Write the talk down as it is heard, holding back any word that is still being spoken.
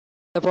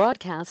The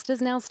broadcast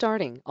is now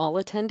starting. All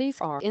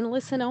attendees are in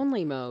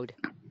listen-only mode.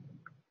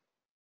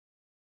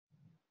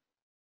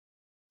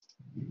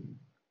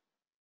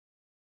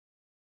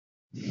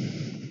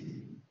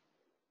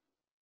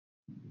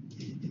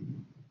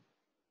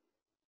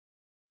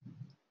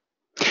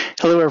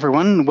 Hello,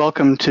 everyone.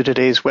 Welcome to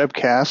today's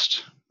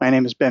webcast. My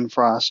name is Ben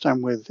Frost.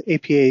 I'm with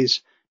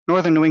APA's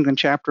Northern New England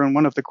chapter and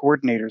one of the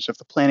coordinators of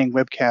the Planning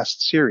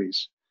Webcast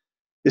series.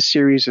 This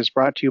series is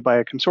brought to you by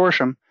a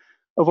consortium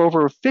of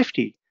over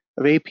 50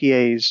 of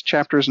APA's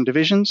chapters and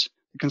divisions.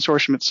 The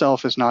consortium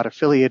itself is not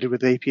affiliated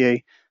with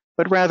APA,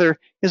 but rather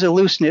is a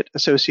loose-knit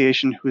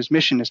association whose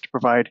mission is to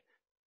provide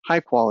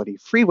high-quality,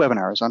 free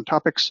webinars on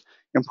topics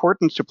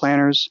important to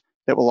planners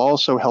that will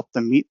also help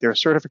them meet their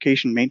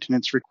certification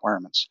maintenance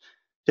requirements.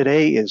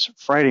 Today is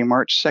Friday,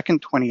 March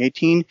 2nd,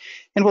 2018,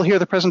 and we'll hear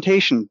the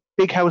presentation,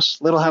 Big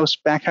House, Little House,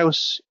 Back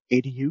House,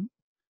 ADU.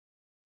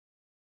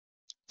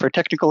 For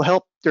technical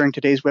help during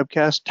today's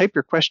webcast, type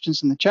your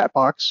questions in the chat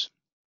box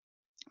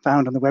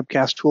found on the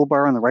webcast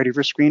toolbar on the right of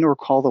your screen, or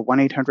call the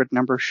 1-800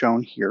 number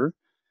shown here.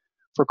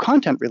 For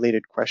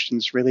content-related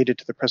questions related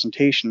to the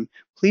presentation,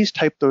 please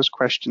type those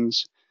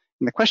questions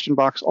in the question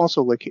box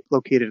also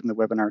located in the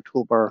webinar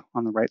toolbar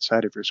on the right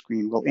side of your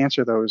screen. We'll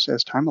answer those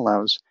as time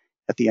allows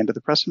at the end of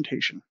the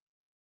presentation.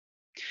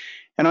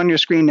 And on your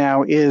screen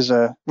now is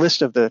a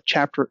list of the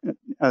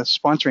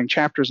sponsoring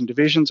chapters and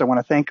divisions. I want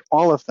to thank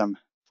all of them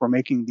for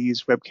making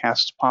these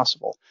webcasts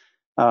possible.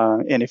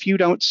 And if you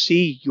don't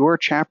see your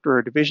chapter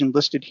or division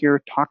listed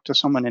here, talk to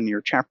someone in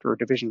your chapter or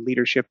division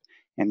leadership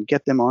and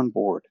get them on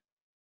board.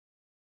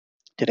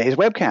 Today's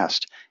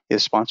webcast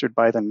is sponsored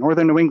by the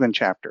Northern New England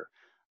chapter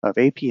of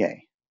APA.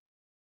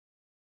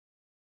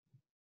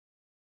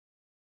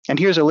 And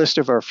here's a list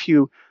of a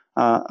few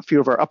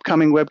of our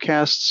upcoming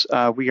webcasts.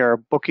 We are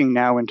booking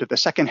now into the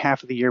second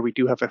half of the year. We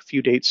do have a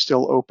few dates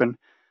still open.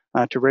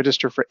 To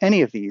register for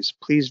any of these,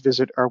 please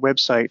visit our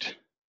website,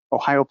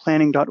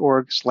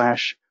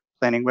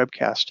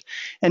 ohioplanning.org/planningwebcast.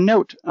 And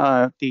note,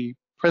 the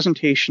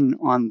presentation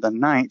on the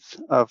 9th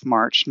of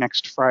March,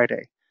 next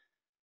Friday,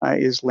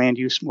 is Land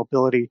Use,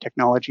 Mobility,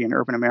 Technology in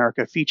Urban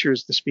America,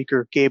 features the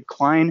speaker Gabe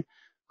Klein,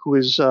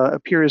 who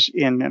appears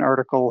in an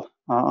article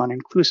on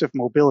inclusive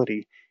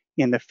mobility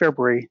in the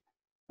February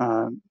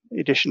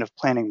edition of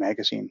Planning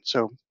Magazine.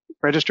 So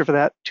register for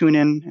that, tune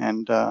in,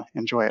 and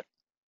enjoy it.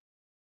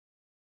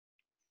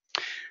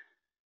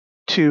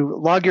 To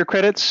log your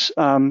credits,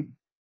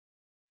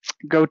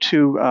 go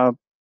to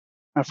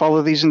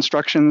follow these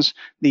instructions.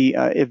 The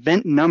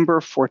event number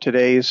for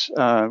today's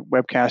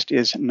webcast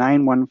is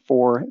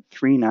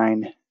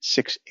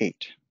 9143968.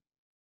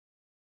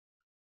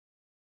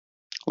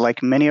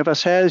 Like many of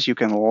us has, you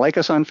can like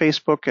us on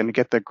Facebook and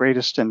get the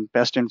greatest and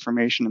best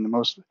information and the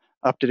most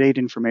up-to-date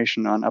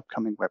information on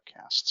upcoming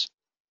webcasts.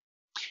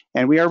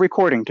 And we are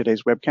recording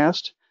today's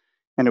webcast,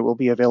 and it will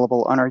be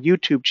available on our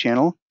YouTube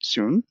channel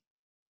soon.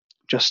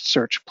 Just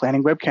search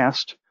Planning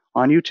Webcast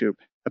on YouTube.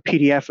 A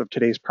PDF of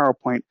today's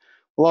PowerPoint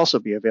will also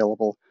be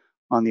available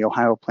on the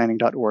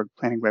ohioplanning.org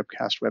Planning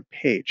Webcast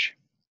webpage.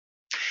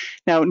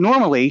 Now,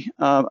 normally,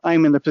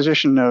 I'm in the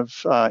position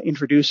of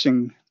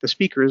introducing the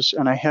speakers,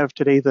 and I have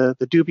today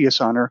the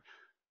dubious honor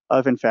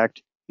of, in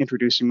fact,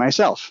 introducing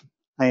myself.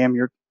 I am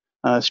your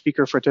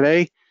speaker for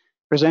today,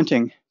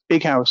 presenting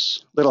Big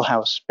House, Little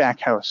House, Back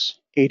House,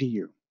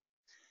 ADU.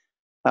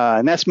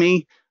 And that's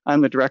me.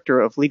 I'm the Director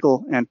of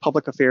Legal and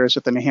Public Affairs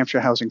at the New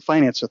Hampshire Housing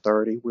Finance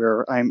Authority,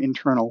 where I'm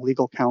internal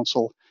legal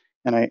counsel,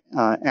 and I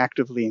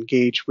actively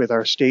engage with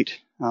our state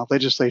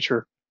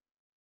legislature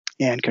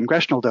and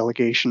congressional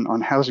delegation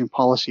on housing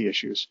policy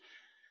issues.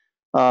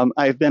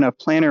 I've been a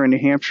planner in New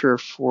Hampshire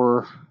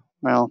for,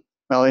 in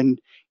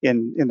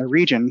the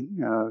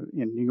region,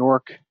 in New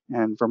York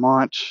and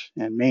Vermont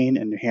and Maine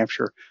and New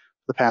Hampshire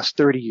for the past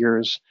 30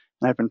 years.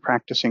 And I've been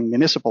practicing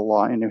municipal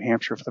law in New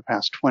Hampshire for the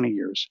past 20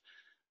 years.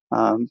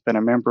 Been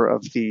a member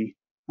of the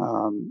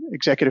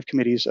executive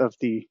committees of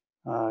the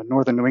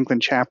Northern New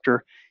England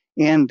chapter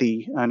and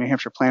the New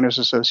Hampshire Planners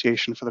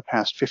Association for the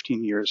past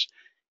 15 years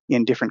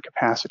in different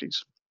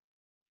capacities.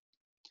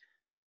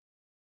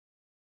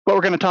 What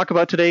we're going to talk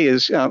about today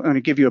is I'm going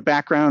to give you a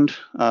background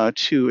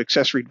to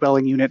accessory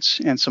dwelling units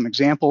and some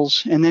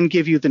examples, and then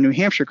give you the New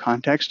Hampshire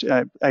context.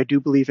 I do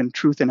believe in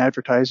truth in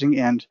advertising,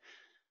 and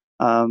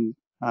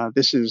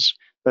this is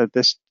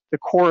the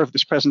core of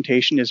this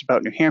presentation is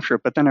about New Hampshire,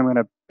 but then I'm going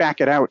to back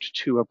it out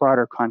to a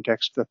broader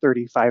context, the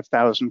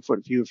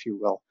 35,000-foot view, if you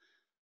will,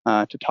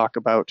 to talk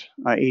about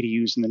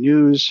ADUs in the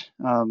news,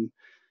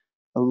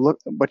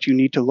 what you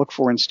need to look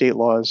for in state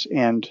laws,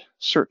 and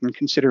certain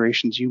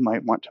considerations you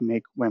might want to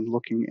make when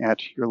looking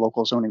at your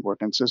local zoning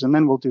ordinances. And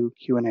then we'll do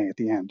Q&A at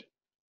the end.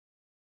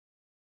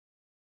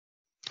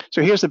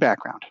 So here's the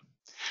background.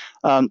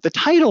 The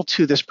title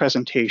to this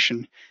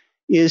presentation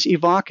is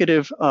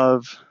evocative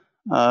of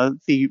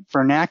the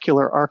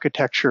vernacular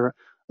architecture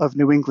of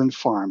New England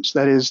farms,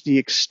 that is, the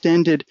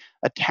extended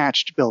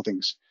attached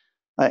buildings,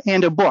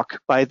 and a book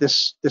by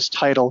this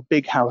title,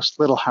 Big House,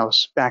 Little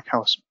House, Back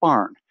House,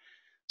 Barn.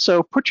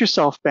 So put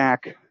yourself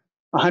back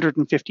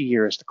 150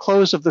 years, the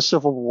close of the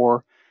Civil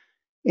War,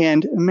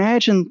 And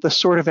imagine the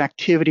sort of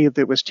activity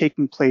that was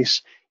taking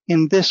place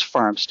in this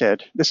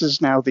farmstead. This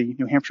is now the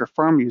New Hampshire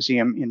Farm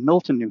Museum in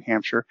Milton, New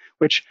Hampshire,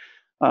 which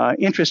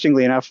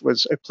interestingly enough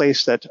was a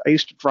place that I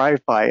used to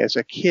drive by as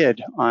a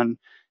kid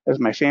as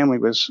my family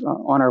was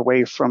on our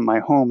way from my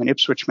home in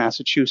Ipswich,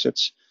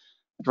 Massachusetts,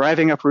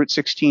 driving up Route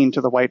 16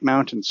 to the White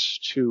Mountains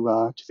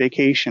to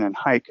vacation and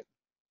hike.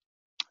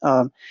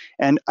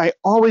 And I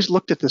always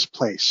looked at this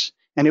place,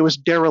 and it was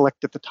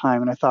derelict at the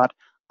time, and I thought,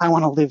 I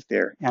want to live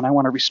there, and I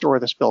want to restore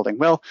this building.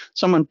 Well,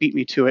 someone beat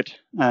me to it,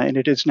 and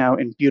it is now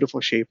in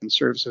beautiful shape and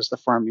serves as the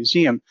Farm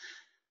Museum.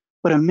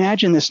 But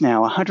imagine this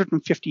now,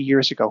 150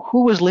 years ago.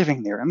 Who was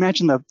living there?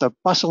 Imagine the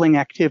bustling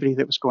activity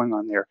that was going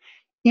on there.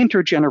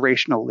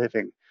 Intergenerational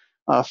living.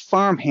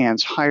 Farm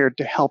hands hired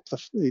to help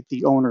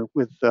the owner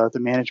with the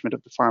management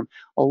of the farm.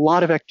 A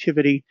lot of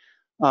activity.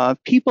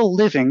 People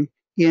living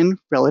in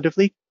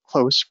relatively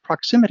close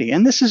proximity.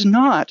 And this is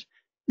not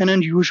an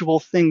unusual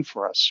thing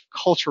for us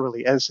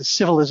culturally as a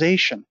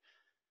civilization.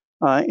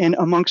 And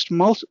amongst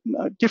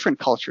different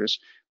cultures,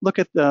 look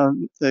at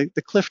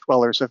the cliff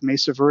dwellers of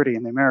Mesa Verde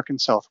in the American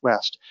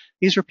Southwest.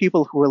 These are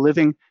people who are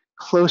living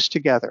close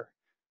together.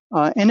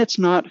 And it's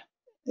not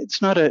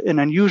an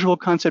unusual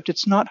concept.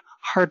 It's not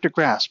hard to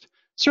grasp.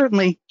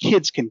 Certainly,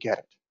 kids can get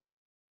it.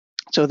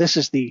 So this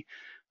is the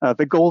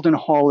Golden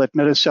Hall at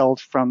Meduseld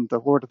from the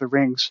Lord of the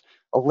Rings,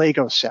 a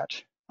Lego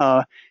set.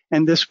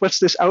 And what's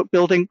this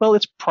outbuilding? Well,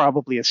 it's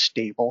probably a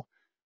stable,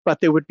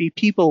 but there would be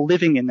people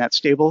living in that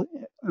stable,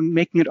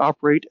 making it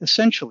operate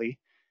essentially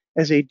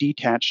as a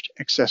detached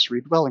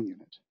accessory dwelling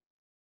unit.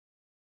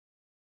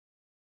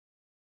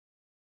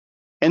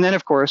 And then,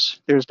 of course,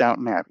 there's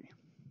Downton Abbey.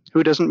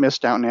 Who doesn't miss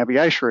Downton Abbey?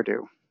 I sure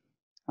do.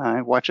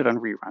 I watch it on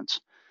reruns.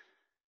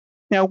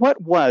 Now,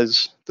 what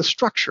was the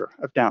structure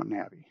of Downton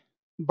Abbey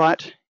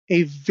but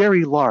a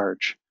very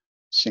large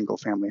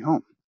single-family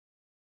home?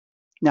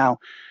 Now,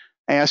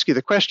 I ask you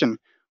the question,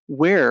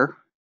 where,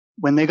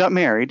 when they got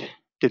married,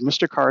 did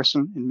Mr.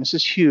 Carson and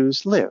Mrs.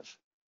 Hughes live?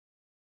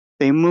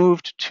 They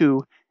moved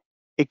to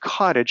a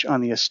cottage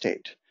on the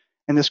estate,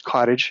 and this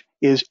cottage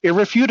is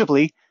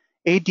irrefutably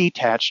a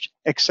detached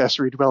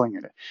accessory dwelling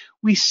unit.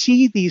 We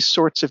see these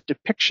sorts of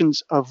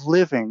depictions of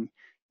living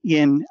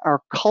in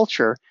our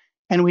culture,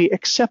 and we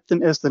accept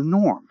them as the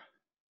norm.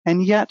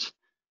 And yet,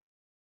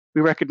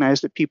 we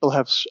recognize that people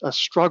have a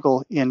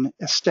struggle in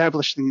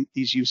establishing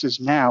these uses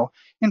now,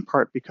 in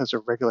part because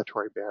of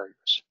regulatory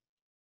barriers.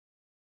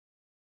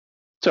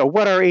 So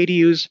what are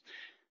ADUs?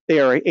 They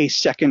are a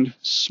second,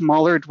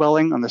 smaller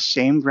dwelling on the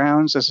same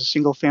grounds as a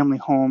single-family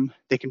home.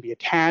 They can be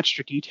attached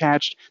or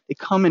detached. They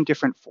come in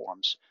different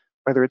forms,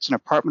 whether it's an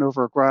apartment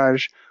over a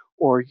garage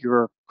or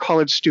you're a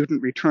college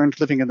student returned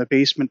living in the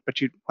basement,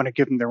 but you want to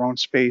give them their own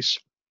space,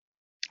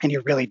 and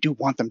you really do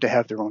want them to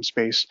have their own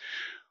space,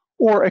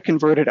 or a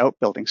converted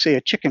outbuilding, say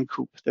a chicken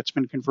coop that's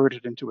been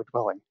converted into a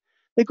dwelling.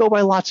 They go by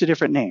lots of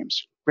different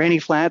names. Granny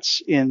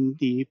flats in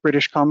the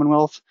British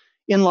Commonwealth,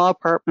 in-law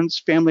apartments,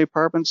 family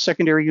apartments,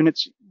 secondary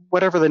units,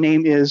 whatever the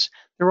name is,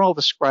 they're all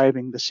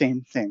describing the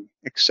same thing,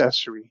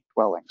 accessory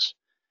dwellings.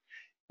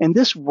 And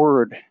this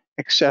word,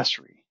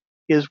 accessory,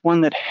 is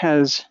one that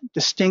has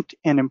distinct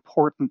and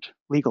important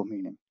legal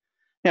meaning.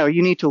 Now,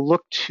 you need to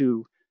look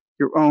to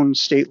your own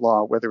state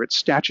law, whether it's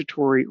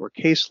statutory or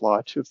case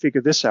law, to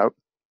figure this out.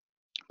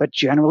 But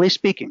generally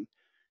speaking,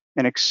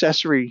 an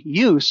accessory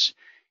use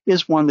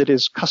is one that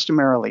is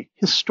customarily,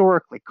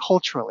 historically,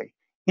 culturally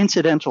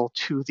incidental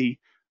to the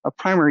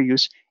primary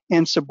use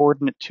and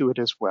subordinate to it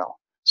as well.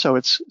 So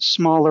it's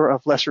smaller,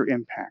 of lesser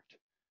impact.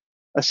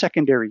 A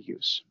secondary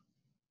use.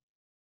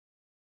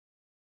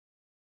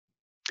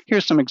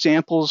 Here's some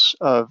examples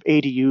of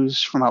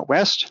ADUs from out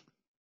west.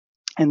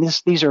 And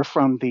these are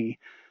from the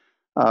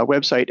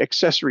website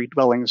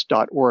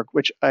accessorydwellings.org,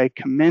 which I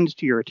commend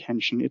to your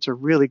attention. It's a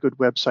really good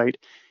website.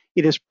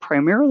 It is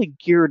primarily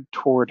geared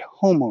toward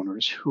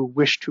homeowners who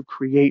wish to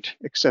create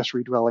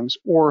accessory dwellings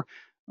or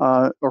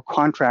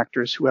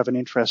contractors who have an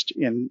interest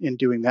in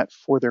doing that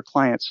for their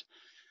clients.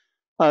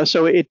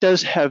 So it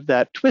does have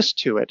that twist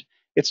to it.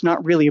 It's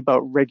not really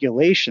about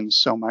regulations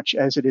so much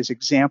as it is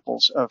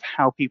examples of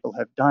how people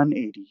have done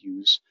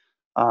ADUs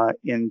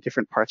in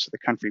different parts of the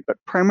country, but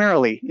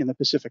primarily in the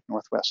Pacific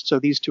Northwest. So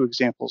these two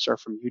examples are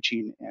from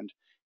Eugene and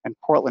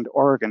Portland,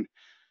 Oregon.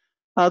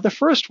 The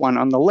first one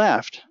on the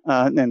left,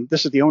 and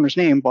this is the owner's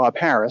name, Bob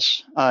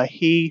Harris,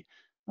 he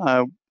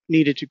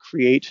needed to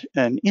create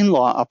an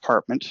in-law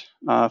apartment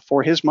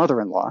for his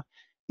mother-in-law,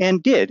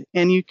 and did.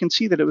 And you can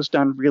see that it was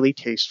done really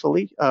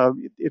tastefully.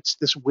 It's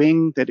this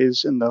wing that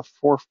is in the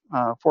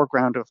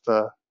foreground of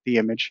the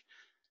image.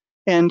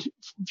 And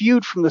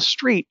viewed from the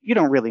street, you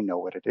don't really know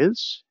what it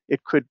is.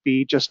 It could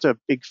be just a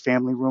big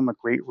family room, a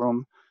great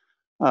room,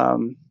 a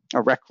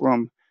rec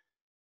room.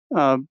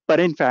 But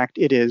in fact,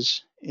 it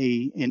is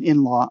an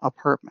in-law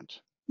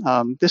apartment.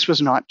 This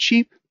was not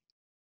cheap.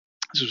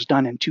 This was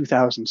done in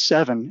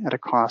 2007 at a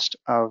cost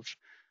of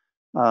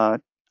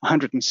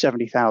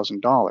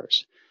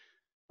 $170,000.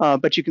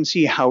 But you can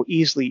see how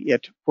easily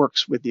it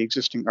works with the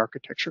existing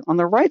architecture. On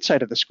the right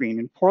side of the screen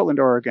in Portland,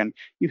 Oregon,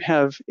 you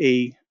have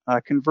a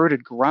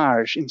converted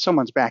garage in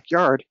someone's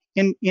backyard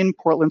in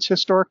Portland's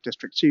historic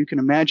district. So you can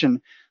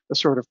imagine the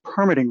sort of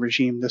permitting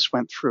regime this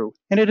went through.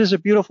 And it is a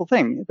beautiful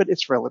thing, but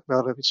it's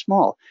relatively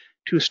small.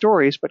 2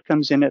 stories, but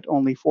comes in at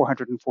only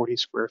 440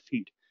 square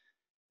feet,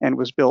 and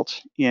was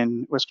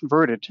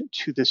converted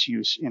to this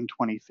use in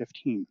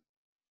 2015.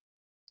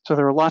 So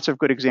there are lots of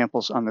good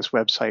examples on this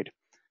website.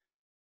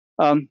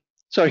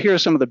 So here are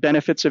some of the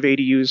benefits of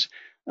ADUs,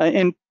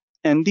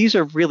 and these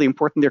are really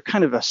important. They're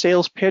kind of a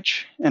sales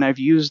pitch, and I've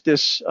used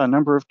this a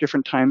number of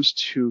different times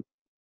to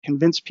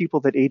convince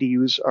people that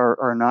ADUs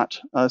are not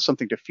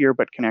something to fear,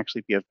 but can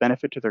actually be of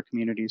benefit to their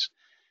communities.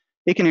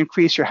 They can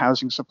increase your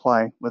housing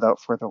supply without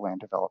further land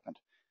development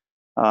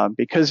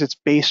because it's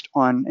based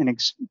on,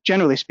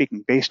 generally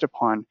speaking, based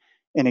upon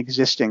an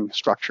existing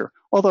structure,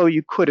 although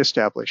you could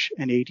establish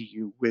an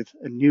ADU with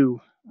a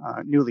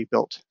newly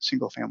built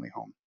single-family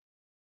home.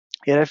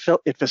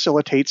 It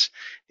facilitates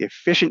the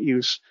efficient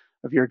use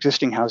of your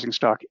existing housing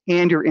stock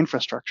and your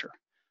infrastructure.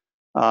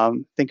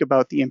 Think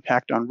about the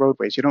impact on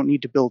roadways. You don't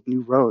need to build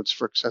new roads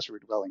for accessory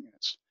dwelling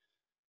units.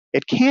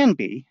 It can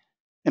be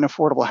an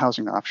affordable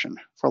housing option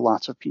for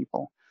lots of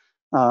people,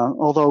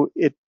 although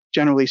it,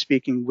 generally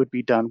speaking, would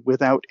be done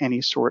without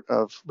any sort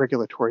of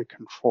regulatory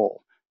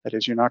control. That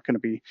is, you're not going to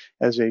be,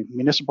 as a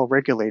municipal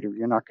regulator,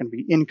 you're not going to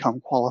be income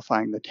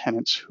qualifying the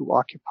tenants who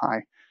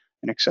occupy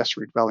an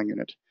accessory dwelling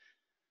unit.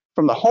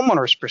 From the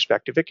homeowner's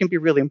perspective, it can be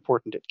really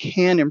important. It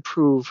can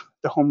improve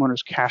the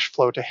homeowner's cash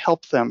flow to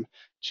help them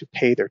to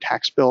pay their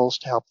tax bills,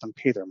 to help them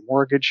pay their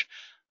mortgage,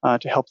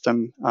 to help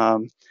them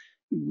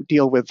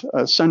deal with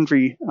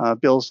sundry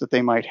bills that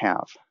they might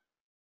have.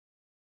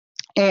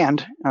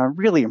 And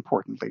really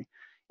importantly,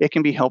 it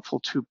can be helpful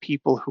to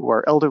people who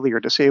are elderly or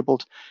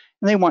disabled,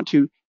 and they want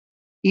to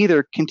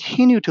either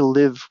continue to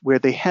live where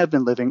they have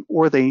been living,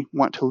 or they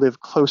want to live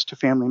close to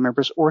family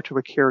members or to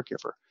a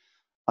caregiver.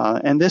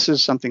 And this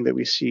is something that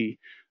we see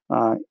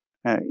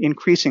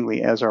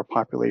increasingly as our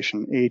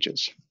population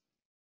ages.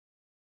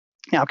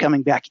 Now,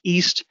 coming back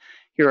east,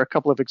 here are a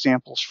couple of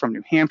examples from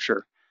New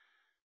Hampshire.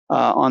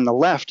 On the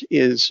left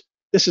this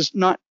is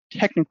not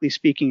technically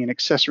speaking an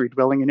accessory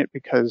dwelling unit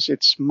because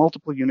it's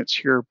multiple units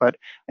here, but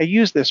I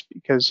use this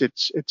because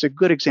it's a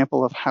good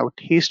example of how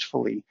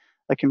tastefully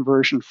a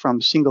conversion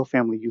from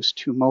single-family use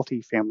to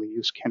multi-family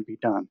use can be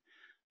done.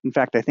 In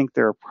fact, I think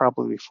there are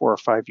probably 4 or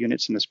 5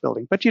 units in this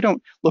building, but you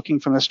don't, looking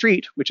from the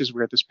street, which is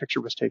where this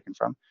picture was taken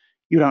from,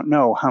 you don't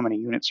know how many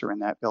units are in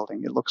that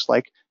building. It looks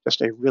like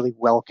just a really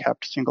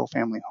well-kept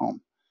single-family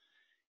home.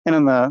 And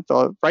on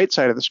the right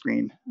side of the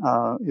screen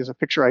is a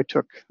picture I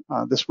took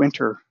this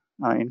winter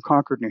in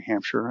Concord, New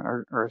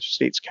Hampshire, our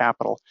state's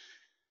capital,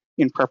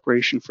 in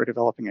preparation for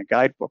developing a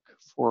guidebook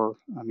for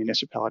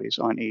municipalities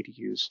on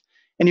ADUs.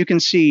 And you can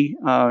see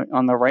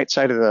on the right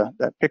side of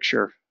that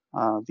picture,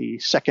 the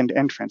second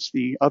entrance.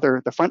 The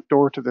front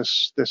door to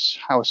this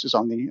house is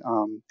on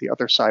the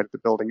other side of the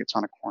building. It's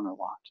on a corner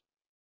lot.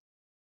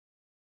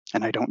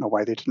 And I don't know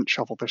why they didn't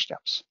shovel their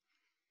steps.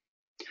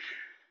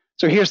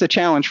 So here's the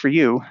challenge for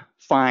you.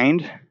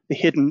 Find the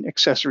hidden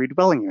accessory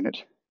dwelling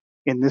unit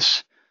in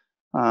this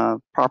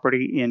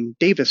property in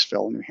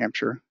Davisville, New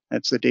Hampshire.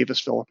 That's the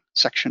Davisville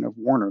section of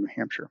Warner, New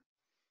Hampshire.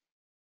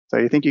 So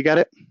you think you got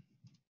it?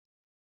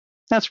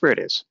 That's where it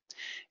is.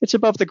 It's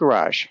above the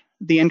garage.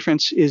 The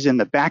entrance is in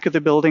the back of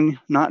the building,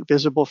 not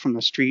visible from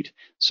the street.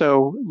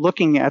 So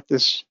looking at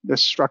this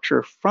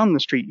structure from the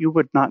street, you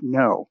would not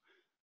know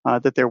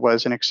that there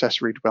was an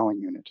accessory dwelling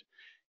unit.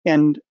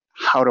 And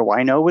how do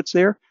I know it's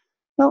there?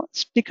 Well,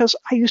 it's because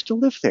I used to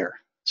live there.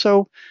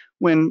 So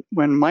when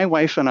my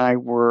wife and I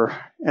were,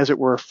 as it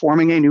were,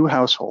 forming a new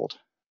household,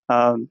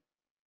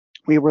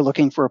 we were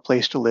looking for a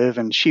place to live,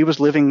 and she was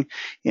working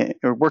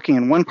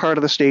in one part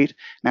of the state,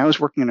 and I was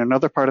working in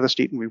another part of the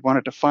state, and we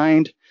wanted to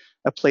find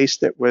a place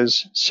that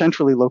was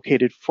centrally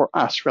located for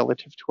us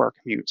relative to our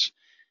commutes.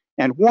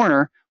 And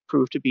Warner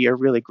proved to be a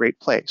really great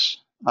place.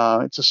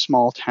 It's a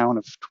small town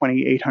of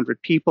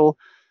 2,800 people,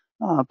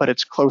 but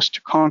it's close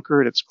to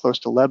Concord, it's close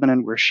to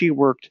Lebanon, where she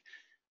worked,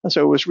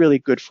 so it was really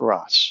good for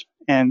us.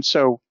 And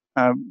so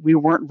we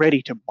weren't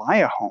ready to buy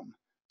a home,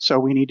 so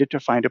we needed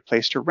to find a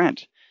place to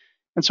rent.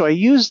 And so I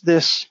use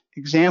this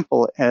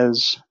example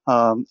as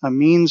a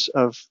means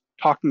of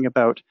talking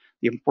about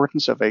the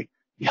importance of a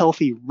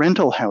healthy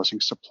rental housing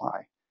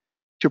supply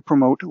to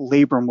promote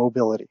labor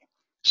mobility.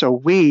 So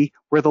we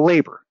were the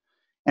labor,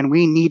 and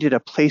we needed a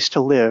place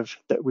to live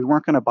that we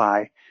weren't going to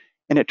buy,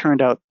 and it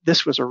turned out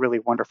this was a really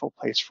wonderful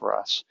place for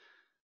us.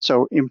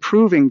 So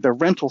improving the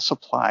rental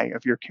supply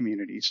of your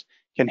communities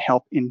can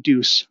help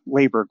induce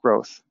labor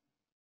growth.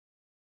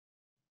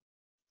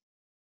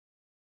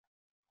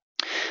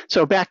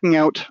 So backing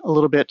out a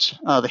little bit,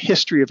 the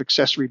history of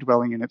accessory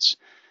dwelling units,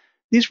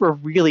 these were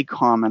really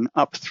common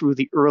up through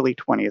the early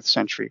 20th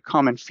century,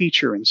 common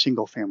feature in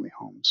single-family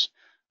homes.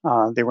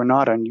 They were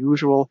not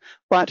unusual,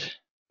 but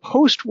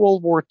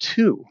post-World War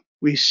II,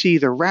 we see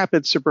the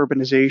rapid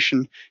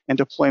suburbanization and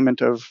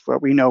deployment of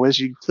what we know as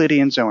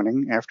Euclidean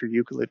zoning after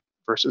Euclid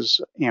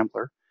versus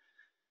Ambler.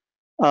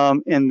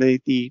 And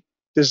the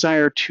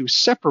desire to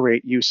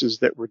separate uses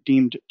that were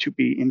deemed to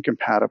be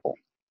incompatible.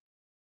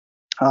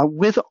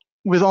 With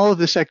all of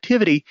this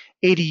activity,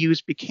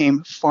 ADUs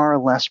became far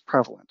less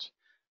prevalent,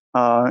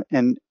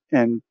 and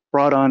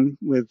brought on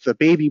with the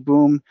baby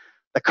boom,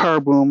 the car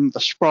boom, the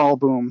sprawl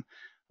boom.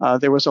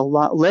 There was a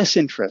lot less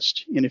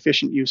interest in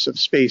efficient use of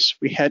space.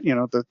 We had,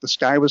 the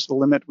sky was the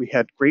limit. We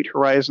had great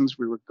horizons.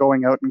 We were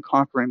going out and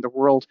conquering the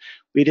world.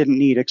 We didn't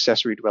need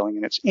accessory dwelling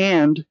units.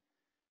 And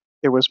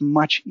there was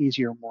much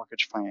easier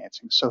mortgage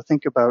financing. So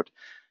think about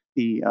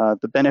the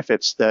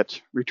benefits that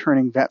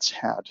returning vets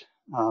had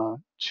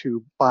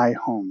to buy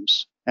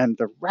homes and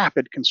the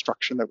rapid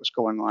construction that was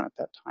going on at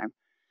that time.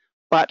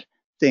 But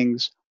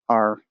things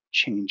are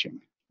changing.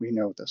 We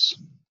know this.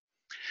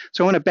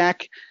 So I want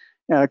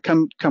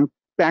to come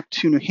back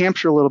to New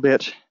Hampshire a little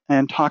bit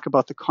and talk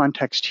about the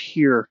context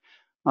here,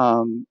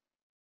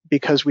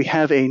 because we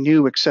have a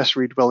new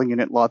accessory dwelling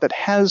unit law that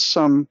has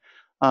some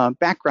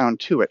background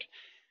to it.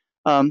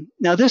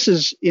 Now, this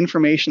is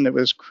information that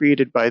was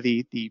created by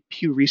the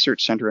Pew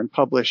Research Center and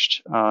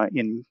published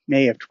in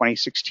May of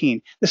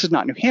 2016. This is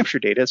not New Hampshire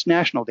data, it's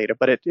national data,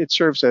 but it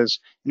serves as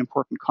an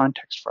important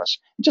context for us.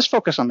 And just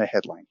focus on the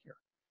headline here.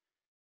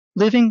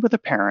 Living with a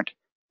parent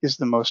is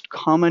the most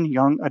common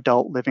young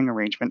adult living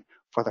arrangement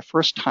for the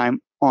first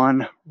time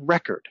on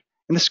record.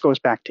 And this goes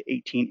back to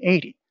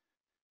 1880.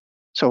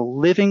 So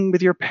living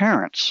with your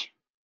parents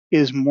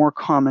is more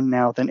common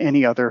now than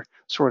any other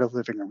sort of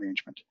living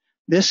arrangement.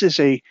 This is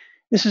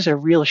a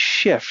real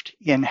shift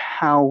in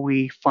how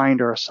we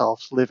find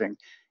ourselves living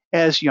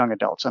as young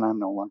adults. And I'm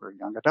no longer a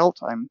young adult.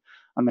 I'm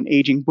an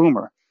aging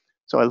boomer.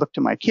 So I look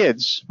to my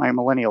kids, my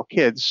millennial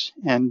kids,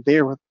 and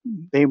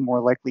they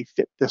more likely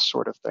fit this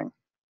sort of thing.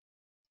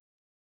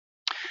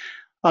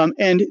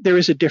 And there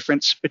is a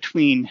difference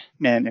between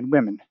men and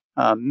women.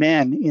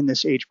 Men in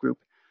this age group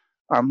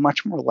are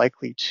much more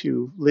likely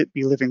to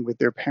be living with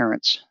their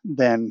parents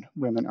than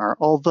women are,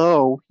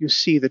 although you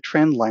see the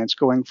trend lines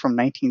going from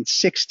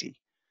 1960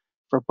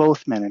 for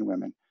both men and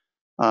women.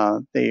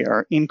 They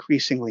are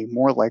increasingly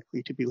more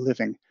likely to be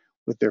living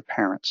with their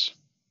parents.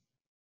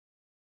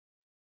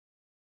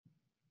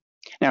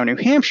 Now, New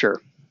Hampshire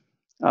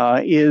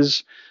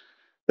is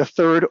the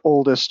third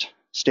oldest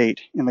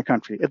state in the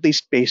country, at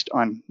least based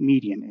on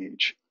median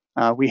age.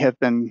 We have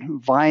been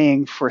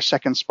vying for a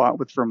second spot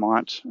with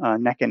Vermont,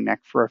 neck and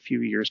neck, for a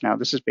few years now.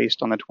 This is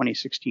based on the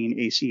 2016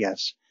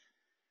 ACS.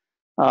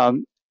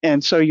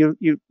 And so you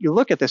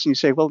look at this and you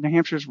say, well, New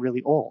Hampshire is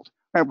really old.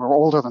 Right? We're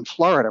older than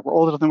Florida. We're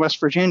older than West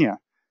Virginia.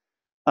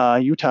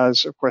 Utah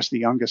is, of course, the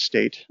youngest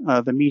state.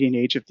 The median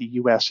age of the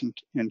U.S.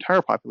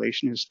 entire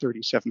population is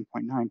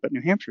 37.9, but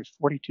New Hampshire is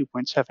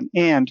 42.7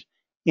 and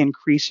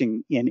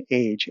increasing in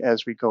age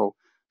as we go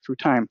through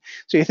time.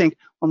 So you think,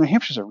 well, New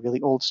Hampshire is a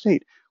really old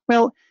state.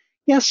 Well,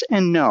 yes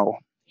and no.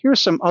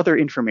 Here's some other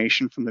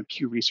information from the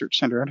Pew Research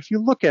Center. And if you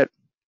look at,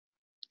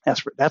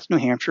 that's New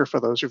Hampshire for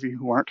those of you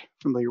who aren't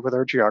familiar with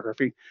our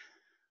geography.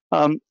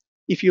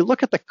 If you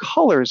look at the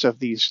colors of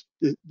this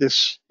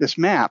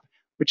map,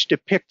 which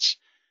depicts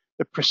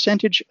the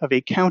percentage of a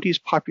county's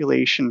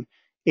population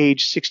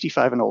age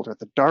 65 and older,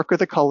 the darker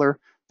the color,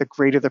 the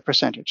greater the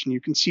percentage. And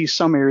you can see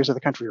some areas of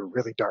the country are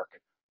really dark.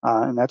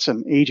 And that's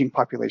an aging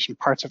population.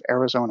 Parts of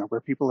Arizona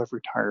where people have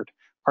retired,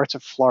 parts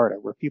of Florida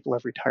where people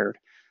have retired,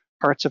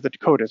 parts of the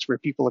Dakotas where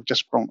people have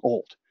just grown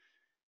old.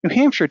 New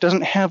Hampshire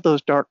doesn't have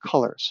those dark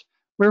colors.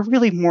 We're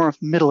really more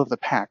of middle of the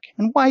pack.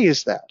 And why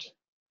is that?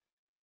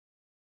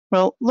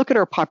 Well, look at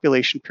our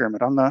population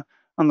pyramid. On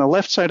the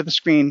left side of the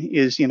screen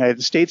is the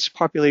United States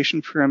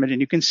population pyramid,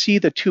 and you can see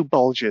the two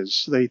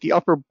bulges. The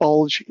upper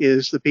bulge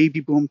is the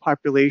baby boom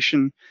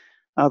population.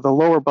 The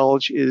lower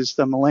bulge is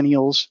the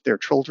millennials, their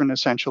children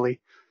essentially.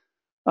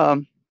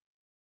 And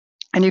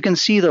you can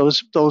see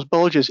those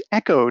bulges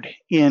echoed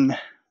in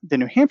the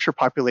New Hampshire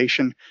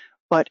population,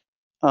 but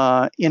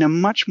in a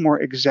much more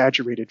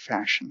exaggerated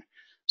fashion.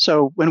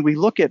 So when we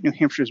look at New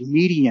Hampshire's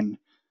median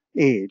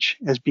age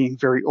as being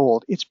very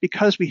old, it's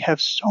because we have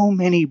so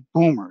many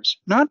boomers,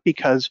 not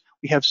because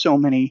we have so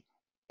many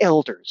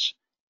elders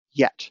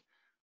yet.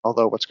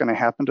 Although what's going to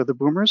happen to the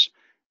boomers?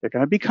 They're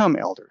going to become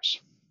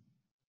elders.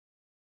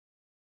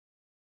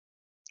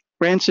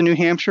 Rents in New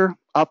Hampshire,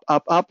 up,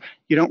 up, up.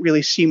 You don't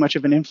really see much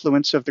of an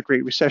influence of the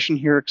Great Recession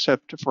here,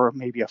 except for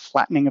maybe a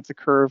flattening of the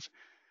curve.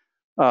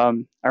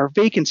 Our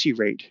vacancy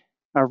rate,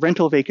 our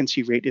rental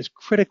vacancy rate is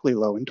critically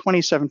low. In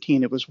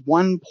 2017, it was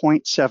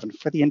 1.7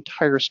 for the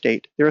entire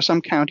state. There are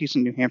some counties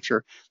in New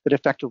Hampshire that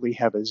effectively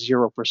have a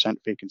 0%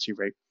 vacancy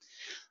rate.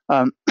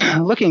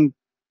 Looking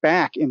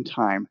back in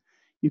time,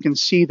 you can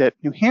see that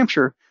New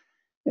Hampshire,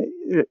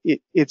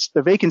 it's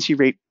the vacancy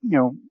rate,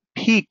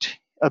 peaked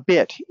a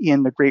bit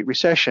in the Great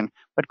Recession,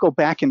 but go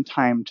back in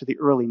time to the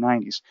early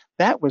 90s.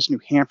 That was New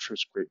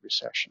Hampshire's Great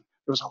Recession.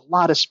 There was a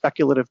lot of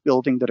speculative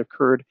building that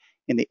occurred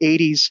in the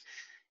 80s,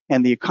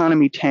 and the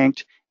economy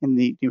tanked, and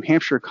the New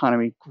Hampshire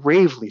economy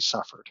gravely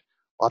suffered.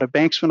 A lot of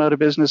banks went out of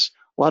business,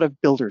 a lot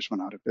of builders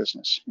went out of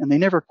business, and they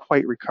never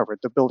quite recovered,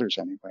 the builders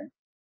anyway.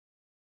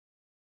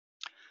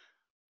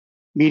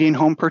 Median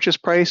home purchase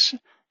price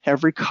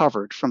have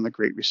recovered from the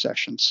Great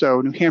Recession.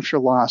 So New Hampshire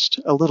lost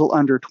a little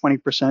under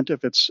 20%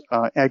 of its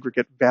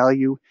aggregate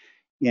value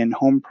in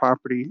home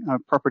property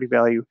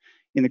value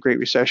in the Great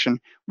Recession.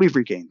 We've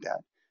regained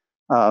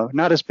that.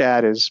 Not as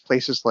bad as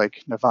places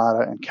like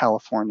Nevada and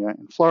California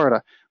and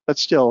Florida, but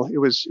still, it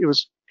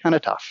was kind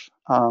of tough.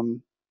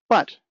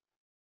 But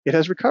it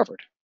has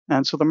recovered,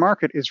 and so the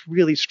market is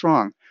really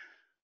strong.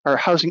 Our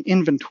housing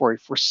inventory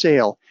for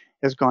sale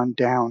has gone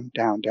down,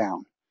 down,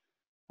 down.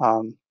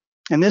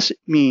 And this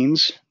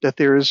means that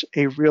there's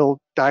a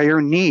real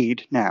dire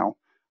need now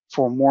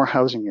for more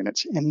housing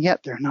units, and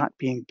yet they're not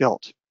being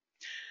built.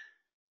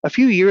 A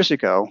few years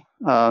ago,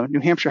 New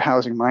Hampshire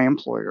Housing, my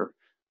employer,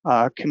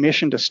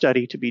 commissioned a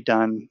study to be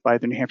done by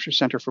the New Hampshire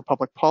Center for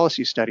Public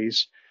Policy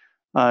Studies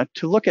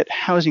to look at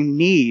housing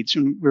needs.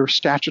 And we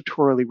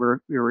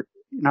were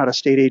not a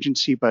state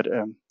agency, but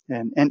an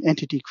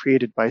entity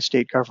created by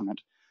state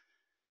government.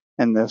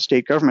 And the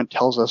state government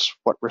tells us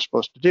what we're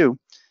supposed to do.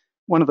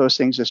 One of those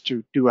things is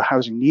to do a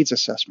housing needs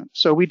assessment.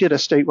 So we did a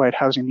statewide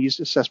housing needs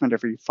assessment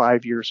every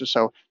 5 years or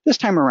so. This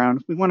time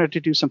around, we wanted to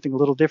do something a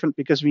little different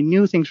because we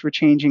knew things were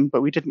changing,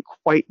 but we didn't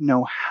quite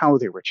know how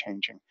they were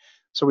changing.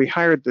 So we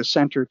hired the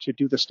center to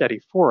do the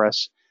study for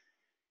us.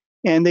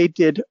 And they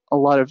did a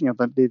lot of,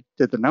 they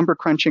did the number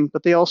crunching,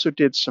 but they also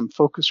did some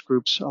focus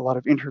groups, a lot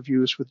of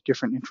interviews with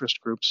different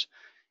interest groups,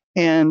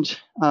 and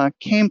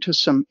came to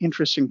some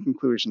interesting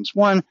conclusions.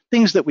 One,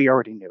 things that we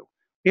already knew.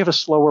 We have a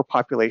slower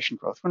population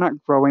growth. We're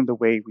not growing the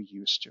way we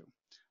used to.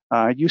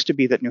 It used to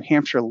be that New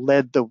Hampshire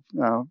led the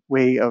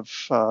way of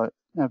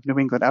New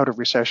England out of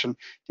recession.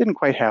 Didn't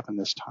quite happen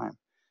this time.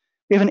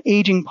 We have an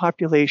aging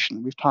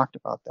population. We've talked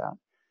about that.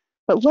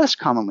 But less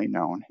commonly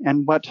known,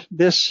 and what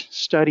this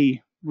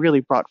study really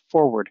brought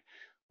forward,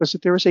 was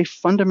that there is a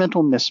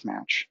fundamental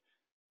mismatch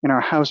in our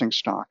housing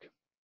stock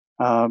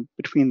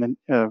between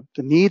the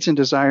needs and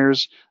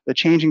desires, the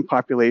changing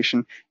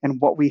population, and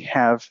what we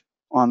have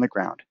on the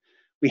ground.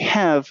 We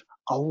have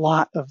a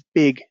lot of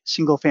big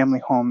single-family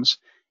homes,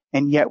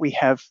 and yet we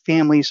have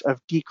families of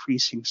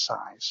decreasing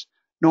size,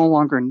 no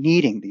longer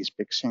needing these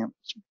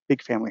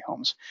big family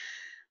homes.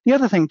 The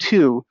other thing,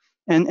 too,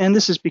 and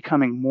this is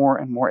becoming more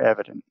and more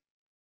evident,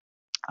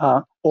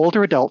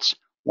 older adults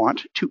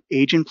want to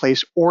age in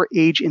place or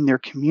age in their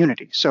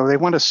community. So they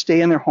want to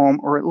stay in their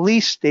home or at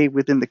least stay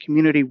within the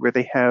community where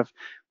they have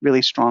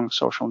really strong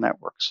social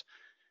networks.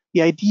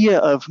 The idea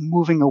of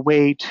moving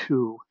away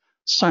to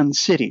Sun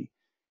City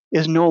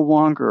is no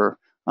longer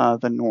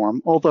the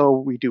norm, although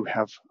we do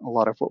have a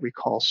lot of what we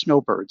call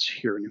snowbirds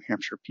here in New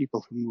Hampshire,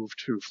 people who move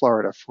to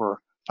Florida for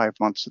 5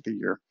 months of the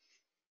year.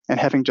 And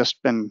having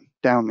just been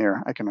down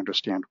there, I can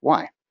understand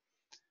why.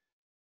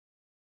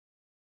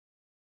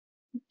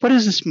 What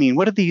does this mean?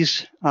 What do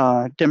these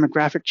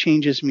demographic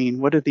changes mean?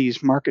 What do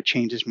these market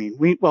changes mean?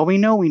 We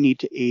know we need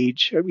to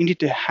age. We need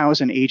to house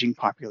an aging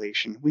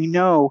population. We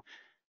know,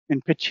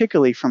 and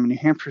particularly from New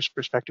Hampshire's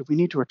perspective, we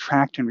need to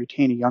attract and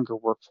retain a younger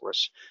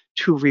workforce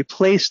to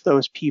replace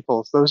those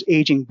people, those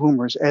aging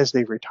boomers, as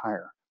they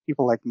retire,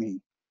 people like me.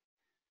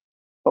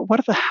 But what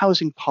are the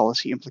housing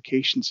policy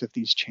implications of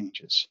these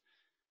changes?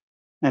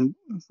 And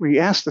we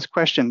ask this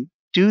question,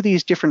 do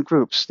these different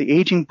groups, the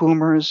aging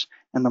boomers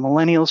and the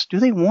millennials, do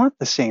they want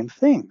the same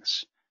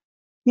things?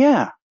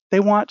 Yeah, they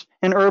want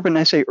an urban,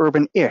 I say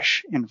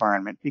urban-ish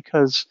environment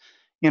because,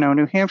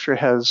 New Hampshire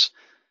has,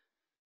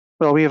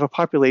 we have a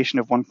population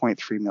of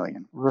 1.3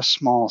 million. We're a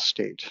small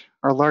state.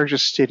 Our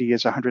largest city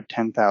is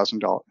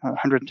 110,000.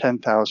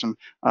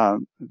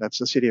 That's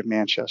the city of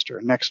Manchester.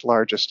 Next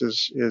largest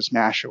is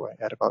Nashua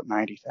at about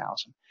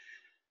 90,000.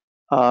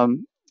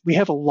 We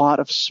have a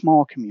lot of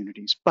small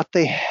communities, but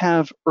they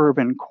have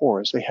urban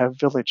cores. They have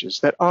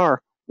villages that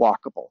are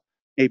walkable,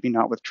 maybe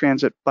not with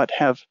transit, but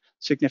have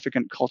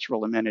significant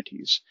cultural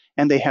amenities.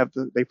 And they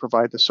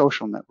provide the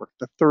social network,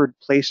 the third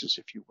places,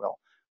 if you will,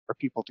 for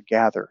people to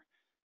gather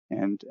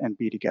and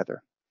be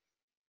together.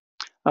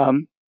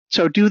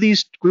 So do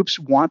these groups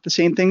want the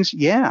same things?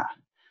 Yeah.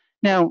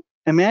 Now,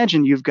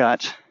 imagine you've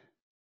got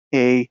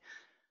a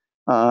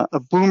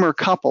boomer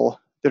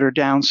couple that are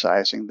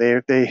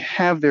downsizing. They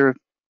have their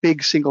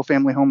big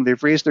single-family home.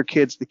 They've raised their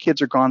kids. The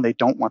kids are gone. They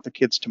don't want the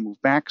kids to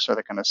move back, so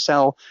they're going to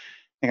sell.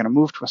 They're going to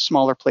move to a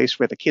smaller place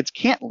where the kids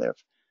can't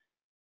live,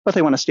 but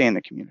they want to stay in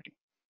the community.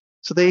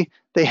 So they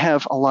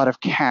have a lot of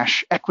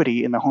cash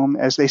equity in the home.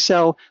 As they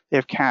sell, they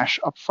have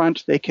cash up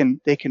front. They can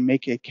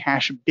make a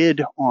cash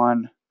bid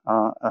on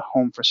a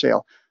home for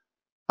sale.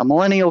 A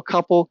millennial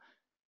couple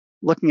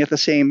looking at the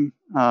same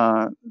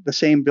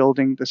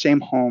building, the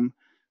same home,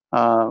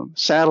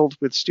 saddled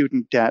with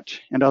student debt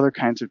and other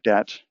kinds of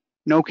debt,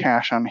 no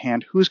cash on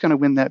hand. Who's going to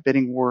win that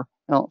bidding war?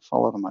 Well,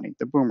 follow the money.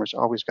 The boomer's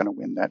always going to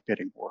win that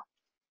bidding war.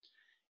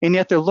 And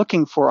yet they're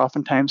looking for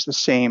oftentimes the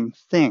same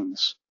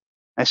things.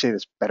 I say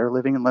this, better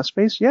living in less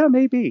space? Yeah,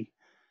 maybe.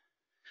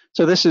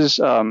 So this is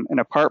an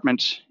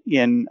apartment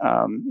in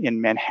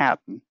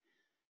Manhattan.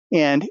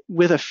 And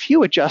with a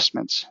few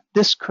adjustments,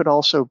 this could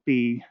also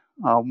be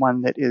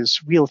one that is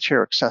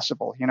wheelchair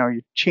accessible.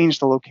 You change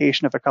the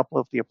location of a couple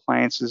of the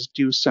appliances,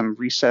 do some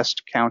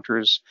recessed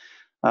counters,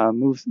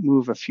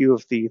 move a few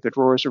of the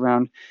drawers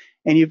around,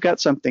 and you've got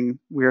something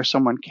where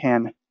someone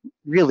can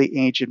really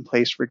age in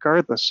place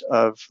regardless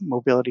of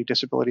mobility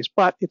disabilities,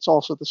 but it's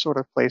also the sort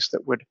of place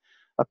that would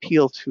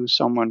appeal to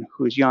someone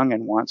who's young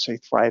and wants a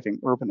thriving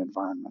urban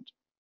environment.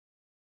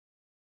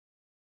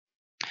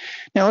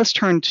 Now let's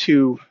turn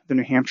to the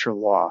New Hampshire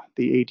law,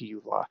 the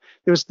ADU law.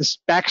 There was this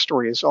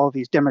backstory as all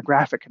these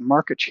demographic and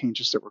market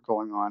changes that were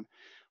going on,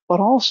 but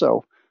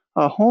also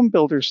home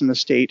builders in the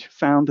state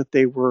found that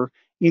they were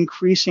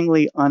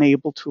increasingly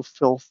unable to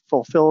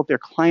fulfill their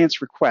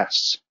clients'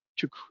 requests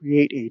to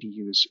create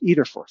ADUs,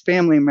 either for a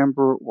family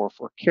member or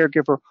for a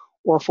caregiver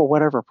or for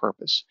whatever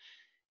purpose.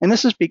 And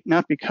this is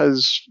not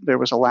because there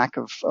was a lack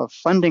of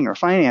funding or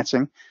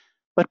financing,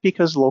 but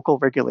because local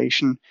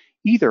regulation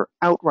either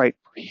outright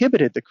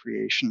prohibited the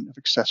creation of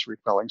accessory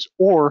dwellings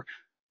or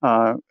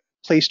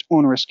placed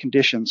onerous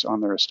conditions on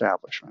their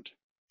establishment.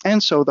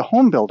 And so the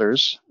home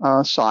builders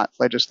sought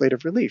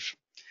legislative relief.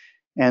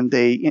 And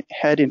they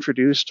had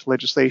introduced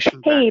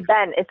legislation. Hey,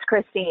 Ben, it's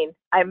Christine.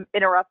 I'm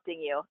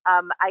interrupting you.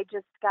 I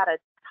just got a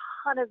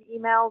ton of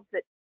emails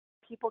that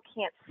people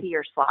can't see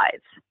your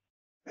slides.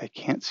 They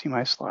can't see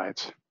my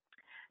slides.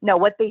 No,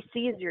 what they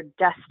see is your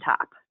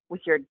desktop with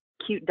your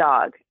cute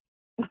dog.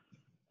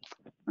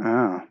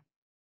 Oh.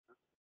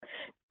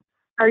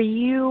 Are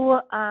you,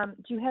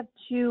 do you have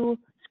two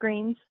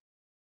screens?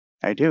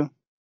 I do.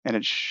 And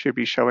it should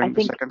be showing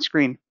the second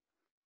screen.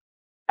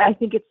 I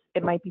think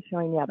it might be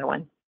showing the other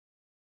one.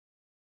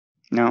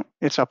 No,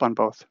 it's up on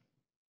both.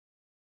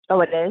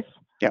 Oh, it is?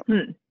 Yep.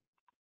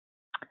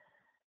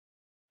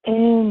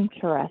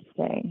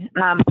 Interesting.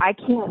 I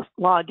can't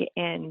log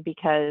in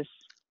because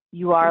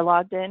you are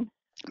logged in.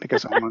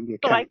 Because I'm on the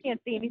account. So I can't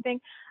see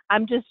anything.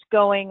 I'm just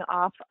going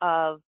off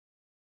of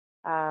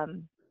the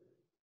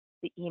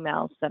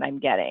emails that I'm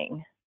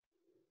getting.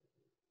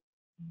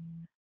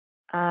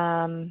 All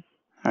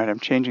right, I'm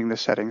changing the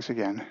settings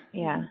again.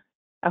 Yeah.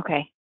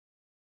 Okay.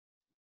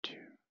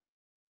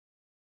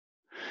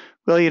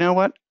 Well, you know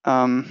what?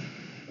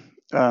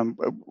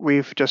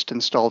 We've just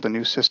installed a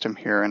new system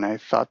here, and I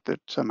thought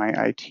that my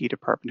IT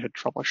department had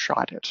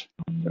troubleshot it,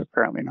 but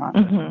apparently not.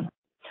 Mm-hmm.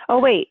 Oh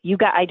wait,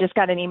 I just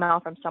got an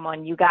email from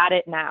someone. You got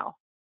it now.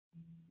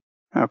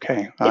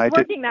 Okay. It's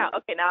working now.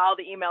 Okay, now all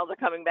the emails are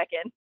coming back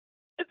in.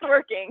 It's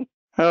working.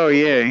 Oh,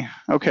 yay.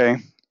 Okay.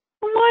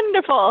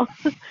 Wonderful.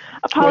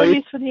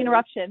 Apologies for the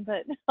interruption,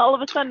 but all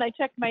of a sudden I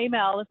checked my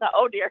email and thought,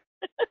 oh dear.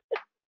 All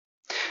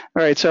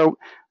right, so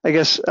I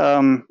guess,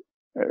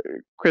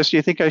 Chris, do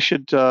you think I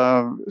should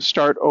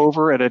start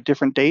over at a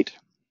different date?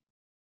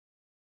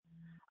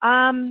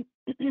 I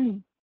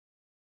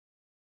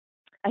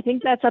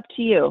think that's up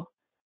to you.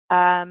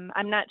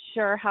 I'm not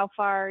sure how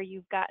far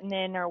you've gotten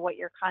in or what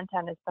your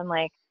content has been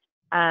like.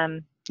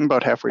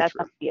 About halfway that's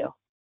through. Up to you.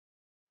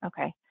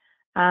 Okay.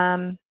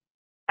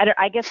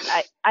 I guess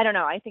I don't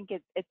know. I think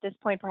at this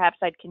point perhaps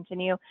I'd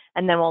continue,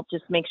 and then we'll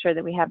just make sure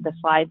that we have the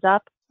slides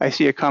up. I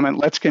see a comment.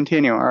 Let's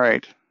continue. All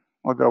right,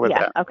 we'll go with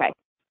that. Okay.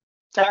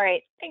 All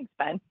right. Thanks,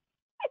 Ben.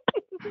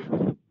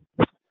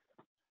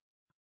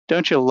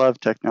 Don't you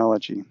love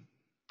technology?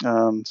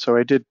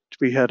 So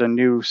we had a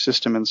new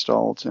system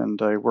installed,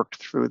 and I worked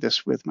through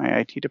this with my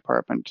IT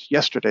department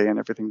yesterday, and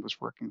everything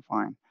was working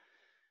fine.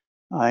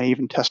 I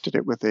even tested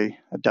it with a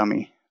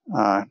dummy,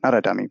 not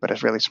a dummy, but a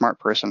really smart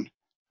person.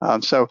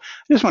 So I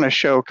just want to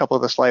show a couple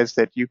of the slides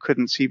that you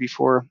couldn't see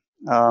before,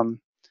 a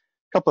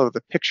couple of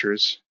the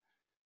pictures.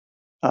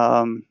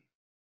 So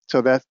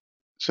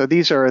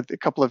these are a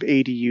couple of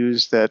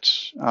ADUs that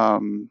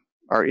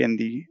are in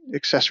the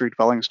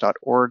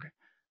accessorydwellings.org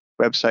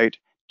website.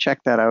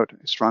 Check that out.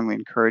 I strongly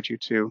encourage you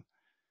to.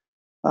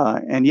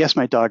 And yes,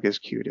 my dog is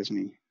cute, isn't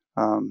he?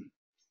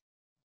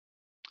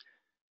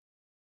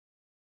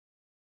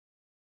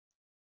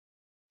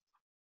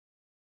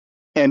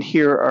 And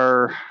here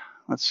are,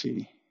 let's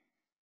see.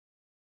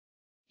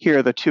 Here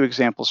are the two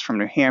examples from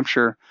New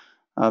Hampshire,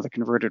 the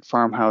converted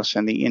farmhouse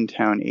and the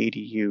in-town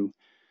ADU.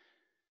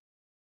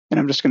 And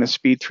I'm just going to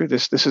speed through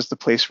this. This is the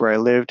place where I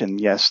lived,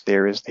 and yes,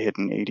 there is the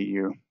hidden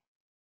ADU.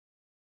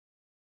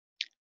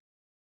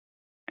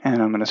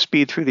 And I'm going to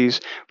speed through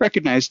these.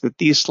 Recognize that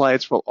these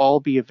slides will all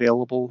be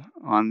available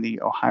on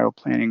the Ohio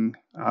Planning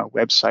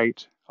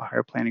website,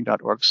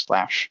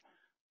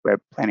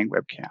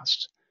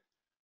 ohioplanning.org/planning-webcast.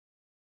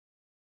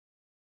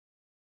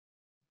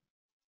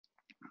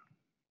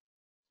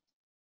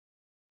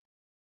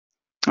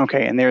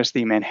 Okay, and there's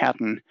the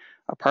Manhattan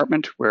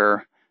apartment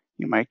where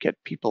you might get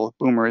people,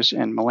 boomers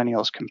and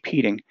millennials,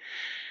 competing.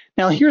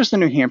 Now, here's the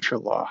New Hampshire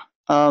law.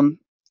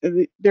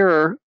 There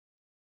are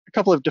a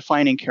couple of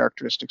defining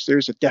characteristics.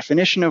 There's a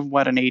definition of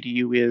what an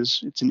ADU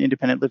is. It's an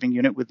independent living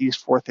unit with these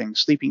four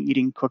things: sleeping,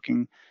 eating,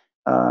 cooking,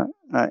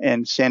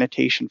 and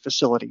sanitation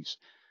facilities.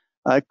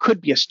 It could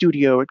be a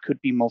studio. It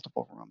could be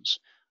multiple rooms.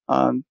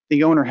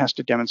 The owner has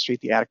to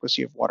demonstrate the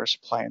adequacy of water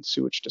supply and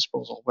sewage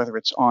disposal, whether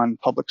it's on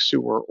public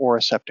sewer or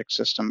a septic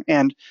system.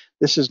 And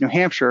this is New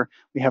Hampshire.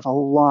 We have a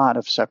lot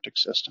of septic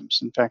systems.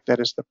 In fact, that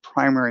is the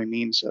primary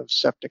means of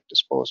septic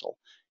disposal,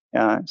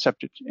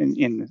 septic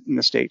in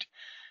the state.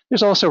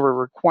 There's also a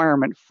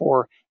requirement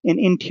for an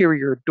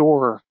interior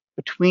door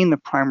between the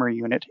primary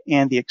unit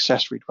and the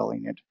accessory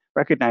dwelling unit.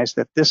 Recognize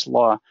that this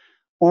law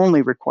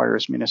only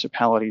requires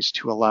municipalities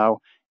to allow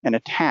an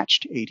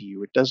attached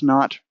ADU. It does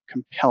not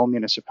compel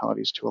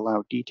municipalities to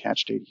allow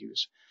detached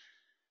ADUs.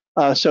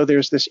 So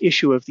there's this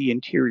issue of the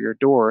interior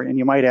door, and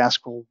you might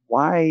ask, well,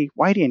 why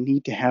do you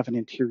need to have an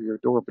interior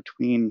door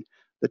between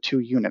the two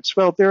units?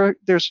 Well,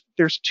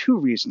 there's two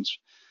reasons.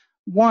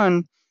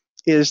 One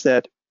is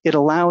that it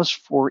allows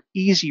for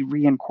easy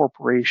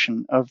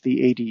reincorporation of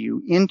the ADU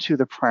into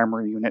the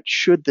primary unit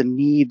should the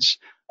needs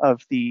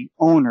of the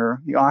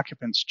owner, the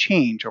occupants,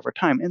 change over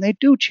time, and they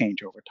do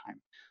change over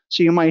time.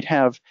 So you might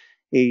have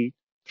a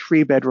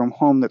 3-bedroom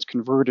home that's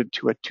converted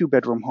to a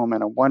 2-bedroom home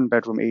and a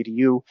 1-bedroom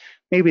ADU.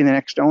 Maybe the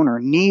next owner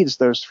needs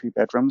those 3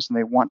 bedrooms and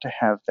they want to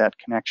have that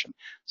connection.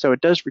 So it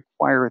does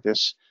require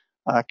this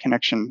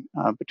connection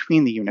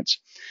between the units.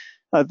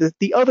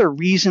 The other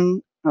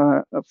reason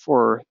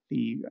for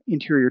the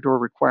interior door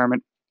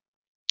requirement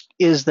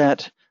is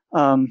that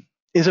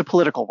is a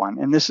political one,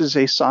 and this is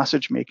a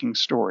sausage-making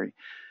story.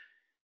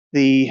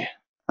 The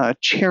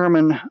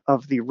chairman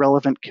of the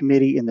relevant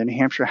committee in the New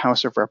Hampshire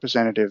House of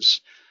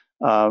Representatives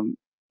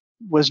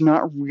was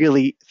not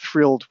really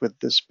thrilled with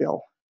this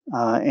bill,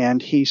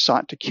 and he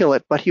sought to kill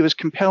it, but he was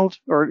compelled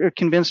or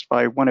convinced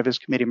by one of his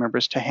committee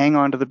members to hang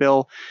on to the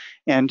bill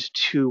and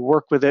to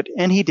work with it,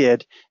 and he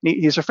did.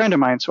 He's a friend of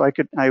mine, so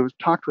I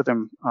talked with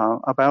him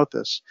about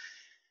this.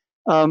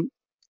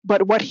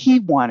 But what he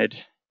wanted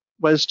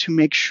was to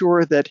make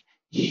sure that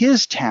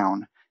his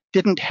town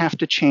didn't have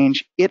to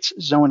change its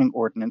zoning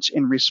ordinance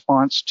in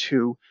response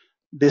to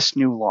this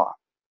new law.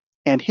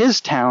 And his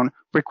town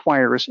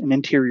requires an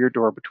interior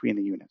door between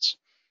the units.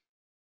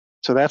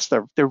 So that's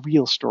the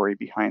real story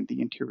behind the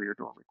interior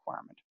door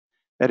requirement.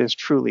 That is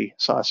truly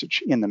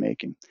sausage in the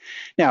making.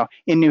 Now,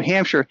 in New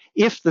Hampshire,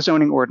 if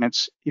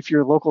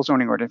your local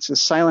zoning ordinance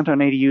is silent on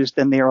ADUs,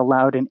 then they are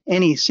allowed in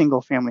any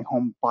single family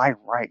home by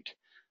right.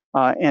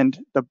 And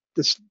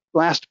this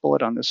last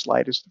bullet on this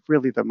slide is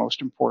really the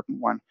most important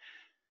one.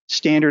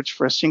 Standards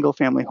for a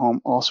single-family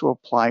home also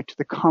apply to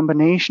the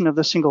combination of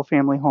the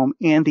single-family home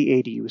and the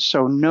ADU.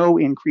 So no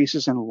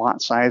increases in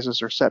lot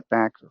sizes or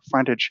setback or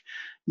frontage,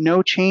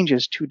 no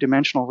changes to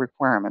dimensional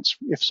requirements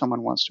if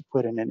someone wants to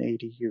put in an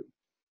ADU.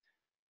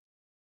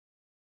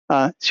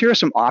 Here are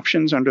some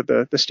options under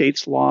the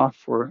state's law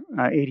for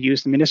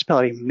ADUs. The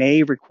municipality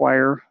may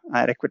require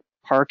adequate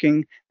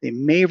parking. They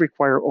may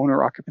require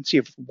owner occupancy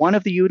of one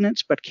of the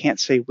units, but can't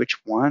say which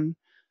one.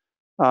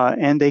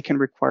 And they can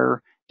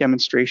require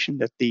demonstration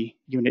that the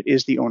unit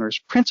is the owner's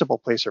principal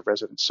place of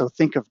residence. So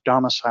think of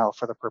domicile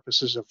for the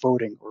purposes of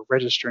voting or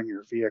registering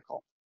your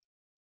vehicle.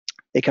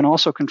 They can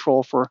also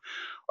control for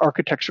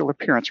architectural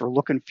appearance or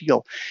look and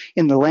feel.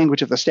 In the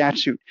language of the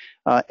statute,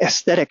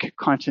 aesthetic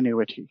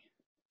continuity.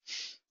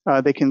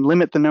 They can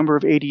limit the number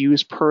of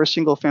ADUs per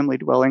single-family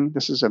dwelling.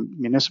 This is a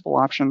municipal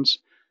options.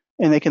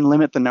 And they can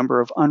limit the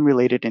number of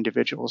unrelated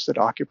individuals that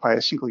occupy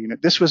a single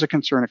unit. This was a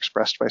concern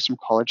expressed by some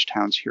college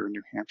towns here in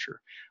New Hampshire,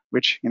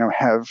 which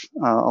have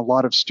a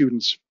lot of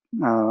students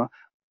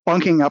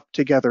bunking up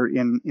together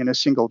in a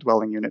single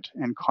dwelling unit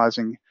and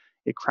causing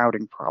a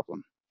crowding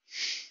problem.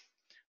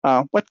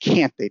 What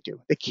can't they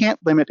do? They can't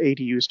limit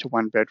ADUs to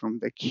 1 bedroom.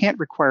 They can't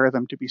require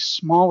them to be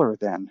smaller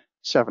than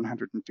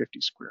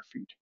 750 square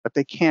feet, but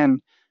they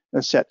can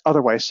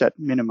otherwise set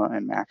minima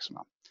and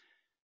maxima.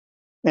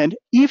 And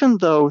even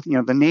though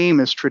the name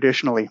is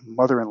traditionally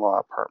mother-in-law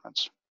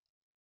apartments,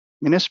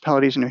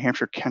 municipalities in New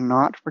Hampshire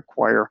cannot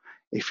require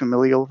a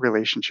familial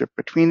relationship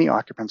between the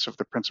occupants of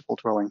the principal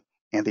dwelling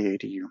and the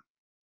ADU.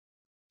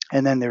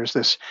 And then there's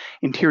this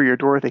interior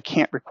door. They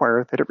can't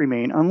require that it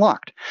remain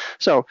unlocked.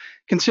 So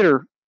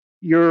consider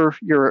you're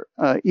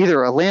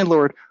either a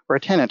landlord or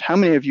a tenant. How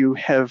many of you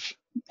have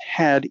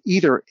had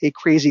either a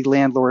crazy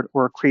landlord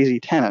or a crazy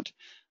tenant?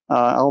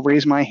 I'll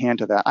raise my hand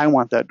to that. I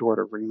want that door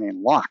to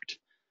remain locked.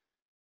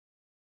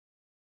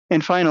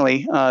 And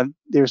finally,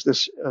 there's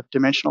this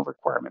dimensional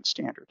requirement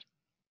standard.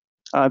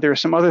 There are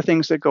some other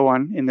things that go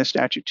on in this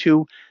statute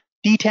too.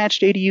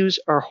 Detached ADUs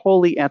are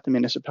wholly at the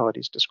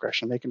municipality's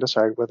discretion. They can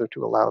decide whether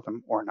to allow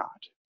them or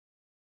not.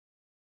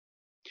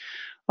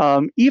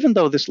 Even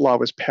though this law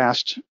was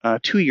passed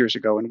 2 years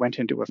ago and went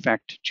into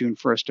effect June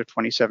 1st of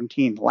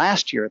 2017,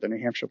 last year the New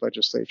Hampshire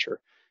legislature,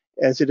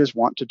 as it is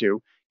wont to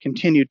do,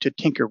 continued to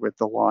tinker with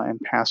the law and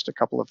passed a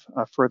couple of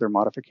further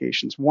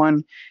modifications.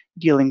 One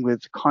dealing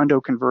with condo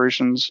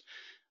conversions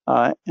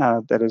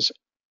that is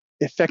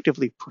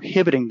effectively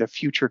prohibiting the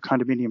future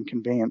condominium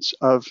conveyance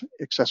of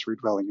accessory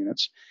dwelling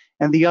units,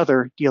 and the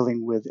other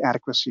dealing with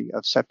adequacy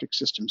of septic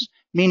systems,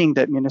 meaning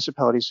that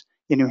municipalities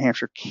in New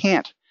Hampshire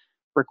can't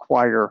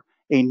require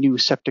a new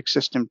septic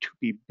system to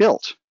be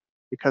built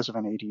because of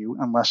an ADU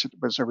unless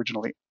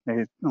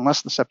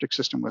the septic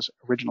system was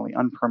originally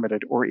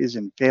unpermitted or is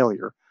in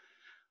failure.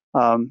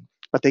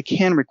 But they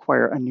can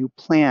require a new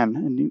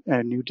plan,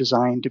 a new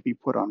design to be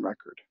put on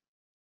record.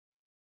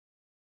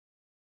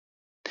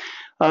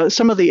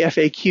 Some of the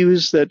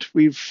FAQs that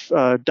we've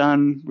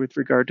done with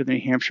regard to the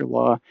New Hampshire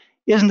law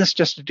Isn't this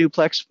just a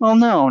duplex? Well,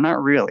 no,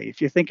 not really.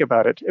 If you think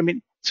about it, I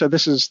mean, so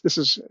this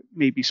is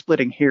maybe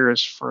splitting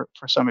hairs for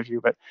some of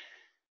you, but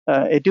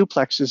a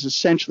duplex is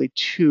essentially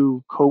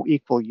two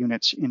co-equal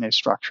units in a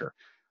structure.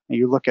 And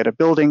you look at a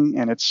building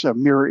and it's a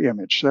mirror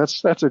image. So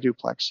that's a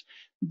duplex.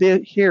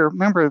 Here,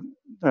 remember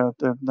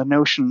the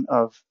notion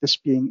of this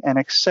being an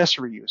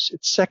accessory use.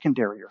 It's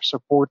secondary or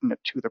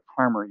subordinate to the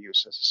primary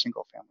use as a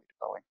single-family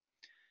dwelling.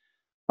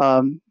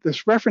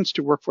 This reference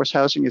to workforce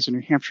housing is a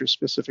New Hampshire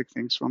specific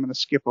thing, so I'm going to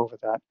skip over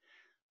that.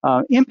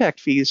 Impact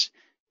fees,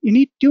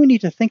 you do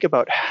need to think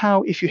about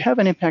how, if you have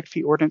an impact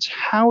fee ordinance,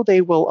 how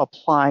they will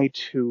apply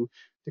to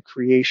the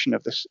creation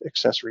of this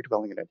accessory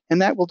dwelling unit.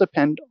 And that will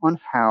depend on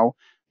how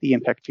the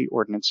impact fee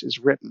ordinance is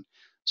written.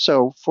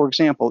 So, for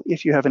example,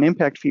 if you have an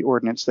impact fee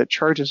ordinance that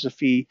charges a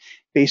fee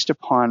based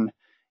upon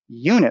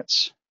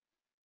units,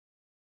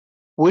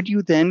 would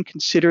you then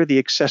consider the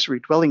accessory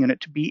dwelling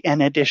unit to be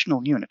an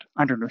additional unit?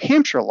 Under New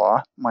Hampshire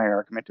law, my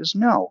argument is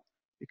no,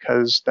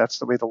 because that's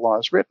the way the law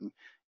is written.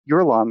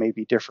 Your law may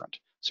be different,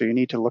 so you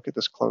need to look at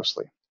this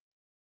closely.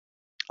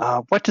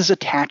 What does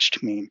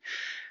attached mean?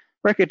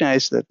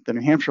 Recognize that the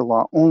New Hampshire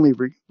law only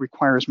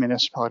requires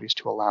municipalities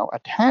to allow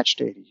attached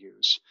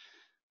ADUs.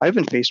 I've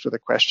been faced with a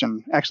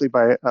question, actually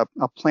by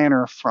a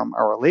planner from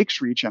our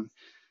Lakes region.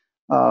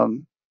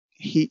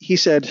 He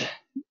said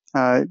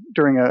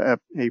during a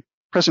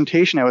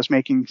presentation I was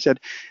making, he said,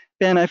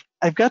 Ben,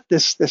 I've got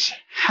this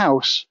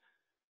house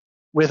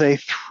with a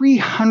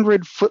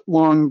 300-foot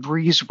long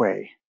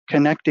breezeway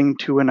connecting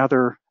to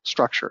another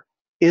structure.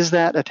 Is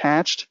that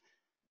attached?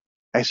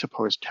 I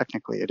suppose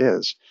technically it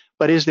is,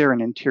 but is there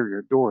an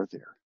interior door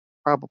there?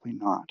 Probably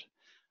not.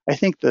 I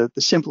think the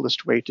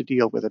simplest way to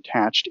deal with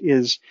attached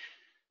is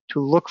to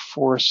look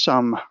for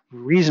some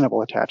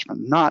reasonable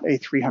attachment, not a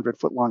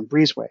 300-foot long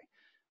breezeway,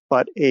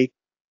 but a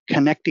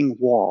connecting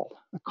wall,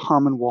 a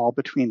common wall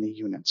between the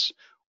units,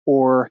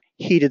 or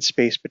heated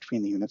space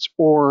between the units,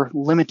 or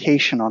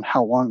limitation on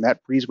how long that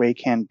breezeway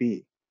can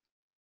be.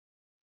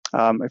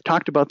 I've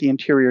talked about the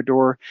interior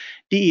door.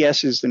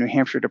 DES is the New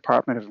Hampshire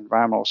Department of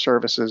Environmental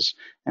Services,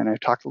 and I've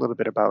talked a little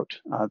bit about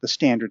the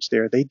standards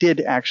there.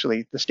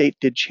 The state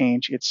did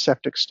change its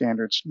septic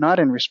standards, not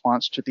in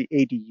response to the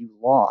ADU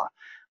law,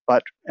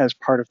 but as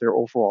part of their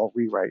overall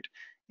rewrite.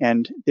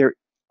 And there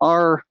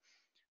are,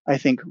 I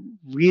think,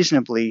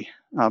 reasonably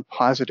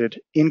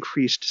posited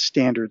increased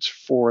standards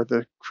for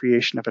the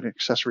creation of an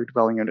accessory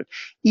dwelling unit,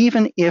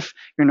 even if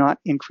you're not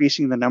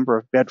increasing the number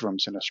of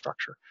bedrooms in a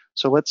structure.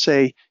 So let's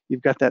say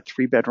you've got that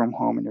 3-bedroom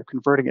home and you're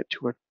converting it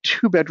to a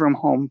 2-bedroom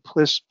home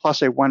plus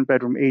a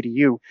 1-bedroom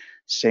ADU,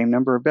 same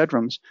number of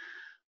bedrooms,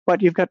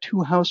 but you've got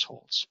 2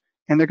 households,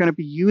 and they're going to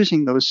be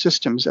using those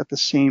systems at the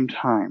same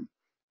time.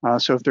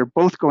 So if they're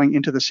both going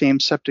into the same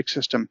septic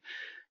system,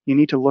 you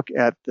need to look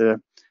at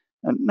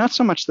not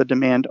so much the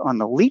demand on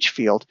the leach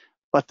field,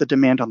 but the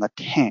demand on the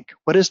tank.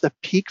 What is the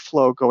peak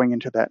flow going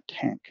into that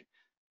tank?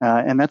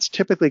 And that's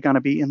typically going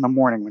to be in the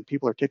morning when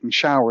people are taking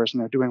showers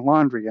and they're doing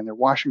laundry and they're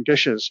washing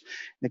dishes,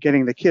 they're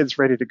getting the kids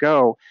ready to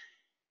go.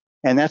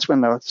 And that's when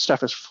the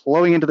stuff is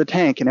flowing into the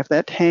tank. And if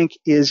that tank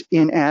is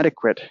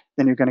inadequate,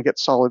 then you're going to get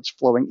solids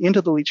flowing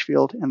into the leach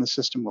field and the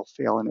system will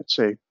fail. And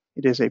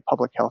it is a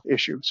public health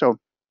issue. So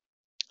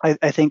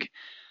I think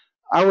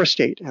our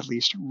state, at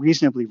least,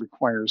 reasonably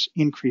requires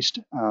increased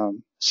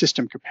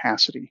system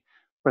capacity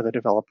for the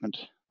development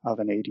of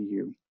an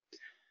ADU.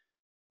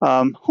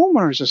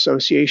 Homeowners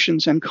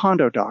associations and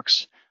condo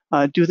docs,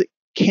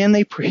 can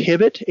they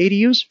prohibit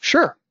ADUs?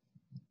 Sure,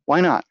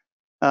 why not?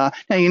 Now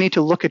you need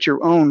to look at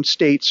your own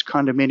state's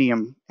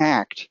condominium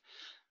act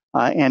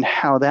and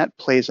how that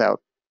plays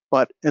out.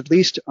 But at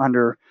least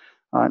under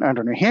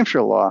New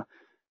Hampshire law,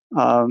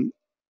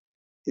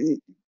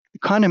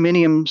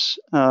 condominiums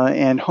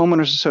and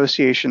homeowners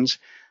associations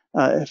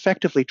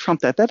effectively trump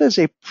that. That is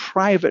a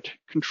private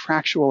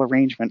contractual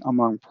arrangement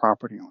among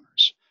property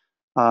owners.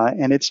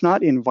 And it's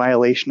not in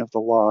violation of the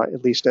law,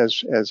 at least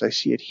as I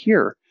see it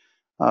here,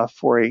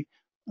 for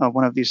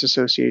one of these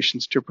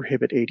associations to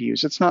prohibit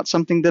ADUs. It's not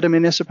something that a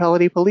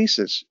municipality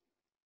polices.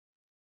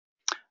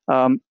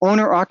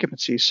 Owner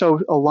occupancy. So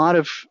a lot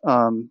of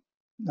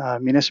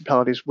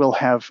municipalities will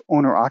have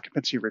owner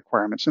occupancy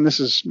requirements, and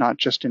this is not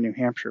just in New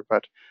Hampshire,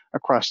 but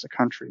across the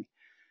country.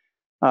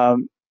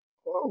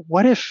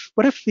 What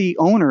if the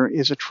owner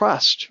is a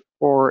trust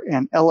or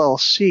an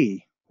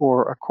LLC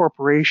or a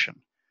corporation?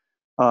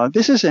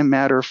 This is a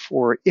matter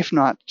for, if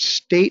not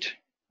state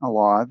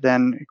law,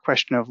 then a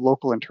question of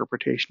local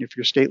interpretation. If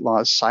your state law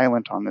is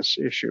silent on this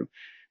issue,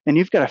 then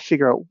you've got to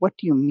figure out, what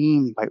do you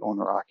mean by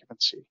owner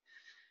occupancy?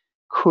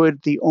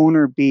 Could the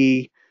owner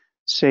be,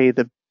 say,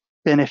 the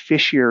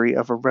beneficiary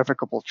of a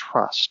revocable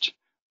trust,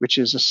 which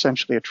is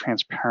essentially a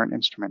transparent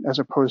instrument, as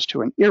opposed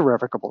to an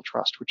irrevocable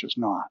trust, which is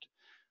not?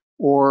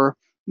 Or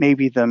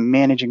maybe the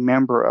managing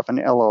member of an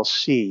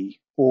LLC,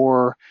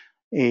 or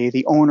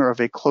the owner of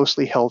a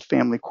closely held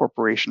family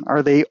corporation.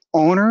 Are they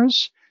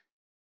owners?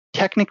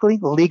 Technically,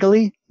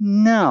 legally,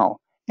 no.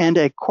 And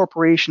a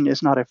corporation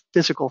is not a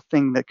physical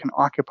thing that can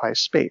occupy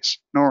space,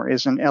 nor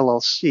is an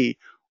LLC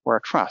or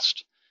a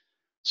trust.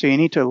 So you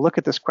need to look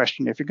at this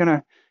question. If you're going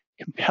to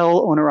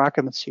compel owner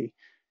occupancy,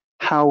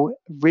 how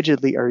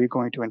rigidly are you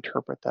going to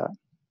interpret that?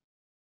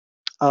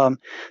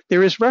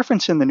 There is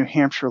reference in the New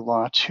Hampshire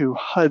law to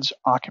HUD's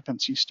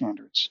occupancy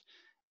standards.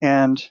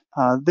 And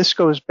this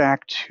goes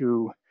back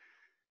to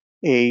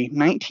a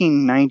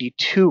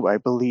 1992, I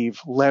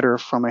believe, letter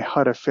from a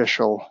HUD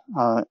official,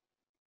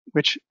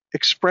 which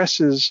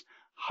expresses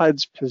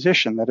HUD's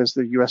position, that is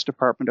the U.S.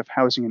 Department of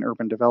Housing and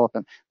Urban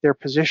Development, their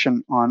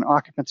position on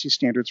occupancy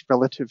standards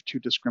relative to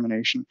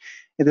discrimination.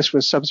 And this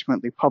was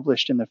subsequently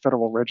published in the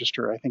Federal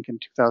Register, I think in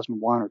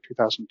 2001 or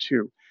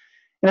 2002.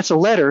 And it's a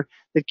letter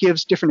that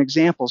gives different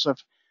examples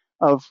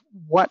of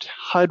what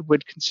HUD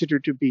would consider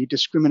to be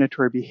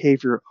discriminatory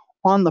behavior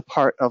on the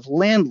part of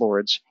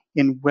landlords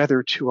in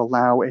whether to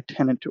allow a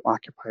tenant to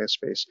occupy a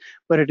space.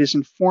 But it is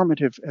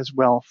informative as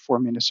well for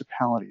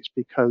municipalities,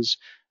 because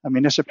a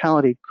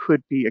municipality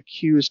could be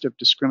accused of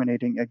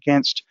discriminating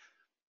against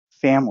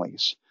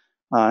families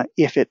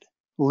if it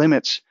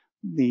limits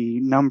the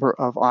number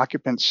of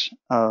occupants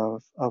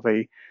of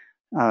a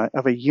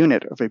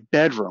unit, of a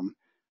bedroom,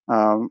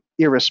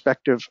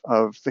 irrespective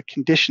of the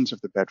conditions of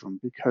the bedroom,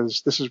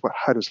 because this is what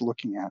HUD is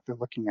looking at. They're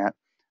looking at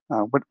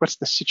what's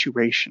the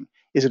situation.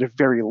 Is it a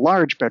very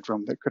large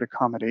bedroom that could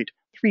accommodate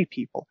 3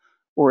 people,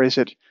 or is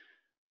it,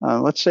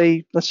 let's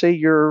say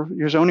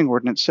your zoning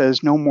ordinance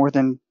says no more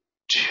than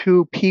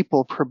 2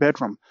 people per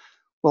bedroom.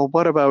 Well,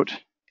 what about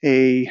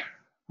a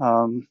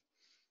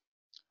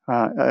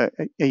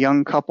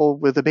young couple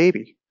with a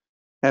baby?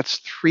 That's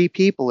 3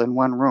 people in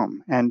one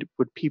room. And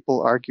would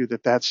people argue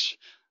that that's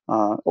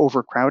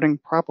overcrowding?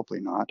 Probably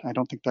not. I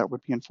don't think that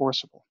would be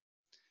enforceable.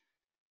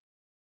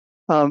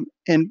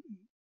 And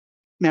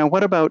now,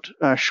 what about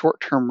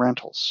short-term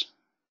rentals?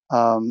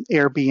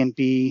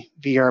 Airbnb,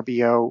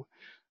 VRBO,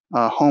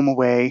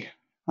 HomeAway,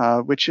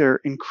 which are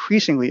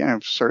increasingly,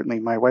 and certainly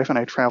my wife and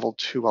I traveled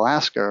to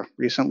Alaska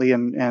recently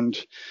and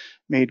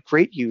made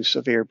great use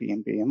of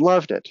Airbnb and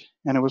loved it,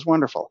 and it was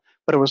wonderful.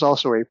 But it was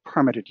also a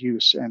permitted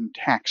use and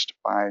taxed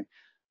by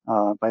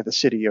the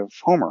city of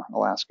Homer,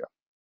 Alaska.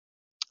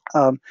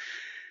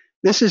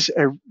 This is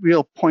a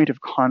real point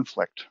of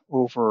conflict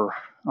over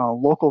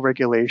local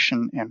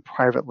regulation and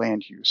private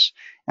land use.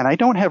 And I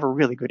don't have a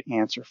really good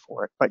answer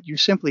for it, but you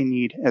simply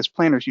need, as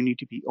planners, you need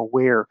to be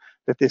aware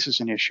that this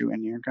is an issue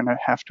and you're going to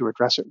have to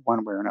address it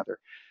one way or another.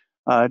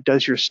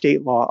 Does your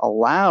state law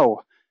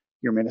allow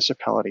your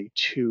municipality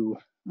to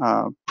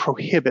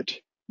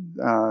prohibit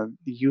the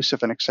use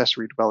of an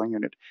accessory dwelling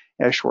unit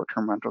as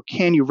short-term rental?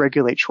 Can you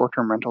regulate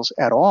short-term rentals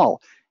at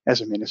all as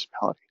a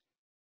municipality?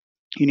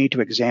 You need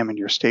to examine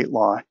your state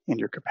law and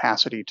your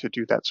capacity to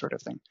do that sort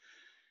of thing.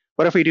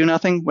 What if we do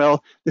nothing?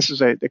 Well, this is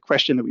the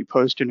question that we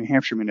pose to New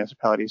Hampshire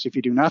municipalities. If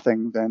you do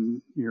nothing,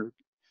 then you're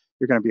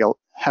going to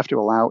have to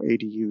allow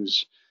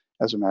ADUs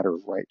as a matter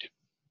of right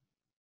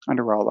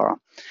under our law.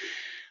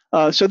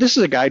 So this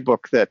is a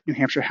guidebook that New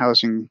Hampshire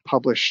Housing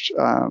published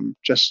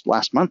just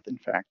last month, in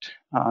fact,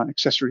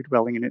 Accessory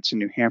Dwelling Units in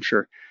New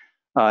Hampshire.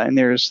 And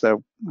there's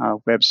the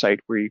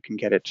website where you can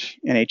get it,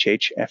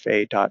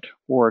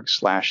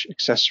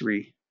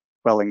 nhhfa.org/accessory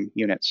dwelling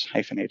units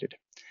hyphenated.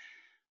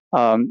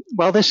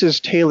 While this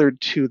is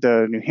tailored to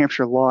the New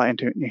Hampshire law and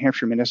to New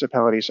Hampshire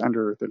municipalities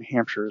under the New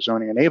Hampshire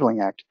Zoning Enabling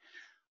Act,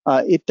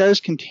 it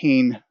does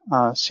contain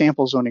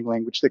sample zoning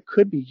language that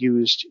could be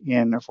used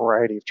in a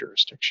variety of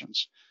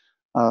jurisdictions.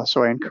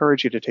 So I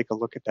encourage you to take a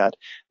look at that.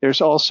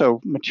 There's also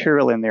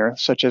material in there,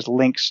 such as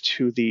links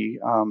to the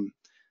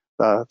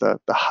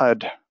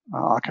HUD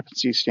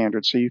occupancy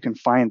standards, so you can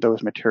find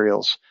those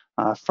materials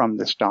from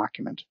this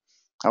document.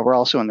 We're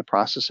also in the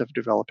process of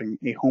developing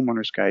a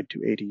homeowner's guide to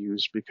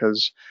ADUs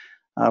because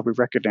we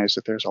recognize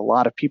that there's a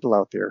lot of people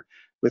out there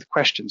with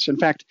questions. In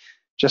fact,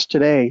 just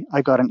today,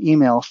 I got an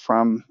email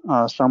from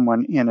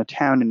someone in a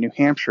town in New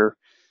Hampshire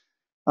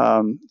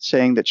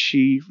saying that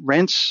she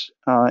rents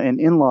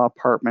an in-law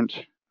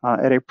apartment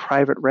at a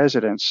private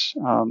residence,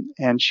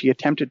 and she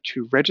attempted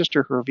to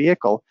register her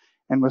vehicle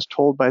and was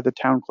told by the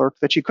town clerk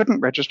that she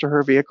couldn't register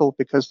her vehicle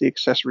because the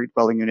accessory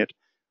dwelling unit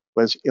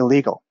was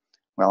illegal.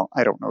 Well,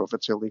 I don't know if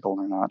it's illegal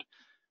or not,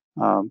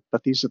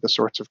 but these are the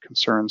sorts of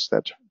concerns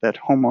that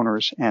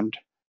homeowners and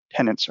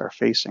tenants are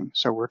facing.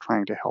 So we're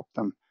trying to help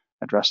them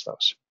address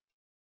those.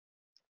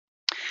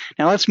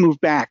 Now let's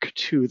move back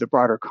to the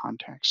broader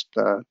context,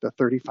 the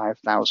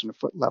 35,000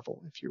 foot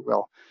level, if you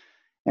will,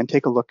 and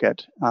take a look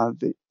at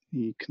the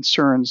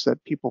concerns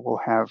that people will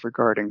have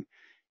regarding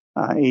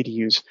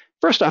ADUs.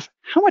 First off,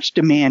 how much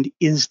demand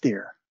is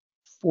there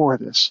for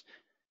this?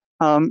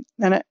 And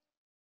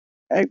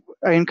I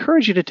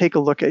encourage you to take a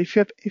look at, if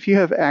you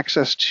have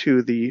access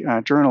to the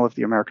Journal of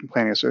the American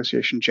Planning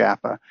Association,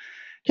 JAPA,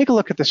 take a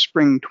look at the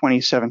spring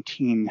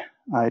 2017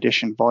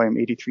 edition, volume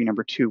 83,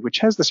 number 2, which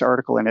has this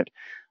article in it,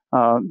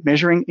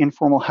 Measuring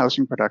Informal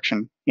Housing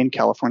Production in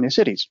California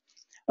Cities.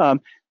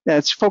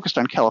 That's focused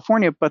on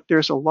California, but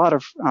there's a lot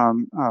of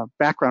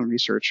background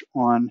research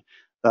on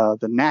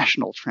the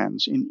national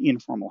trends in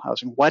informal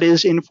housing. What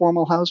is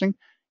informal housing?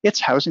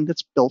 It's housing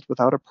that's built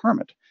without a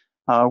permit,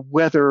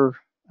 whether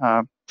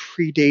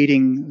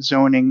predating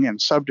zoning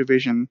and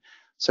subdivision,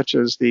 such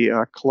as the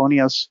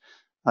colonias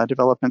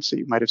developments that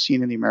you might have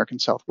seen in the American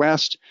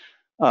Southwest,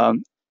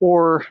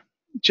 or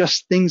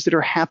just things that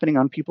are happening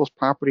on people's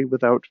property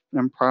without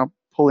them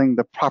pulling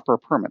the proper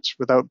permits,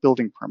 without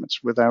building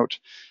permits, without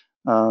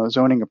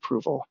zoning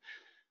approval.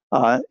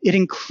 It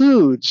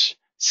includes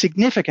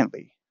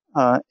significantly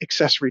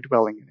accessory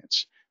dwelling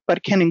units, but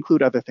it can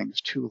include other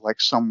things too, like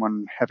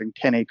someone having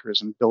 10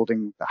 acres and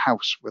building the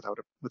house without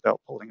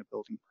pulling a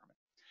building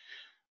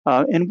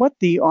permit. And what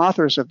the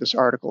authors of this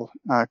article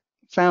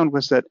found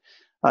was that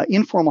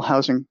informal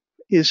housing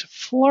is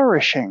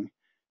flourishing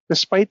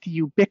despite the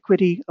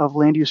ubiquity of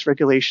land use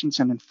regulations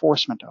and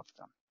enforcement of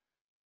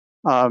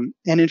them.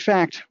 And in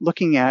fact,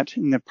 looking at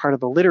in the part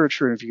of the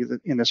literature review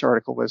in this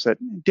article was that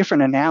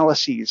different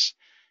analyses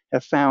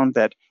have found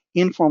that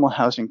informal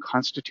housing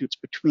constitutes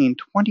between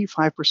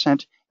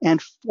 25%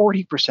 and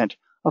 40%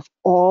 of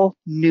all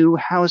new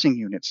housing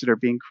units that are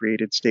being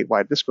created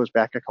statewide. This goes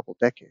back a couple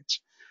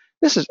decades.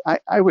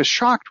 I was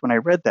shocked when I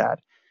read that,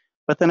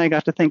 but then I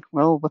got to think,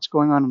 well, what's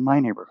going on in my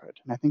neighborhood?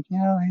 And I think,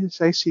 yeah,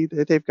 I see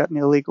that they've got an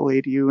illegal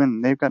ADU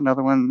and they've got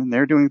another one and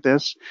they're doing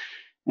this,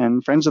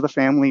 and friends of the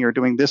family are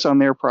doing this on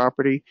their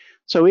property.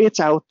 So it's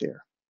out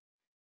there.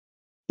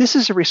 This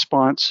is a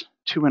response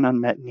to an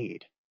unmet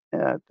need.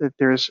 That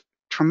there's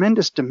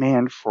tremendous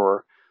demand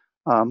for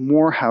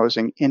more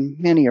housing in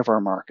many of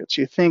our markets.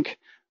 You think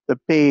the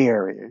Bay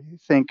Area, you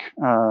think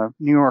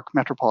New York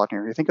metropolitan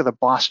area, you think of the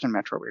Boston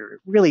metro area,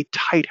 really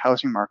tight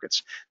housing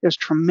markets. There's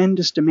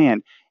tremendous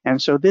demand. And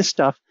so this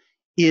stuff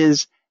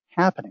is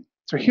happening.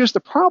 So here's the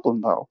problem,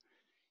 though.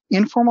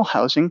 Informal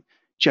housing,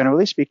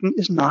 generally speaking,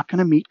 is not going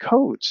to meet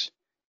codes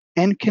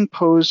and can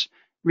pose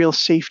real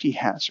safety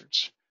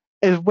hazards,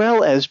 as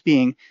well as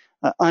being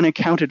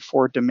unaccounted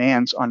for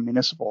demands on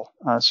municipal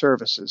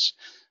services.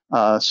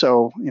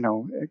 So,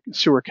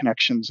 sewer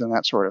connections and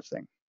that sort of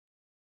thing.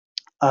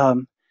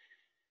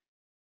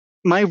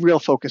 My real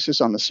focus is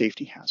on the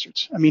safety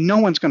hazards. I mean, no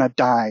one's going to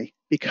die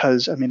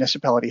because a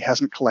municipality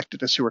hasn't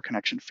collected a sewer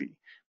connection fee,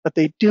 but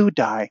they do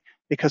die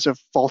because of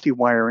faulty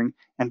wiring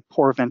and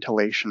poor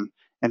ventilation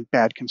and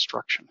bad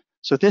construction.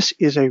 So this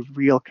is a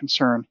real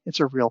concern. It's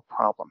a real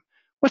problem.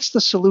 What's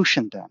the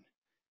solution then?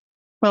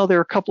 Well, there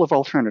are a couple of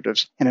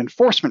alternatives. An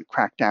enforcement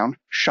crackdown,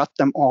 shut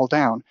them all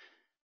down.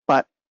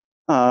 But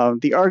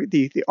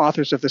the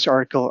authors of this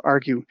article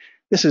argue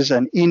this is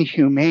an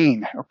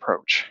inhumane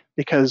approach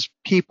because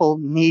people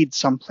need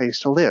some place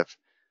to live.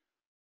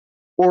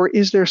 Or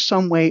is there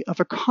some way of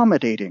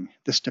accommodating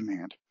this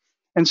demand?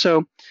 And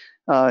so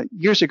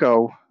years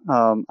ago,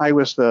 I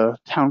was the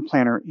town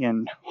planner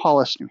in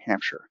Hollis, New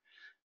Hampshire,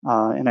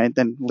 and I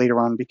then later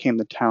on became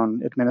the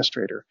town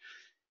administrator.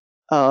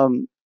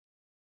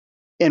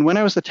 And when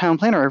I was the town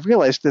planner, I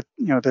realized that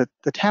that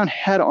the town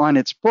had on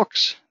its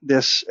books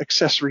this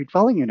accessory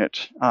dwelling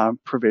unit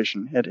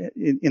provision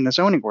in the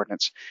zoning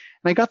ordinance,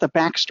 and I got the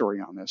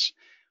backstory on this.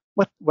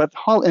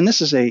 And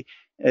this is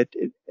at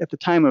the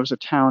time it was a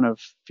town of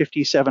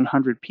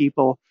 5,700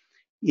 people.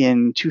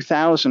 In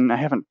 2000, I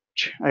haven't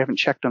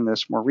checked on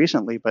this more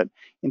recently, but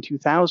in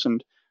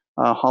 2000,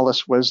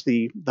 Hollis was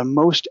the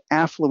most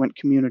affluent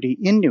community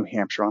in New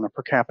Hampshire on a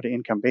per capita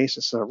income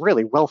basis, a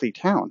really wealthy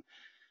town.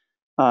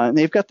 And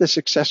they've got this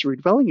accessory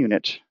dwelling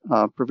unit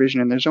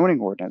provision in their zoning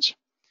ordinance.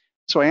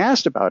 So I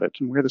asked about it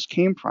and where this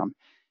came from.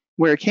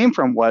 Where it came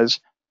from was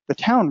the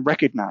town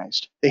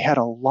recognized they had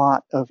a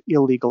lot of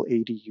illegal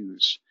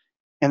ADUs.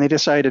 And they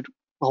decided,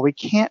 well, we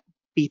can't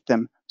beat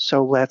them,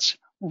 so let's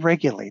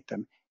regulate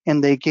them.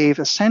 And they gave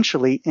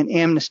essentially an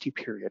amnesty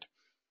period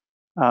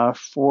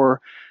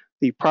for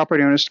the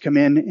property owners to come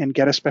in and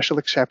get a special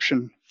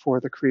exception for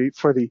the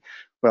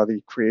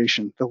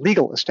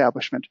legal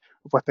establishment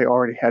of what they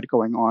already had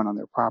going on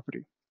their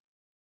property.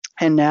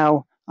 And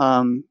now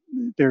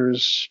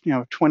there's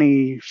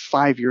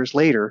 25 years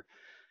later,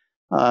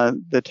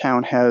 the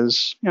town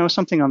has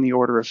something on the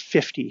order of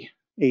 50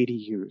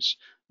 ADUs,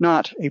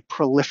 not a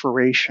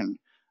proliferation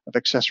of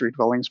accessory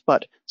dwellings,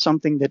 but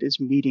something that is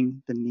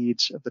meeting the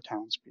needs of the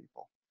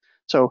townspeople.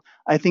 So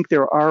I think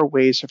there are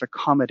ways of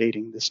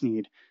accommodating this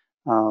need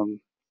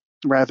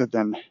rather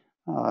than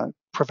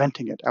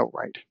preventing it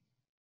outright.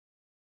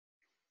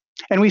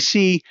 And we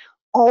see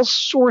all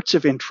sorts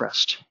of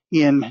interest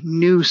in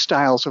new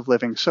styles of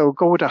living. So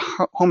go to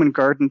Home and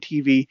Garden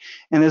TV,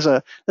 and there's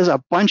a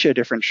bunch of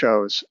different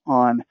shows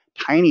on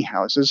tiny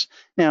houses.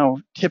 Now,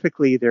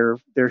 typically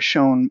they're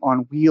shown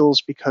on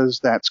wheels because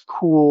that's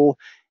cool.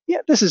 Yeah,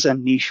 this is a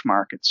niche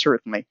market,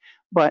 certainly.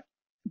 But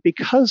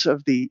because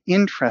of the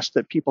interest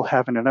that people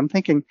have in it, I'm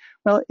thinking,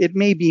 well, it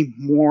may be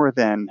more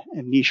than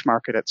a niche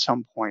market at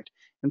some point.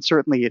 And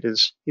certainly it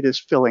is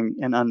filling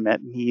an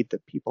unmet need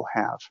that people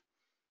have.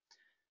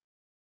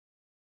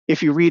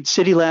 If you read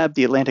CityLab,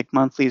 the Atlantic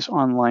Monthly's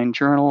online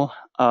journal,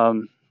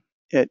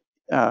 it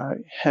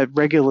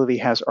regularly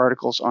has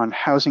articles on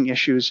housing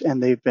issues,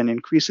 and they've been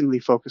increasingly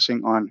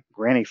focusing on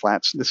granny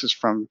flats. This is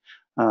from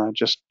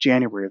just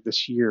January of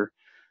this year.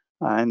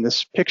 And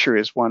this picture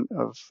is one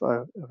of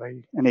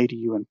an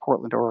ADU in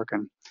Portland,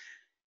 Oregon.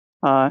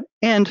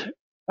 And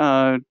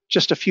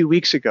just a few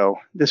weeks ago,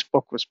 this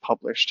book was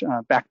published,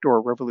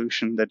 Backdoor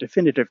Revolution, The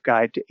Definitive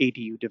Guide to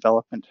ADU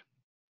Development.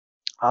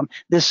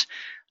 It's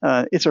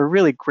a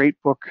really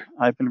great book.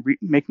 I've been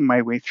making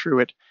my way through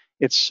it.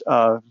 It's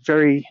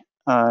very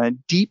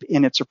deep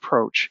in its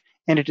approach,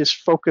 and it is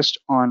focused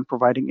on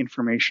providing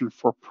information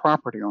for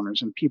property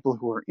owners and people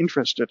who are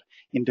interested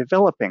in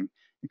developing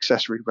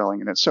accessory dwelling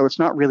units. So it's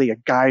not really a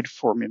guide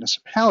for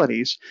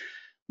municipalities,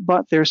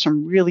 but there's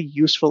some really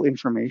useful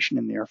information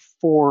in there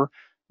for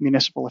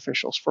municipal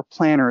officials, for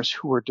planners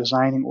who are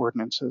designing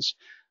ordinances.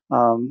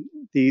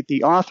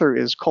 The author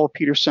is Cole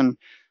Peterson,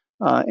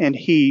 and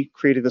he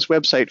created this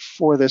website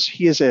for this.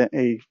 He is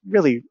a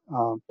really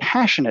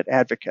passionate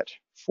advocate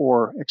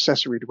for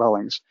accessory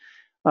dwellings.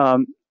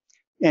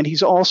 And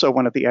he's also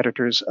one of the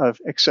editors of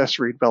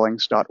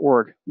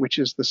accessorydwellings.org, which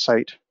is the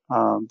site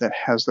that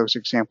has those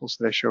examples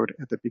that I showed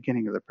at the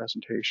beginning of the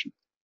presentation.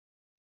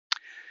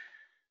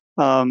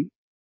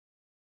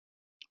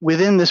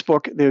 Within this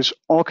book, there's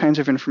all kinds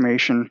of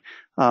information,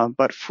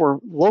 but for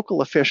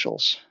local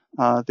officials,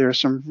 there's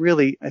some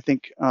really, I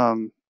think,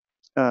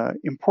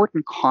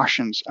 important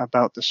cautions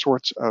about the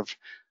sorts of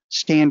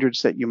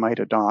standards that you might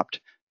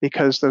adopt,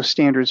 because those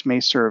standards may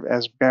serve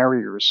as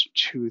barriers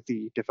to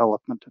the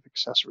development of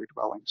accessory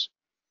dwellings.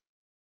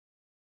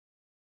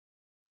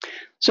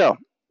 So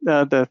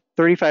the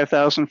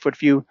 35,000-foot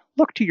view,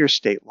 look to your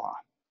state law.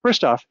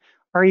 First off,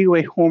 are you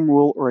a home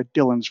rule or a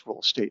Dillon's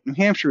rule state? New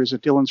Hampshire is a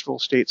Dillon's rule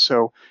state,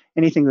 so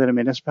anything that a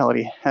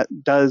municipality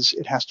does,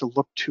 it has to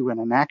look to an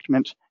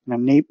enactment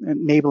and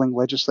enabling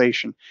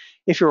legislation.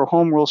 If you're a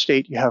home rule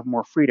state, you have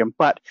more freedom,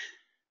 but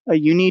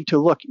you need to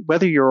look,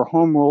 whether you're a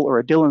home rule or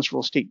a Dillon's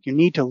rule state, you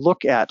need to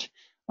look at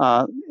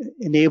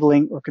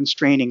enabling or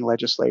constraining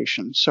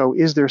legislation. So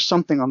is there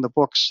something on the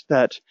books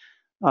that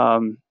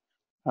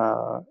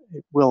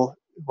will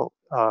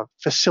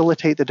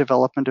facilitate the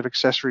development of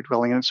accessory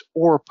dwelling units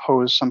or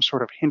pose some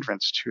sort of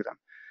hindrance to them?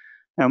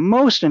 Now,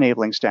 most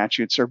enabling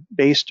statutes are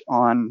based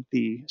on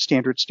the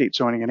Standard State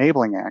Zoning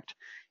Enabling Act,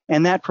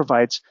 and that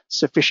provides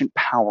sufficient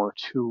power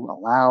to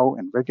allow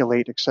and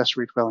regulate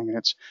accessory dwelling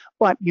units.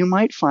 But you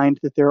might find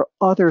that there are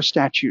other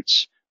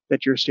statutes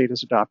that your state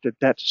has adopted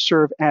that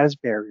serve as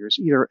barriers,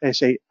 either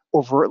as a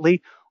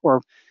overtly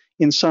or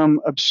in some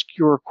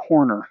obscure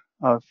corner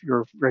of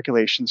your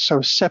regulations.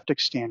 So septic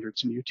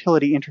standards and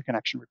utility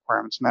interconnection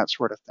requirements and that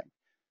sort of thing.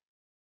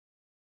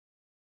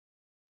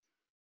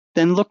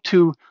 Then look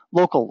to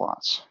local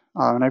laws.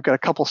 And I've got a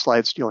couple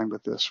slides dealing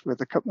with this,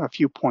 with a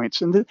few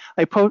points. And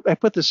I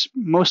put this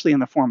mostly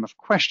in the form of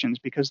questions,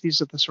 because these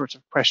are the sorts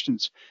of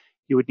questions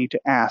you would need to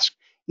ask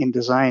in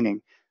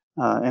designing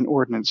an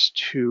ordinance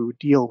to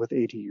deal with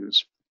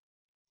ADUs.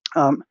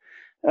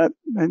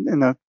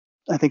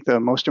 I think the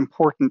most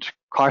important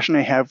caution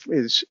I have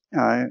is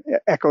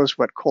echoes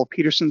what Cole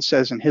Peterson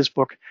says in his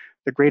book: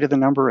 the greater the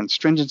number and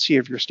stringency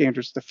of your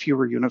standards, the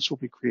fewer units will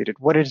be created.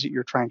 What is it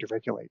you're trying to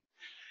regulate?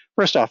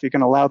 First off, you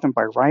can allow them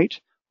by right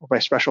or by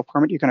special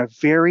permit. You're going to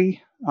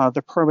vary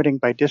the permitting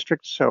by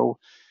district. So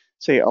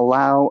say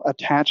allow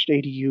attached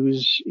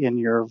ADUs in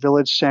your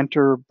village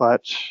center,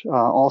 but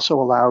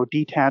also allow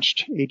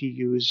detached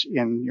ADUs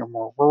in your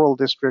more rural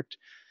district.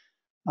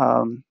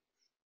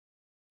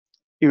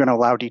 You're going to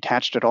allow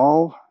detached at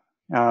all.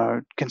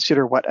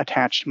 Consider what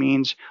attached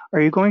means.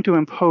 Are you going to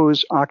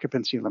impose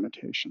occupancy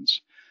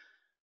limitations?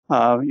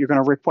 You're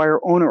going to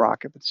require owner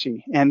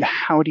occupancy. And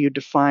how do you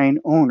define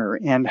owner?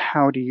 And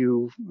how do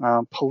you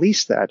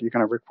police that? You're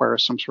going to require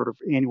some sort of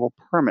annual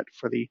permit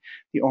for the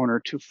owner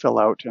to fill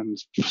out and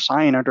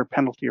sign under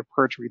penalty of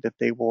perjury that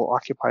they will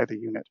occupy the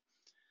unit.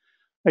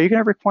 Are you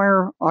going to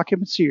require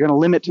occupancy? You're going to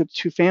limit it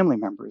to family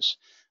members.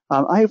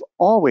 I've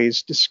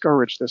always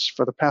discouraged this.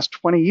 For the past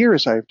 20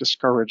 years, I've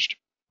discouraged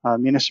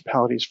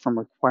municipalities from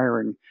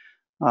requiring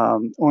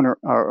owner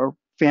or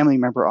family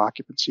member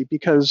occupancy,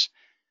 because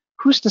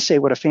who's to say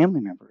what a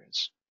family member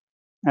is?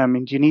 I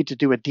mean, do you need to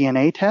do a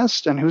DNA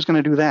test? And who's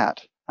going to do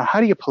that? How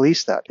do you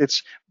police that?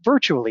 It's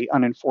virtually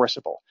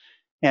unenforceable.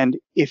 And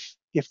if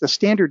the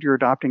standard you're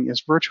adopting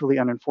is virtually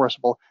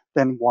unenforceable,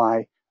 then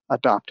why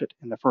adopt it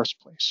in the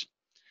first place?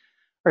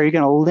 Are you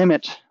going to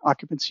limit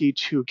occupancy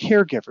to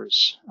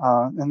caregivers?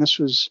 And this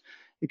was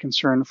a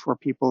concern for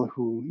people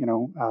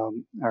who,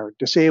 are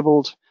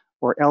disabled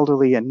or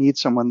elderly and need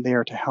someone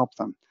there to help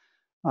them.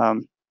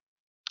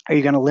 Are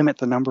you going to limit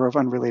the number of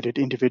unrelated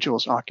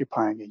individuals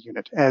occupying a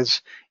unit,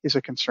 as is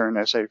a concern,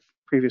 as I've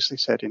previously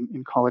said,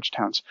 in college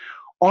towns?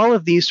 All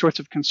of these sorts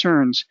of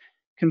concerns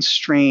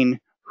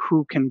constrain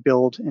who can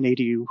build an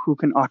ADU, who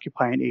can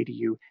occupy an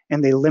ADU,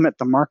 and they limit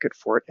the market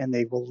for it, and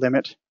they will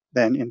limit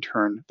then in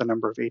turn the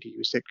number of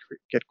ADUs that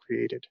get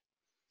created.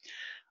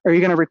 Are you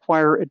going to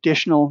require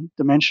additional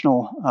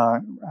dimensional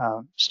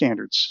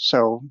standards?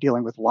 So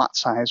dealing with lot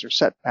size or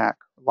setback,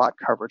 lot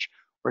coverage,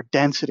 or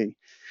density.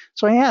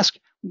 So I ask,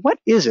 what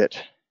is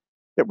it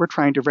that we're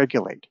trying to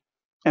regulate?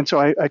 And so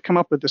I come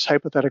up with this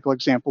hypothetical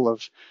example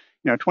of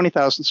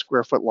 20,000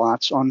 square foot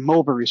lots on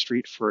Mulberry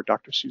Street for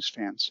Dr. Seuss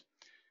fans.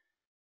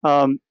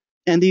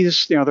 And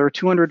these, there are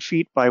 200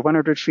 feet by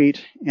 100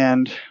 feet.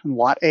 And in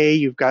Lot A,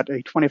 you've got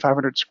a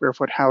 2,500 square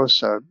foot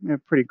house, a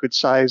pretty good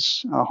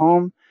size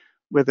home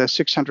with a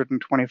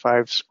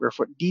 625 square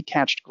foot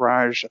detached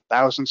garage,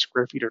 1,000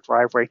 square feet of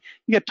driveway.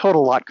 You get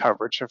total lot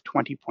coverage of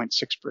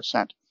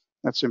 20.6%.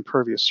 That's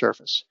impervious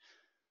surface.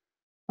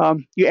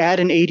 You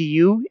add an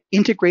ADU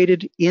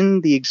integrated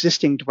in the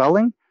existing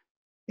dwelling,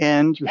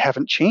 and you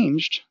haven't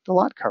changed the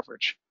lot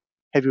coverage.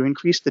 Have you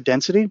increased the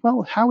density?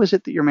 Well, how is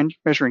it that you're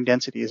measuring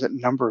density? Is it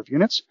number of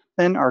units?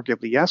 Then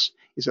arguably yes.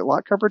 Is it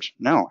lot coverage?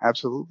 No,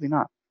 absolutely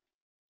not.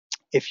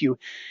 If you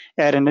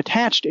add an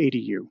attached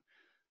ADU,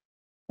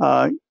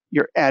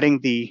 you're adding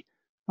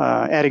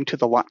to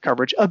the lot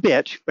coverage a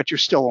bit, but you're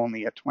still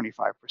only at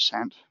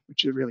 25%,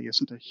 which really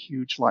isn't a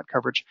huge lot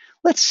coverage.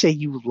 Let's say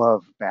you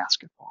love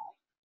basketball,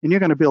 and you're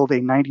going to build a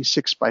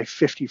 96 by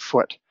 50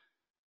 foot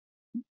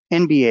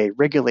NBA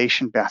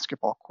regulation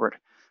basketball court.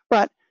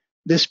 But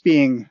this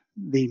being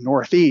the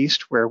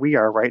Northeast, where we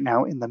are right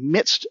now in the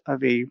midst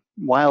of a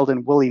wild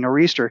and woolly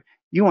nor'easter,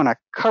 you want to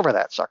cover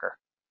that sucker.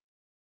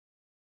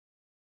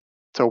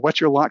 So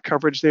what's your lot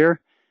coverage there?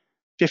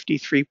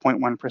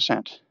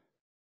 53.1%.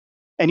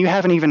 And you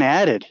haven't even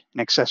added an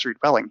accessory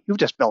dwelling. You've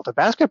just built a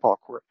basketball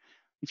court.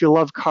 If you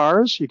love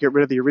cars, you get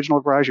rid of the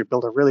original garage, you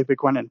build a really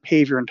big one and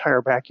pave your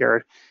entire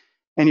backyard,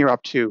 and you're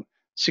up to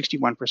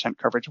 61%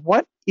 coverage.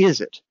 What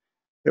is it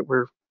that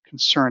we're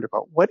concerned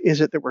about? What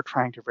is it that we're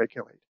trying to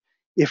regulate?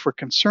 If we're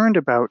concerned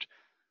about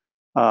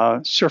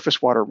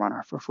surface water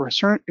runoff, if we're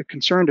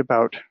concerned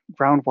about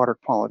groundwater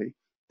quality,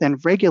 then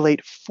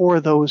regulate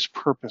for those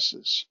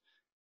purposes.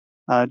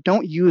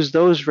 Don't use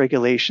those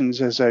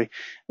regulations as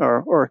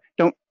or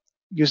don't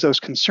use those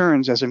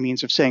concerns as a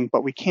means of saying,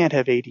 but we can't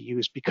have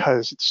ADUs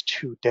because it's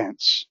too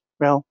dense.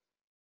 Well,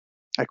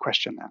 I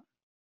question that.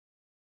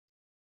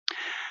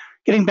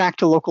 Getting back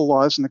to local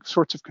laws and the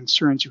sorts of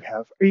concerns you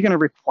have, are you going to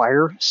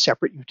require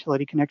separate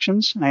utility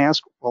connections? And I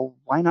ask, well,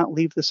 why not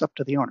leave this up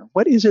to the owner?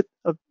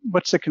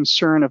 What's the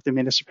concern of the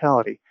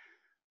municipality?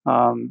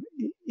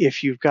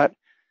 If you've got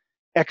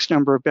X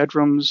number of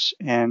bedrooms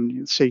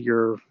and say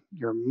you're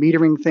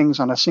metering things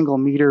on a single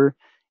meter,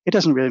 it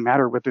doesn't really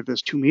matter whether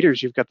there's 2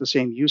 meters, you've got the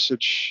same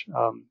usage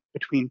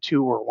between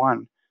 2 or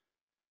 1.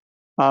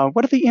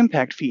 What are the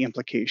impact fee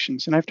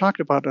implications? And I've talked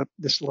about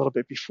this a little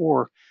bit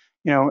before.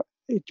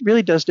 It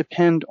really does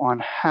depend on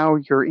how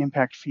your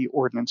impact fee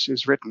ordinance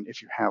is written,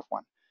 if you have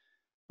one.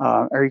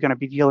 Are you going to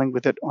be dealing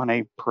with it on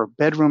a per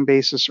bedroom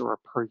basis or a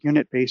per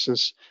unit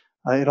basis?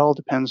 It all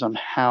depends on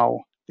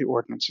how the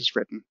ordinance is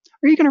written.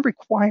 Are you going to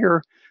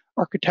require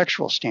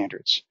architectural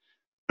standards?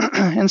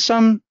 And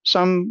some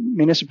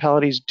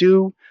municipalities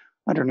do.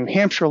 Under New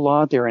Hampshire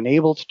law, they're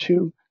enabled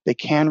to. They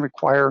can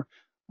require,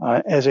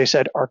 as I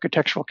said,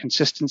 architectural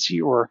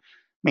consistency or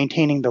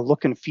maintaining the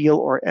look and feel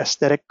or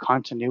aesthetic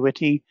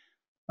continuity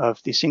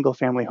of the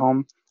single-family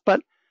home.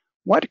 But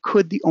what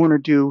could the owner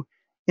do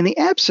in the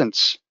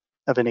absence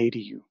of an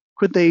ADU?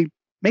 Could they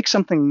make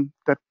something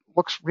that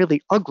looks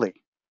really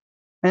ugly?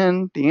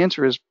 And the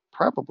answer is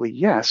probably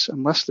yes,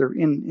 unless they're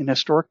in an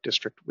historic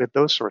district with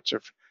those sorts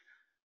of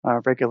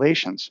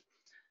regulations.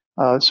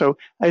 So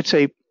I'd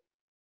say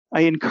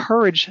I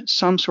encourage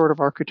some sort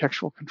of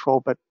architectural control,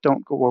 but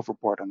don't go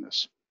overboard on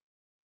this.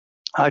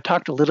 I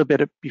talked a little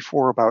bit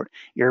before about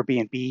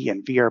Airbnb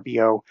and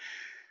VRBO.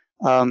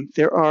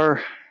 There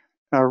are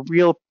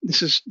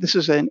this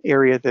is an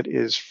area that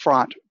is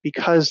fraught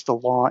because the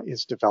law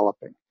is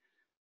developing.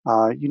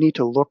 You need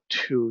to look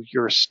to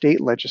your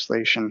state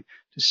legislation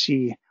to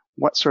see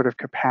what sort of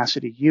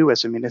capacity you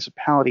as a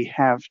municipality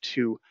have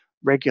to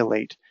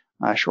regulate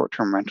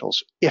short-term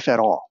rentals, if at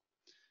all.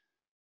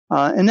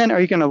 And then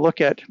are you going to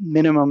look at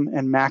minimum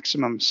and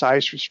maximum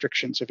size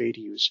restrictions of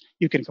ADUs?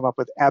 You can come up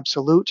with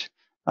absolute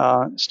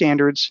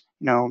standards.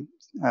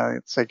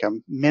 It's like a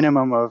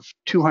minimum of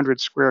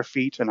 200 square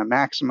feet and a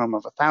maximum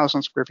of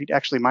 1,000 square feet.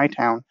 Actually, my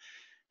town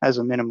has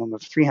a minimum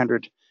of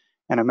 300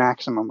 and a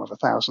maximum of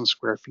 1,000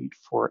 square feet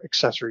for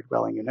accessory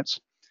dwelling units.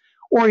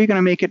 Or are you going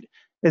to make it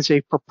as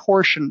a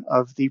proportion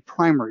of the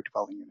primary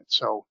dwelling unit?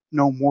 So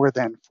no more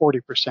than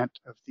 40%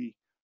 of the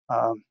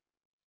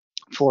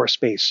floor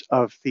space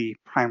of the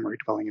primary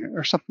dwelling unit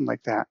or something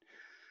like that.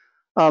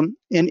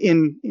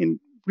 In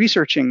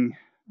researching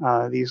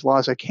these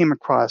laws, I came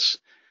across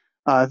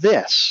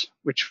this,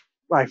 which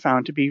I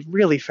found to be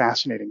really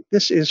fascinating.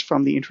 This is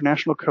from the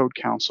International Code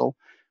Council,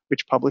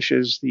 which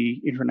publishes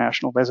the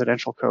International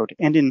Residential Code.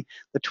 And in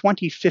the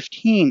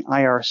 2015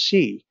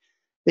 IRC,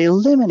 they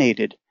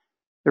eliminated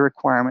the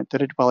requirement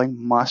that a dwelling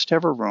must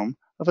have a room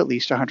of at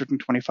least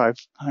 120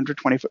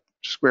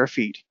 square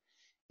feet,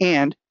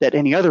 and that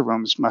any other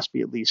rooms must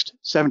be at least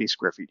 70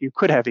 square feet. You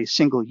could have a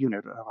single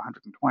unit of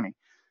 120.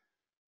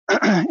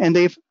 And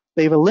they've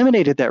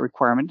eliminated that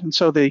requirement. And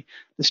so the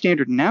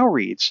standard now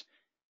reads,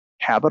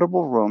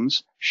 habitable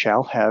rooms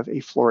shall have a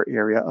floor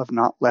area of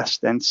not less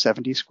than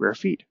 70 square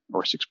feet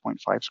or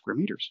 6.5 square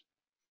meters.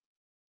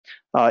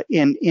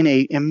 In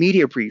a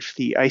media brief,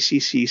 the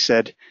ICC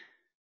said,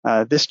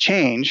 this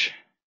change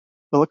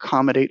will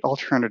accommodate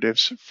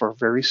alternatives for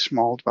very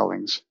small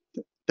dwellings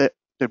that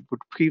that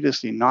would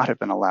previously not have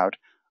been allowed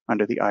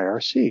under the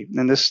IRC.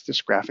 And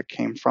this graphic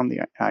came from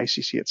the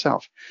ICC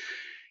itself.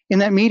 In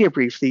that media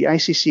brief, the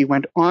ICC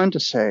went on to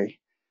say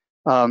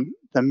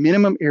the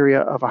minimum area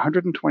of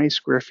 120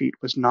 square feet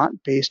was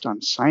not based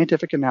on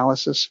scientific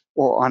analysis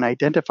or on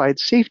identified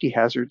safety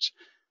hazards,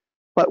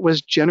 but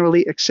was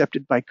generally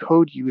accepted by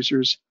code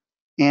users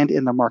and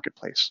in the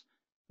marketplace,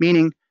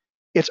 meaning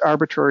it's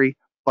arbitrary,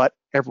 but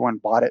everyone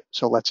bought it,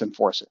 so let's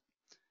enforce it.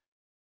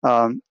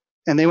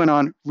 And they went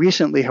on,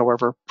 recently,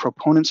 however,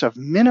 proponents of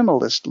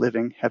minimalist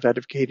living have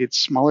advocated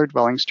smaller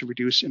dwellings to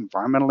reduce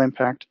environmental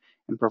impact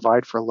and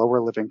provide for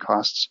lower living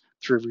costs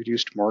through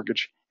reduced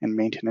mortgage and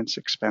maintenance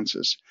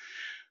expenses.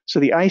 So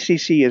the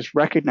ICC is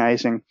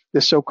recognizing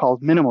this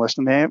so-called minimalist,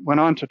 and they went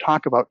on to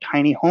talk about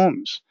tiny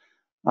homes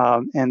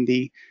and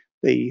the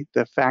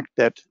fact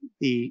that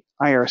the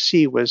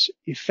IRC was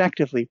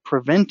effectively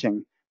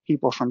preventing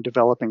people from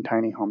developing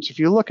tiny homes. If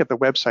you look at the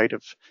website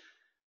of,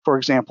 for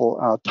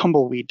example,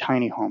 Tumbleweed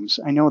Tiny Homes,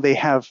 I know they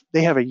have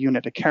a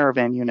unit, a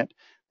caravan unit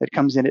that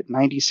comes in at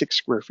 96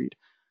 square feet.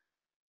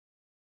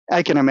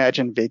 I can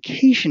imagine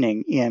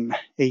vacationing in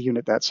a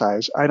unit that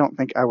size. I don't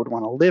think I would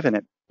want to live in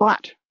it,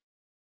 but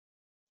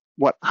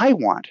what I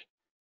want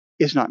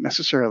is not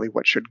necessarily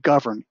what should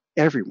govern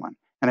everyone.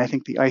 And I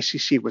think the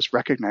ICC was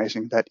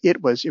recognizing that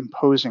it was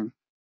imposing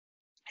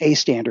a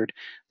standard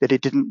that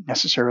it didn't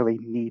necessarily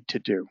need to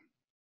do.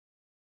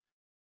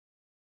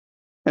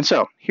 And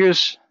so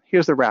here's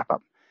the wrap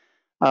up.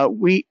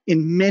 We,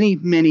 in many,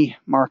 many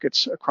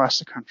markets across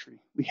the country,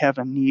 we have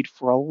a need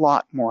for a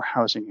lot more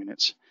housing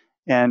units.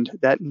 And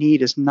that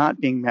need is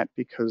not being met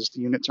because the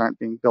units aren't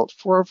being built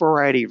for a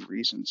variety of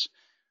reasons.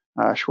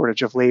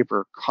 Shortage of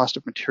labor, cost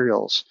of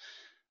materials,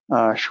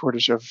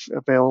 shortage of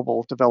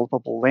available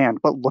developable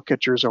land. But look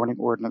at your zoning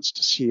ordinance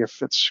to see if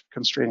it's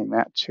constraining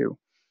that too.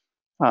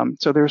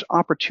 So there's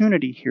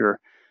opportunity here.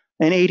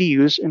 And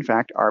ADUs, in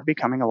fact, are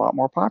becoming a lot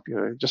more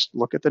popular. Just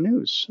look at the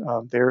news.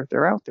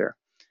 They're out there.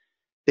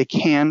 They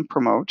can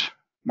promote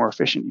more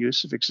efficient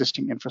use of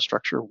existing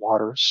infrastructure,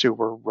 water,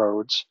 sewer,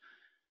 roads,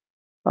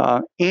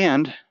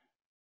 and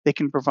they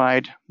can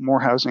provide more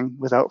housing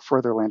without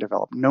further land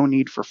development. No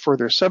need for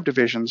further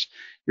subdivisions.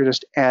 You're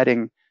just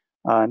adding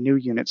new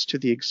units to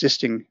the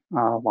existing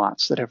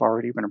lots that have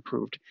already been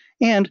approved.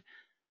 And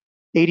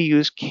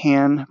ADUs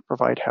can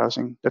provide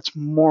housing that's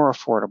more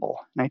affordable.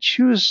 And I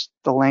choose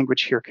the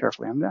language here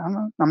carefully.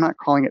 I'm not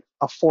calling it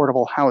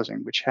affordable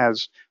housing, which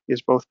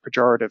is both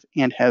pejorative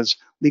and has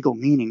legal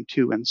meaning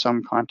too in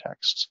some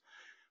contexts.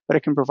 But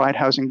it can provide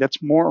housing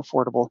that's more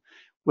affordable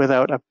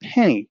without a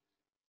penny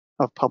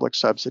of public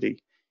subsidy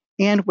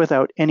and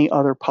without any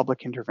other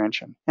public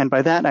intervention. And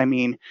by that, I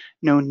mean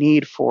no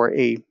need for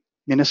a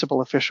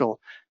municipal official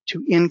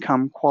to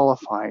income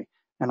qualify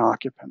an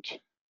occupant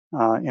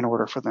in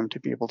order for them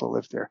to be able to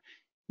live there.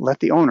 Let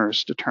the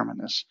owners determine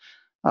this.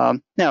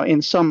 Now,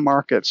 in some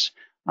markets,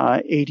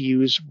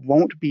 ADUs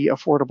won't be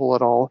affordable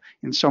at all.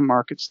 In some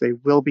markets, they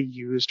will be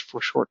used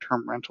for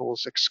short-term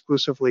rentals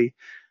exclusively.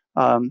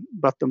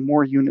 But the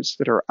more units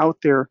that are out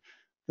there,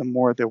 the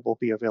more there will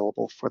be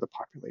available for the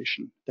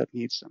population that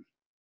needs them.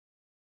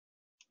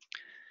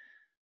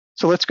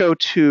 So let's go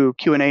to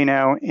Q&A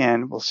now,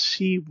 and we'll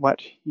see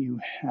what you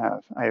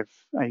have. I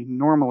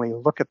normally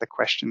look at the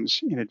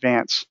questions in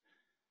advance,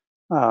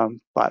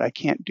 but I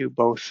can't do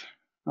both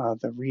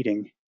the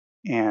reading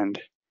and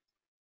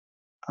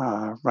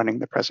running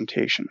the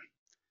presentation.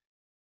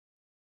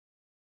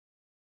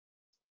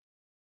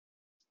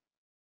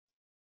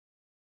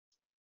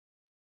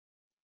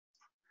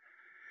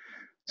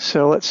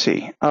 So let's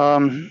see.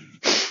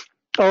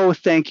 Oh,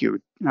 thank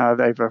you. I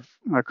have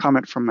a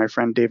comment from my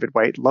friend David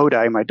White.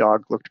 Lodi, my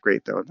dog, looked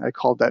great, though. I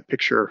called that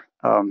picture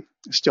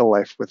Still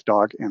Life with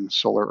Dog and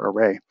Solar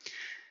Array.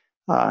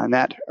 And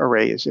that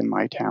array is in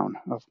my town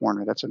of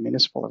Warner. That's a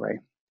municipal array.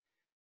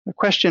 A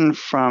question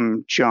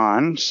from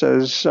John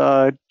says,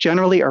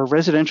 generally, are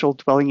residential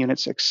dwelling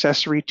units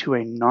accessory to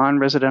a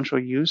non-residential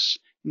use?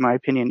 In my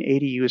opinion,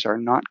 ADUs are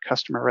not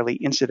customarily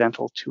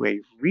incidental to a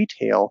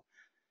retail.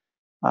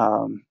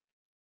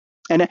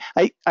 And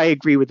I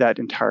agree with that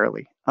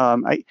entirely.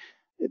 Although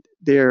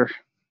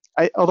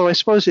I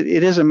suppose it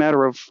is a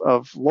matter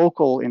of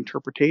local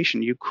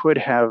interpretation. You could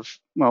have,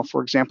 well,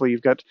 for example,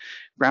 you've got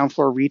ground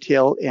floor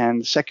retail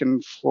and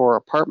second floor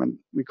apartment.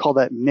 We call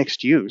that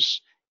mixed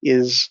use.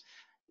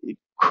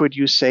 Could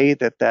you say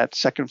that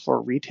second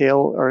floor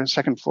retail or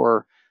second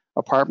floor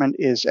apartment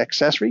is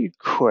accessory? You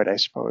could, I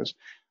suppose.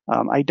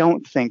 I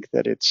don't think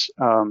that it's,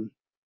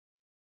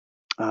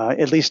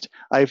 at least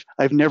I've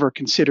never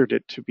considered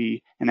it to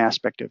be an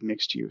aspect of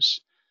mixed use.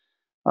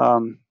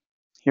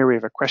 Here we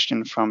have a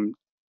question from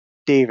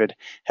David.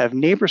 Have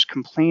neighbors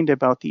complained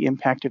about the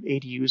impact of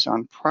ADUs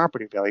on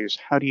property values?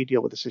 How do you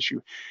deal with this issue?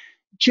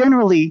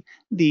 Generally,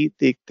 the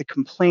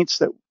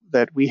complaints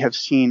that we have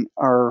seen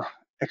are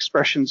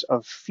expressions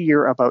of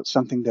fear about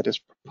something that is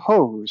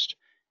proposed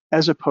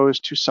as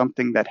opposed to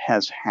something that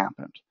has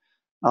happened.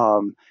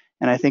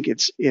 And I think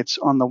it's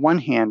on the one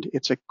hand,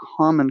 it's a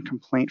common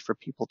complaint for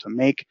people to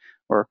make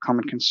or a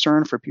common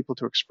concern for people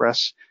to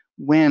express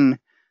when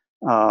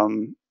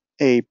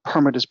a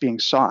permit is being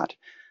sought.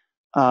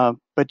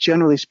 But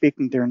generally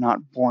speaking, they're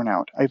not borne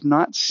out. I've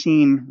not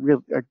seen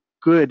a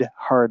good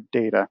hard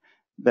data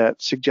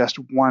that suggest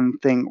one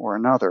thing or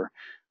another.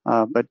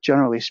 But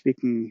generally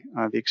speaking,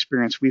 the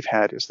experience we've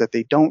had is that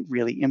they don't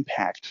really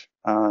impact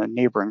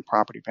neighboring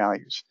property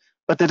values.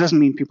 But that doesn't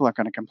mean people aren't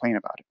going to complain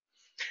about it.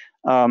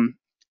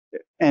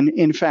 And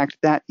in fact,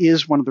 that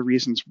is one of the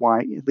reasons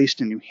why, at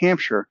least in New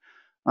Hampshire,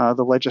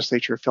 the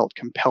legislature felt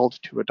compelled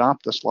to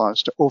adopt this law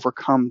is to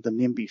overcome the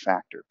NIMBY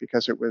factor,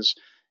 because it was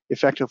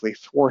effectively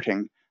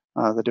thwarting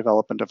the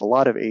development of a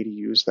lot of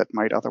ADUs that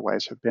might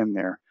otherwise have been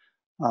there.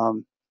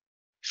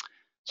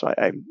 So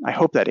I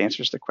hope that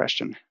answers the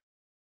question.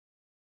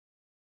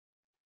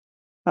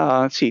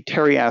 Let's see,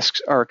 Terry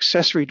asks, are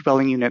accessory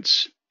dwelling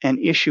units an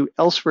issue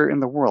elsewhere in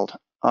the world,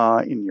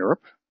 in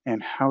Europe,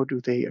 and how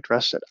do they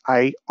address it?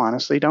 I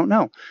honestly don't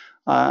know.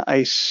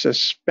 I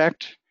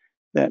suspect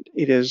that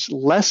it is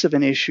less of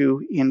an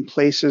issue in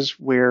places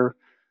where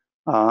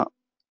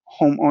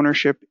home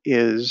ownership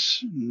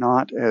is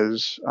not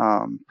as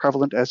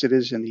prevalent as it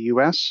is in the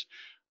US.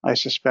 I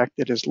suspect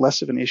it is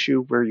less of an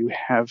issue where you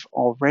have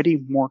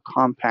already more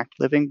compact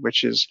living,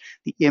 which is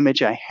the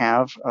image I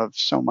have of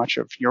so much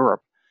of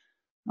Europe.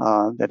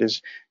 That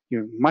is,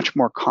 much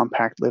more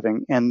compact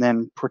living and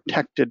then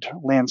protected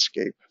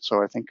landscape.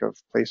 So I think of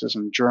places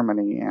in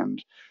Germany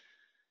and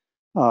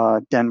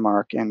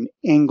Denmark and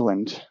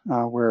England,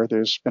 where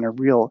there's been a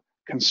real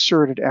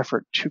concerted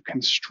effort to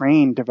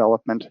constrain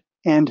development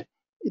and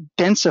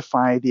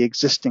densify the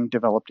existing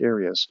developed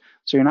areas.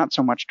 So you're not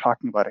so much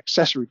talking about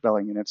accessory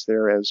dwelling units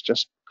there as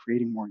just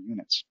creating more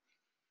units.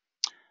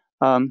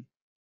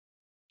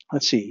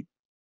 Let's see.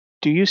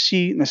 Do you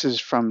see, and this is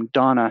from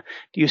Donna,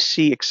 do you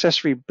see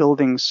accessory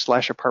buildings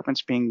 /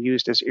 apartments being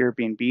used as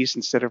Airbnbs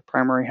instead of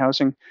primary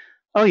housing?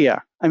 Oh yeah,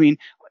 I mean,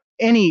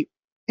 any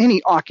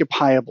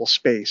occupiable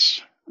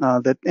space,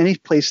 that any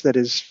place that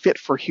is fit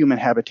for human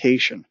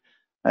habitation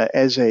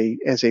as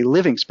a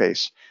living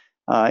space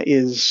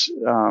is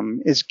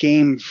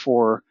game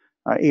for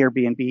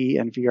Airbnb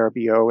and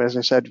VRBO. As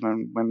I said,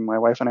 when my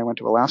wife and I went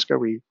to Alaska,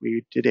 we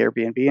did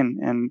Airbnb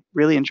and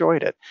really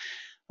enjoyed it.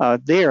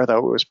 There, though,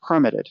 it was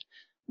permitted.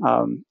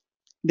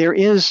 There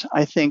is,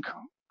 I think,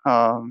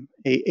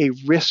 a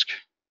risk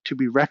to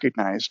be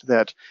recognized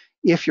that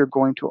if you're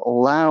going to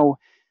allow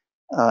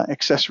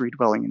accessory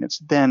dwelling units,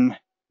 then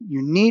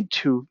you need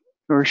to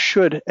or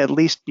should at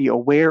least be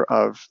aware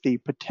of the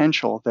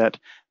potential that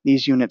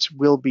these units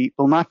will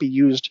not be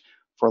used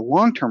for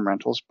long-term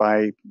rentals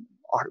by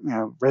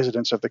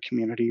residents of the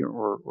community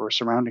or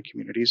surrounding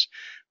communities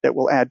that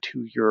will add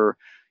to your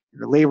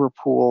labor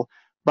pool,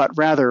 but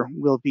rather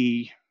will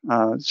be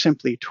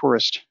simply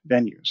tourist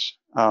venues.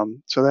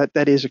 So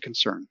that is a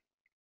concern.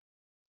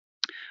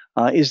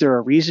 Is there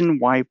a reason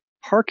why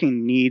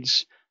parking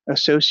needs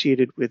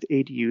associated with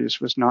ADUs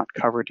was not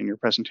covered in your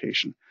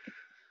presentation?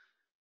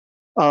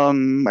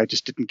 I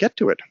just didn't get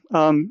to it.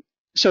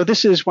 So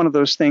this is one of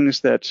those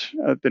things that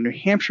the New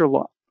Hampshire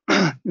law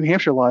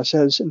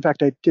says. In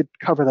fact, I did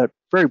cover that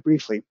very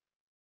briefly.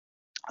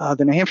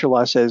 The New Hampshire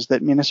law says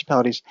that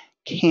municipalities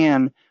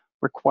can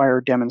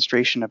require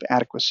demonstration of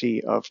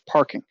adequacy of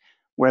parking,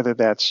 whether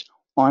that's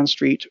on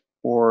street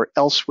or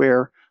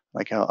elsewhere,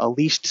 like a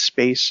leased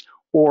space,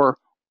 or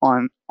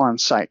on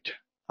site.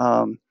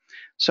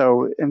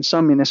 So, and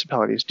some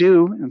municipalities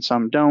do, and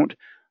some don't.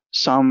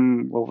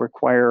 Some will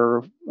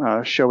require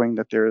showing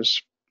that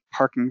there's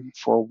parking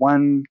for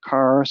one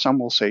car. Some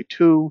will say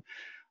two,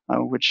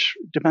 which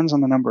depends on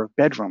the number of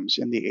bedrooms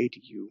in the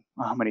ADU,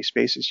 how many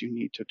spaces you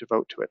need to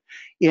devote to it.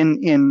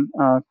 In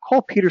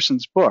Cole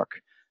Peterson's book,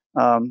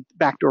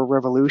 Backdoor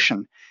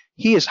Revolution,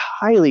 he is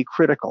highly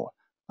critical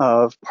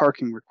of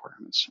parking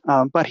requirements,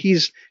 but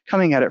he's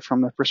coming at it from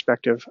the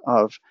perspective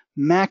of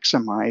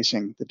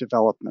maximizing the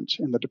development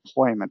and the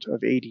deployment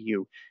of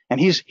ADU, and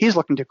he's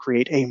looking to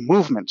create a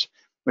movement,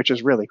 which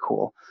is really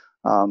cool,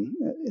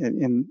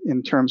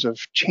 in terms of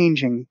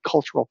changing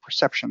cultural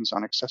perceptions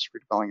on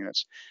accessory dwelling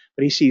units.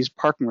 But he sees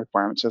parking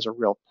requirements as a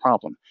real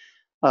problem.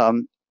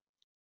 The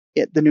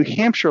New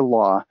Hampshire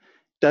law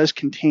does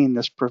contain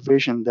this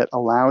provision that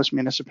allows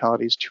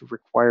municipalities to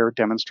require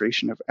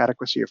demonstration of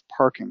adequacy of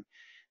parking.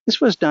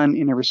 This was done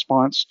in a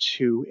response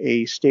to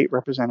a state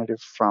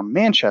representative from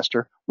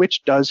Manchester,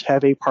 which does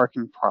have a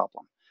parking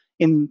problem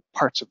in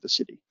parts of the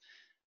city.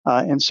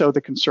 And so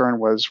the concern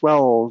was,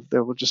 well,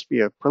 there will just be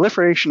a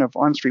proliferation of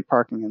on-street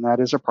parking, and that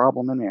is a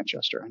problem in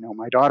Manchester. I know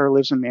my daughter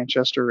lives in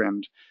Manchester,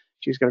 and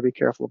she's got to be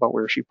careful about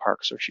where she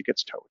parks or she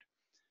gets towed.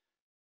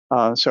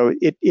 So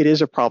it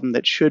is a problem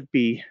that should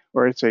be,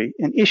 or it's an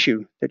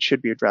issue that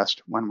should be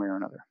addressed one way or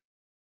another.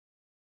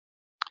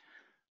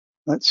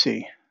 Let's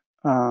see.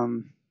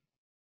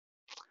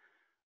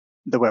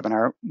 The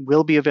webinar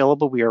will be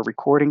available. We are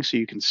recording, so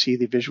you can see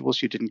the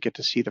visuals you didn't get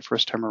to see the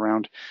first time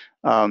around.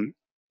 And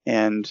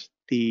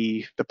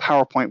the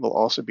PowerPoint will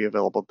also be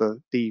available.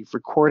 The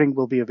recording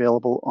will be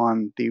available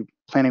on the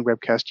Planning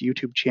Webcast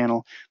YouTube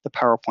channel. The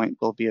PowerPoint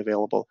will be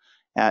available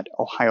at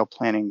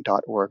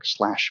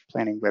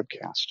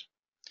ohioplanning.org/planningwebcast.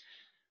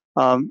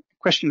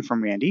 Question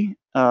from Randy.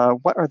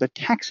 What are the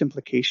tax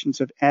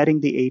implications of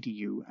adding the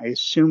ADU? I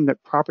assume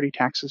that property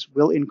taxes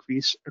will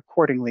increase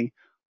accordingly,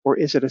 or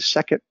is it a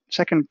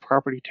second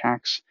property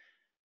tax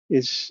or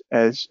is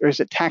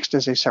it taxed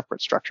as a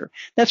separate structure?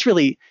 That's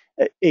really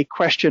a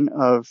question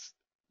of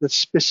that's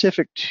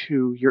specific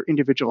to your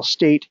individual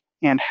state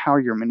and how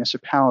your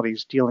municipality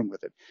is dealing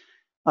with it.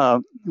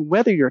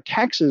 Whether your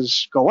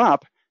taxes go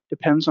up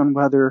depends on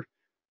whether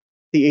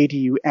the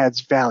ADU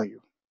adds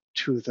value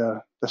to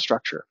the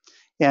structure.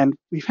 And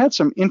we've had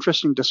some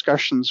interesting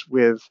discussions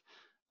with,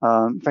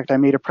 in fact, I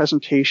made a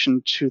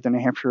presentation to the New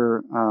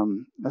Hampshire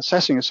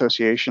Assessing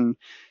Association,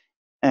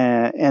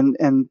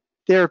 and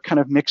they're kind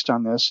of mixed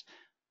on this.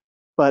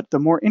 But the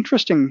more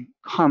interesting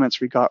comments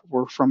we got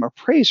were from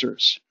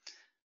appraisers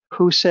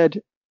who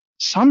said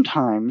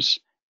sometimes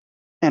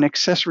an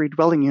accessory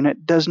dwelling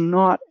unit does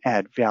not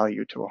add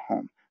value to a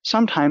home.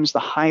 Sometimes the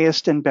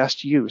highest and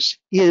best use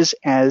is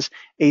as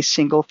a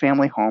single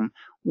family home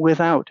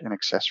without an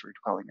accessory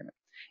dwelling unit.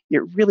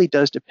 It really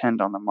does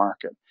depend on the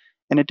market,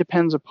 and it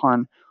depends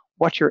upon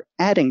what you're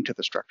adding to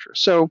the structure.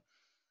 So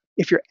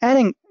if you're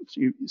adding,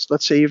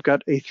 let's say you've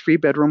got a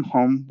 3-bedroom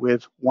home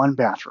with 1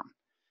 bathroom.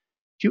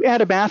 If you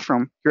add a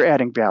bathroom, you're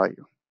adding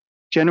value.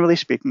 Generally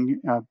speaking,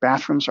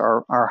 bathrooms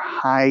are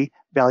high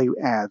value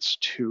adds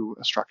to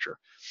a structure.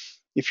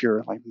 If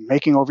you're like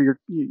making over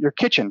your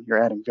kitchen,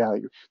 you're adding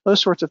value, those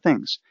sorts of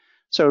things.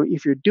 So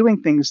if you're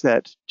doing things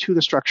that to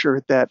the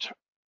structure that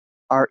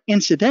are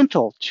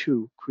incidental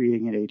to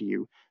creating an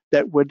ADU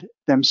that would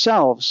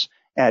themselves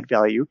add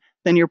value,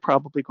 then you're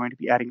probably going to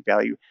be adding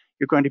value.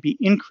 You're going to be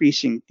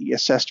increasing the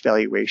assessed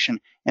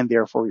valuation, and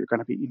therefore you're going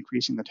to be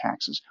increasing the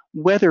taxes.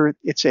 Whether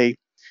it's a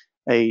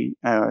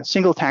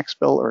single tax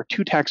bill or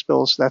 2 tax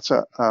bills, that's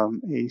a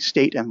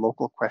state and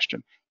local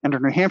question. Under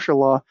New Hampshire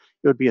law,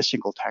 it would be a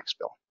single tax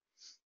bill.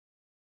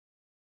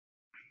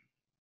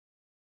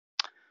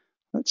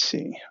 Let's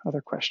see,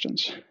 other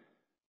questions.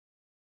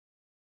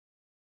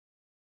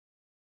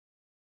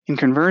 In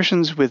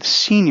conversions with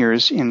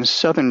seniors in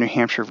southern New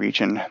Hampshire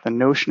region, the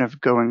notion of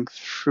going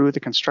through the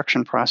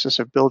construction process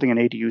of building an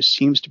ADU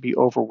seems to be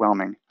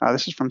overwhelming.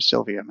 This is from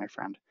Sylvia, my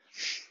friend.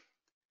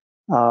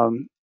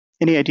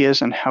 Any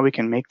ideas on how we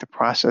can make the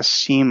process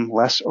seem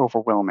less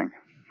overwhelming?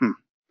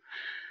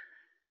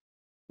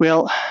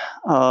 Well,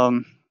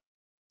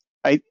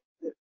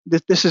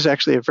 this is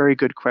actually a very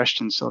good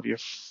question, Sylvia,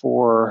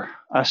 for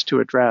us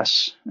to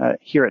address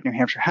here at New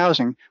Hampshire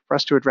Housing, for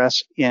us to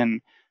address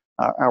in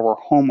our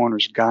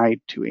homeowner's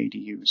guide to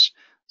ADUs.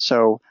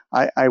 So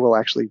I will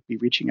actually be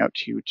reaching out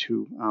to you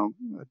to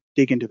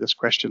dig into this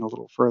question a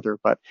little further,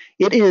 but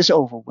it is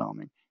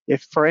overwhelming.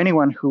 If for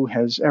anyone who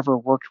has ever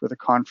worked with a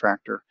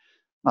contractor,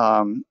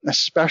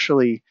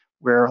 especially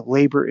where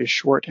labor is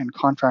short and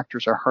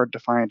contractors are hard to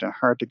find and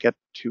hard to get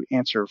to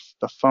answer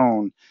the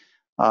phone,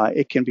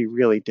 it can be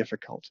really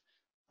difficult.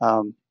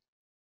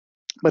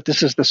 But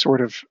this is the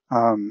sort of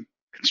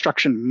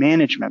construction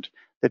management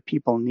that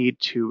people need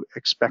to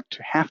expect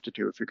to have to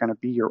do if you're going to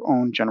be your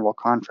own general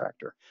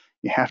contractor.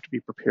 You have to be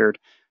prepared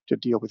to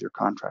deal with your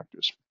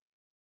contractors.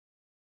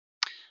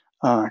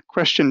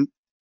 Question,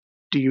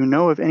 do you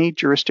know of any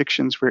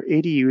jurisdictions where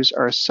ADUs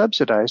are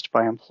subsidized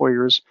by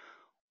employers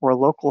or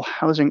local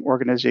housing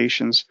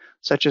organizations,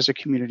 such as a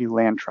community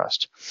land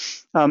trust?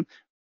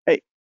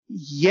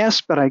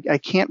 Yes, but I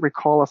can't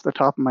recall off the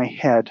top of my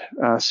head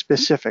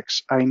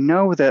specifics. I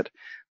know that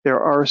there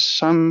are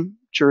some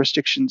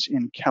jurisdictions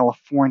in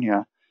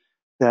California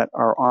that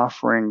are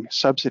offering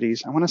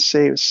subsidies. I want to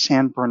say it was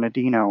San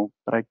Bernardino,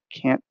 but I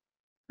can't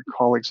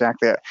recall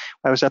exactly.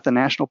 I was at the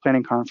National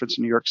Planning Conference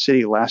in New York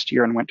City last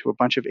year and went to a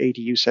bunch of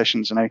ADU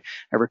sessions, and I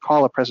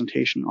recall a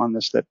presentation on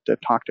this that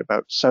talked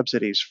about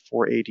subsidies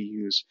for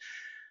ADUs.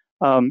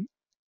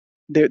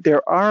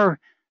 There are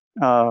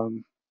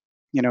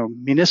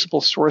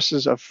municipal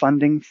sources of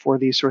funding for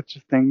these sorts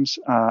of things.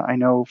 I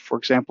know, for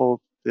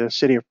example, the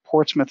city of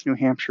Portsmouth, New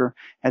Hampshire,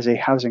 has a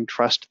housing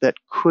trust that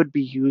could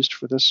be used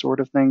for this sort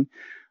of thing.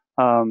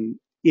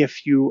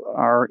 If your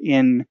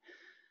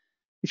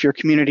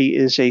community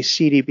is a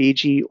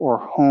CDBG or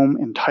home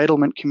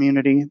entitlement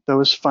community,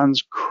 those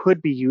funds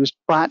could be used,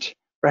 but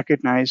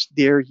recognize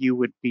there you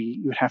would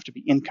have to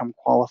be income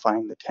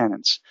qualifying the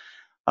tenants.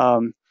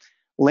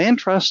 Land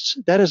trusts,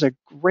 that is a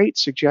great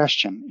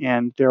suggestion,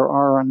 and there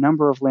are a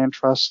number of land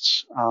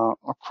trusts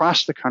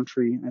across the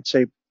country, I'd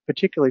say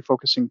particularly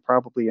focusing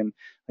probably in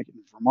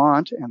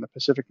Vermont and the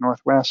Pacific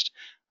Northwest.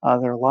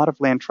 There are a lot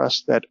of land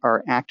trusts that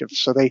are active.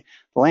 So the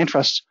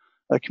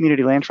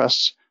community land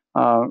trusts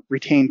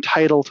retain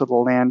title to the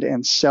land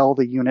and sell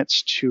the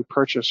units to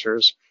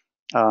purchasers,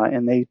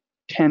 and they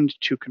tend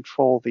to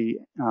control the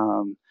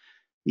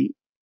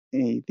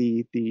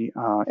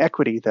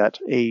equity that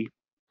a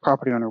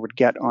property owner would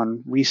get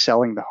on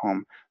reselling the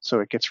home. So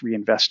it gets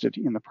reinvested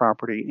in the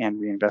property and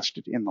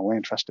reinvested in the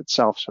land trust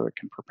itself, so it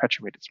can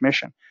perpetuate its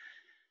mission.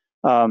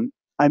 I'm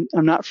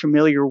not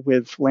familiar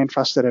with land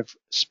trusts that have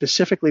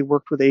specifically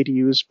worked with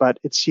ADUs, but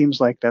it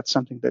seems like that's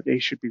something that they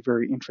should be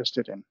very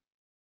interested in.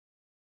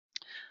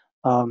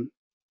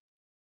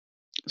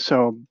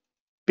 So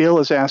Bill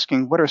is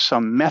asking, what are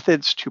some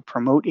methods to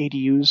promote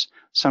ADUs?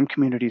 Some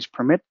communities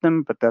permit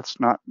them, but that's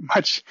not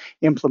much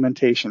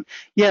implementation.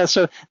 Yeah,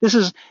 so this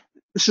is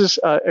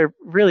a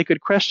really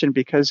good question,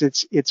 because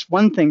it's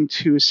one thing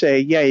to say,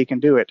 yeah, you can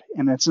do it,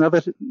 and it's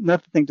another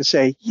thing to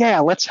say, yeah,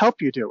 let's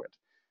help you do it.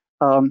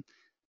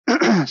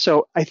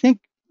 So I think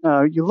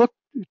you look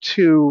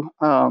to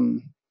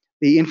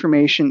the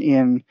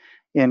information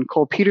in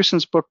Cole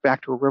Peterson's book,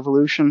 Back to a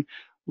Revolution.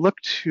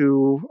 Look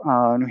to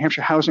New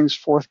Hampshire Housing's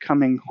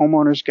forthcoming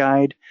homeowners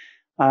guide.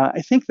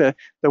 I think the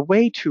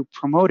way to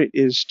promote it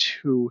is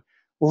to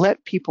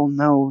let people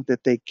know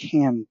that they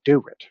can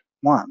do it.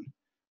 One,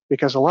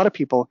 because a lot of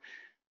people,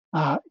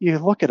 you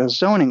look at a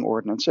zoning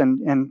ordinance,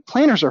 and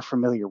planners are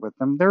familiar with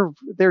them.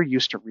 They're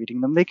used to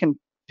reading them. They can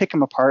pick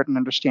them apart and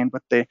understand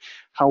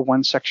how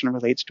one section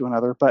relates to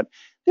another, but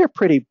they're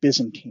pretty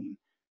Byzantine.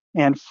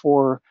 And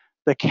for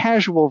the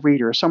casual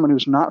reader, someone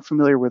who's not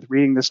familiar with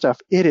reading this stuff,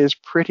 it is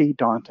pretty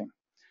daunting.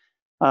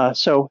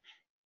 So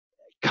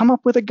come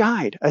up with a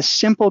guide, a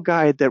simple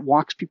guide that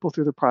walks people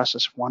through the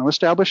process. Want to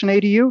establish an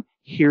ADU?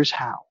 Here's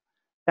how.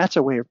 That's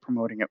a way of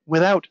promoting it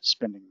without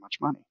spending much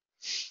money.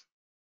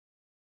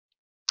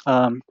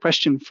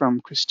 Question from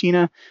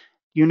Christina.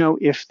 You know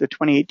if the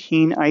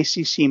 2018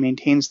 ICC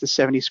maintains the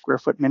 70 square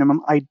foot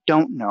minimum? I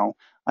don't know.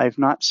 I've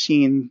not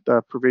seen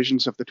the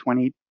provisions of the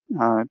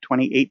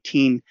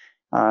 2018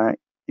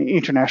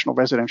 International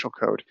Residential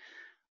Code.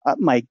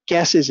 My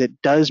guess is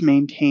it does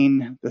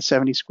maintain the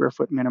 70 square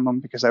foot minimum,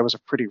 because that was a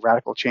pretty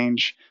radical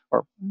change,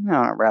 or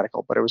not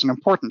radical, but it was an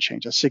important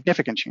change, a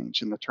significant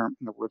change in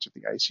the words of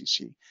the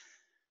ICC. It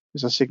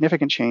was a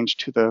significant change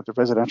to the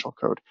residential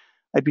code.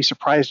 I'd be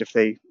surprised if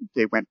they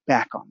went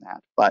back on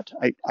that, but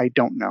I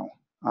don't know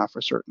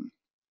for certain.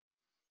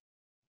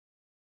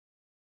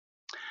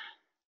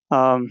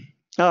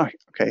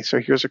 Okay, so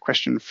here's a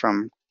question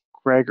from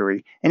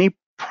Gregory. Any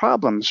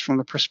problems from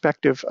the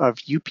perspective of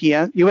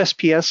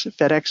USPS,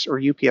 FedEx, or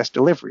UPS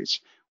deliveries?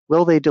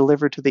 Will they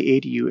deliver to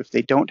the ADU if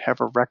they don't have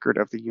a record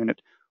of the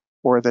unit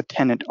or the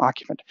tenant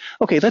occupant?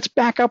 Okay, let's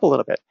back up a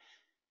little bit.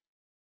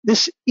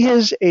 This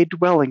is a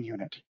dwelling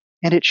unit,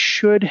 and it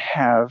should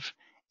have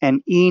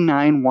an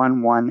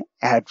E911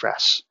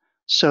 address,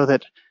 so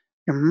that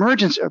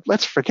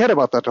let's forget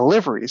about the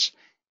deliveries.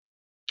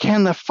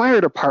 Can the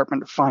fire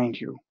department find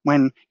you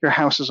when your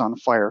house is on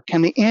fire?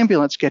 Can the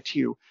ambulance get to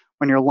you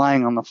when you're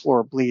lying on the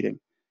floor bleeding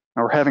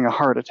or having a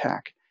heart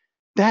attack?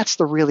 That's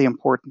the really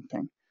important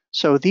thing.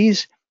 So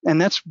and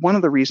that's one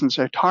of the reasons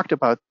I talked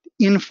about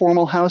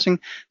informal housing.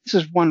 This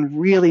is one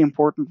really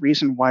important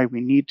reason why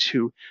we need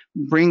to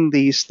bring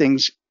these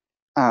things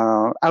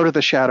out of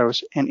the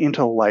shadows and into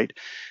the light,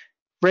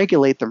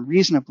 regulate them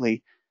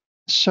reasonably,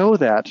 so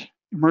that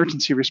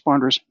emergency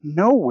responders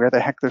know where the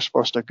heck they're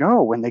supposed to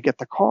go when they get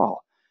the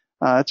call.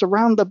 It's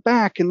around the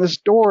back in this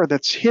door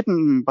that's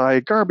hidden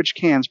by garbage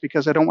cans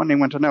because I don't want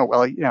anyone to know.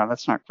 Well, yeah,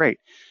 that's not great.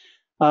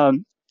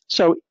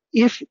 So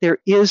if there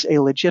is a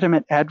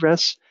legitimate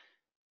address,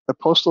 the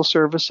Postal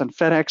Service and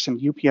FedEx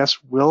and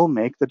UPS will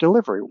make the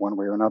delivery one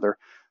way or another.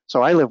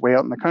 So I live way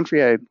out in the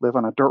country. I live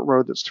on a dirt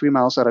road that's 3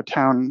 miles out of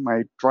town.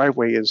 My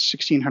driveway is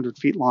 1,600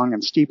 feet long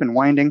and steep and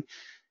winding.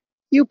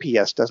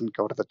 UPS doesn't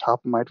go to the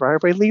top of my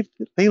driveway.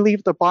 They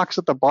leave the box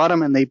at the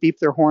bottom and they beep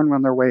their horn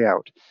on their way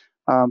out.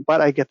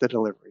 But I get the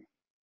delivery.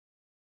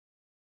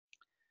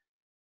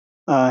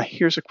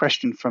 Here's a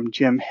question from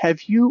Jim.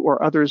 Have you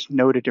or others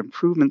noted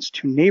improvements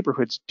to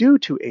neighborhoods due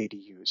to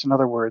ADUs? In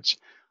other words,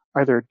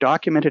 are there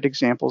documented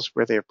examples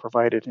where they have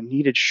provided a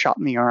needed shot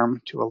in the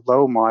arm to a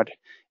low mod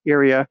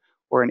area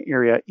or an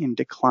area in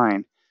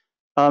decline?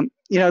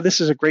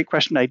 This is a great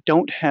question. I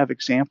don't have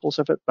examples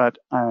of it, but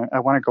I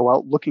want to go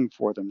out looking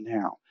for them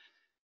now,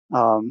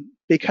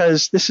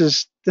 because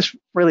this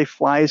really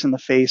flies in the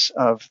face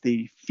of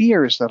the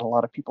fears that a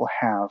lot of people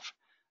have,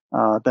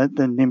 the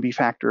NIMBY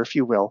factor, if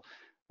you will,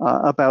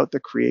 about the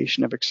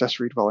creation of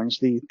accessory dwellings,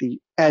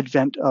 the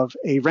advent of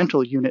a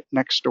rental unit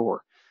next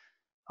door.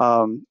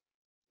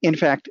 In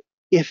fact,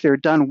 if they're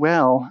done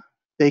well,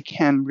 they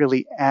can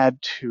really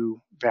add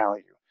to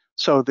value.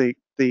 So the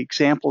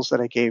examples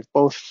that I gave,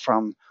 both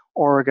from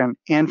Oregon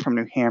and from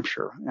New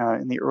Hampshire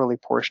in the early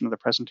portion of the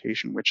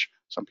presentation, which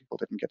some people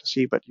didn't get to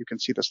see, but you can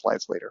see the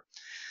slides later,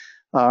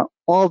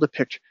 all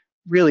depict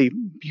really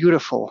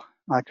beautiful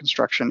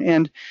construction.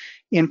 And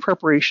in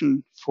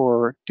preparation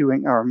for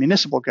doing our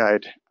municipal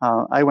guide,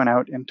 I went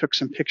out and took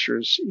some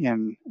pictures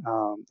in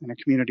a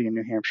community in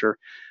New Hampshire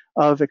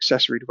of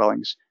accessory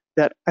dwellings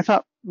that I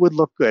thought would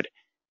look good.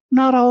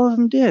 Not all of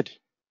them did.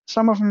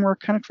 Some of them were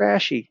kind of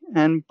trashy.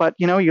 But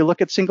you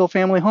look at single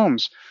family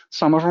homes,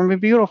 some of them are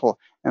beautiful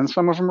and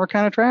some of them are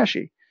kind of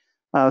trashy.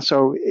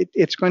 So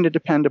it's going to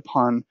depend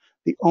upon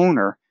the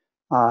owner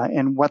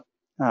and what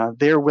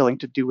they're willing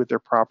to do with their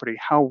property,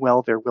 how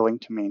well they're willing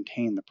to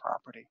maintain the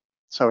property.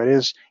 So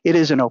it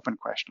is an open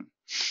question.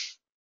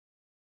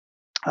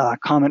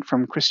 Comment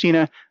from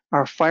Christina.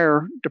 Our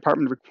fire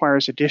department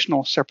requires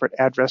additional separate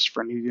address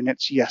for new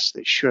units. Yes,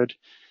 they should.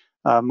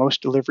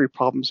 Most delivery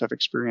problems I've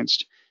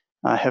experienced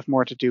have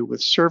more to do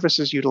with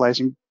services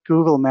utilizing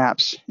Google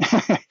Maps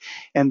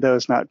and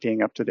those not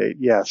being up to date.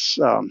 Yes.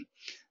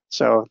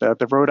 So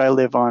the road I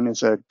live on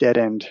is a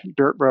dead-end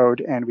dirt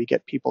road, and we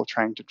get people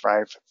trying to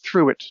drive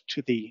through it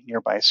to the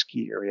nearby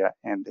ski area,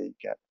 and they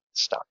get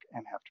stuck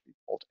and have to be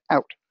pulled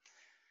out.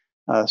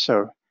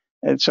 So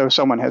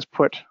someone has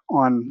put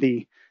on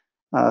the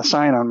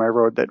sign on my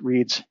road that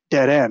reads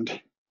dead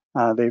end.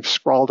 They've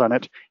scrawled on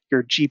it,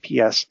 your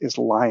GPS is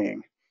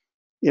lying.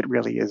 It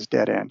really is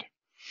dead end.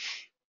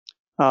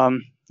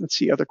 Let's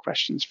see other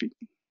questions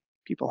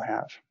people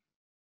have.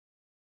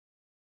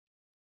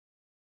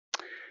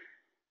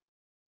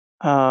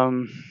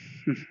 I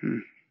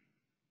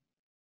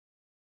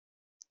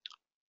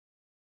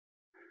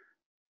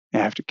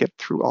have to get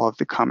through all of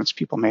the comments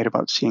people made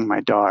about seeing my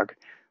dog.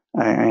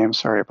 I am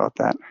sorry about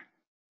that.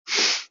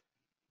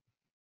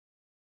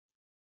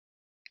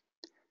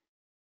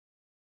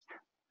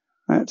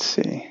 Let's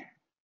see.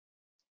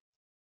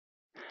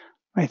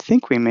 I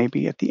think we may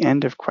be at the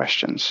end of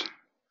questions.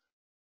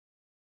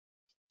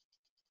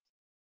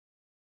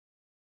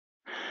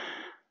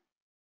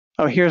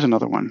 Oh, here's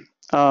another one.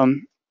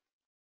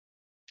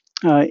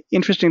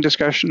 Interesting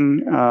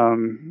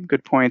discussion,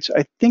 good points.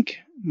 I think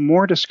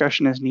more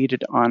discussion is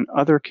needed on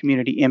other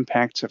community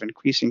impacts of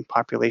increasing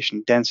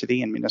population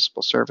density in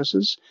municipal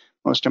services,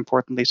 most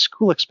importantly,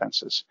 school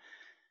expenses.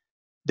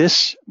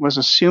 This was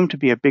assumed to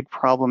be a big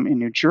problem in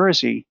New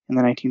Jersey in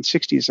the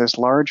 1960s as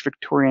large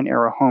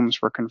Victorian-era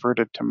homes were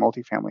converted to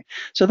multifamily.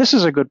 So this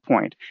is a good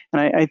point.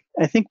 And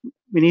I think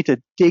we need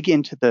to dig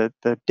into the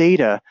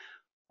data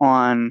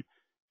on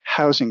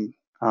housing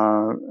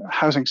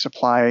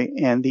supply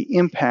and the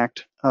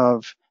impact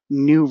of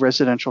new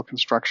residential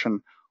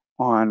construction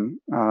on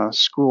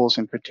schools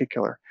in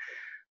particular.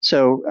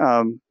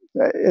 So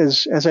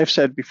as I've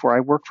said before, I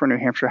work for New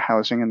Hampshire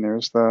Housing, and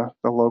there's the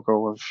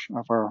logo of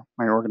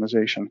my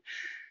organization.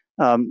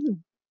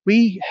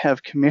 We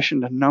have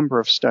commissioned a number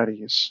of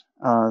studies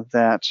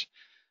that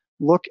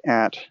look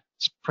at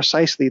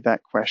precisely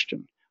that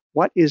question.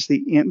 What is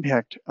the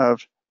impact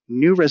of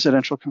new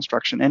residential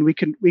construction? And we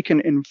can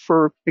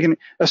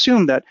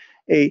assume that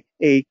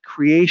a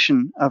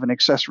creation of an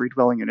accessory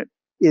dwelling unit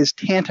is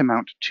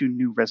tantamount to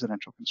new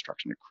residential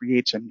construction. It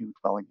creates a new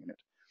dwelling unit.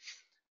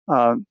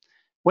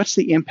 What's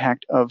the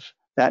impact of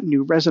that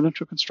new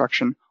residential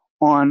construction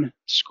on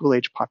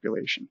school-age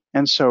population?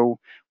 And so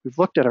we've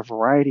looked at a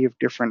variety of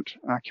different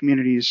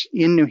communities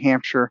in New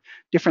Hampshire,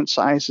 different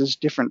sizes,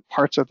 different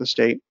parts of the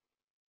state,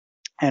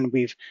 and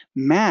we've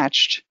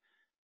matched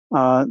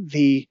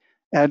the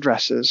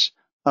addresses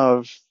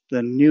of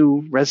the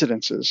new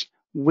residences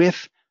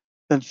with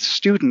the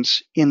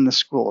students in the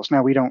schools.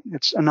 Now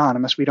it's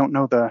anonymous. We don't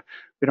know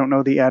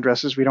the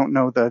addresses. We don't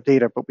know the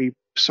data, but we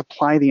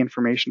supply the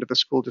information to the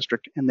school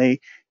district and they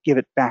give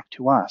it back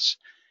to us.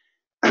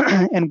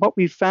 And what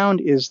we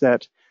found is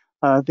that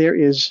there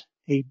is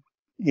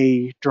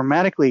a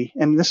dramatically,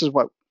 and this is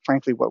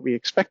frankly what we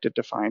expected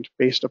to find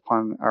based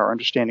upon our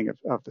understanding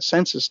of the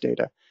census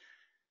data,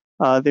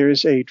 there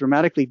is a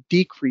dramatically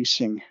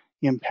decreasing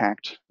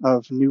impact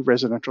of new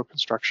residential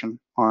construction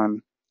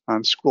on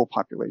school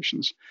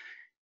populations.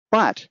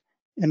 But,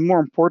 and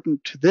more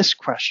important to this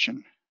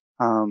question,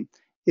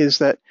 is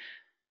that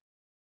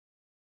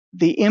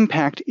the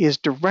impact is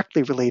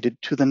directly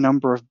related to the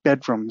number of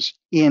bedrooms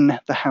in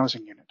the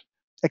housing unit.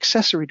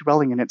 Accessory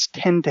dwelling units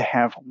tend to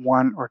have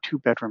 1 or 2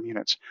 bedroom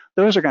units.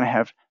 Those are going to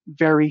have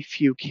very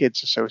few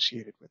kids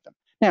associated with them.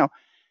 Now,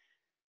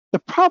 the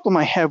problem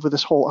I have with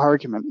this whole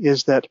argument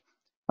is that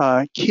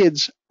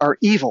kids are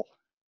evil.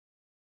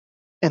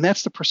 And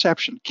that's the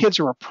perception. Kids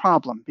are a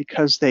problem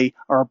because they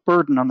are a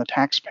burden on the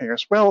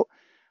taxpayers. Well,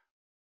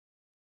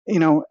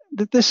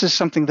 this is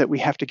something that we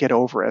have to get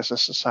over as a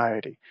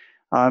society.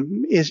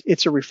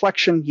 It's a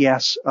reflection,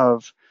 yes,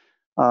 of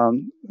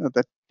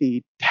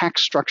the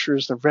tax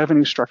structures, the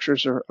revenue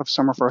structures of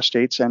some of our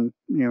states, and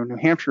New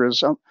Hampshire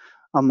is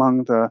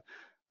among the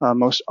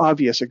most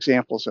obvious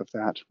examples of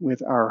that,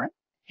 with our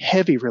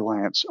heavy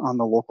reliance on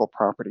the local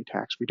property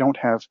tax. We don't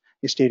have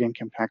a state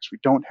income tax. We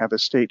don't have a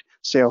state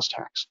sales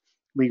tax.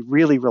 We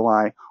really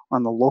rely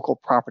on the local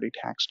property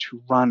tax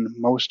to run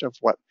most of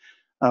what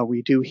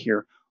we do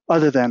here,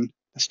 other than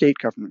the state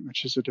government,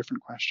 which is a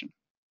different question.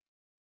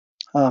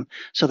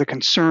 So the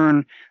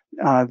concern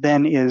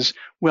then is,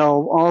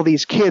 well, all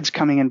these kids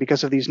coming in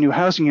because of these new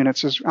housing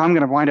units, I'm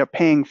going to wind up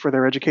paying for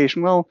their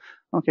education. Well,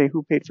 okay,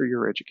 who paid for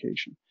your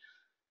education?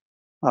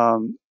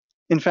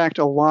 In fact,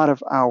 a lot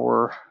of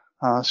our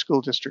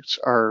school districts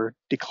have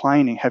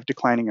declining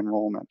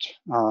enrollment.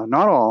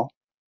 Not all,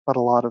 but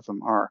a lot of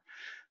them are.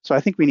 So I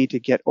think we need to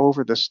get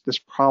over this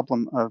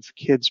problem of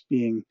kids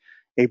being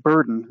a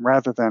burden,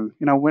 rather than,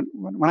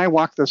 when I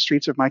walk the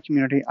streets of my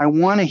community, I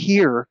want to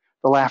hear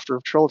the laughter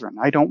of children.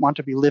 I don't want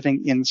to be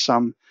living in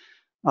some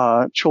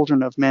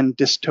children of men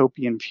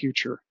dystopian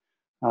future.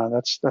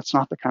 That's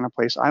not the kind of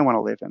place I want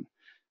to live in.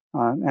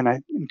 And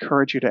I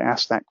encourage you to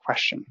ask that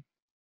question.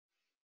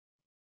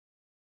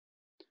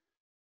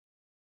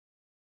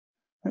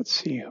 Let's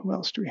see, who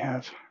else do we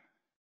have?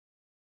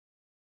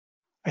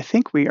 I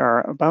think we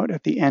are about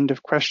at the end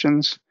of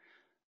questions.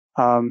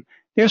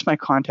 There's my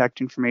contact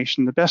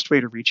information. The best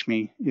way to reach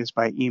me is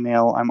by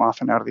email. I'm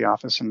often out of the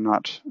office and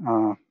not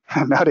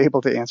not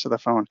able to answer the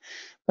phone.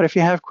 But if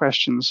you have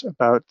questions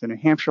about the New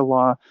Hampshire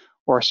law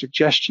or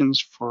suggestions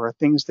for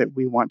things that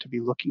we want to be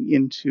looking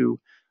into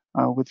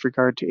with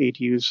regard to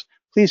ADUs,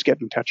 please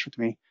get in touch with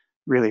me.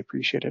 Really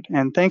appreciate it.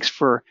 And thanks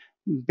for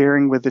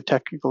bearing with the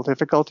technical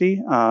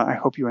difficulty. I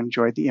hope you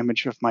enjoyed the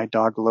image of my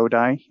dog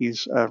Lodi.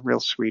 He's a real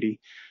sweetie.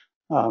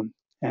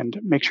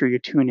 And make sure you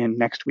tune in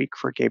next week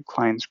for Gabe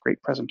Klein's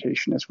great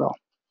presentation as well.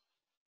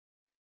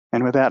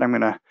 And with that, I'm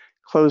going to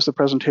close the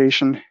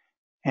presentation,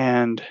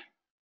 and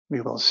we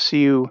will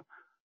see you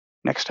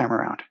next time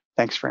around.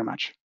 Thanks very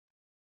much.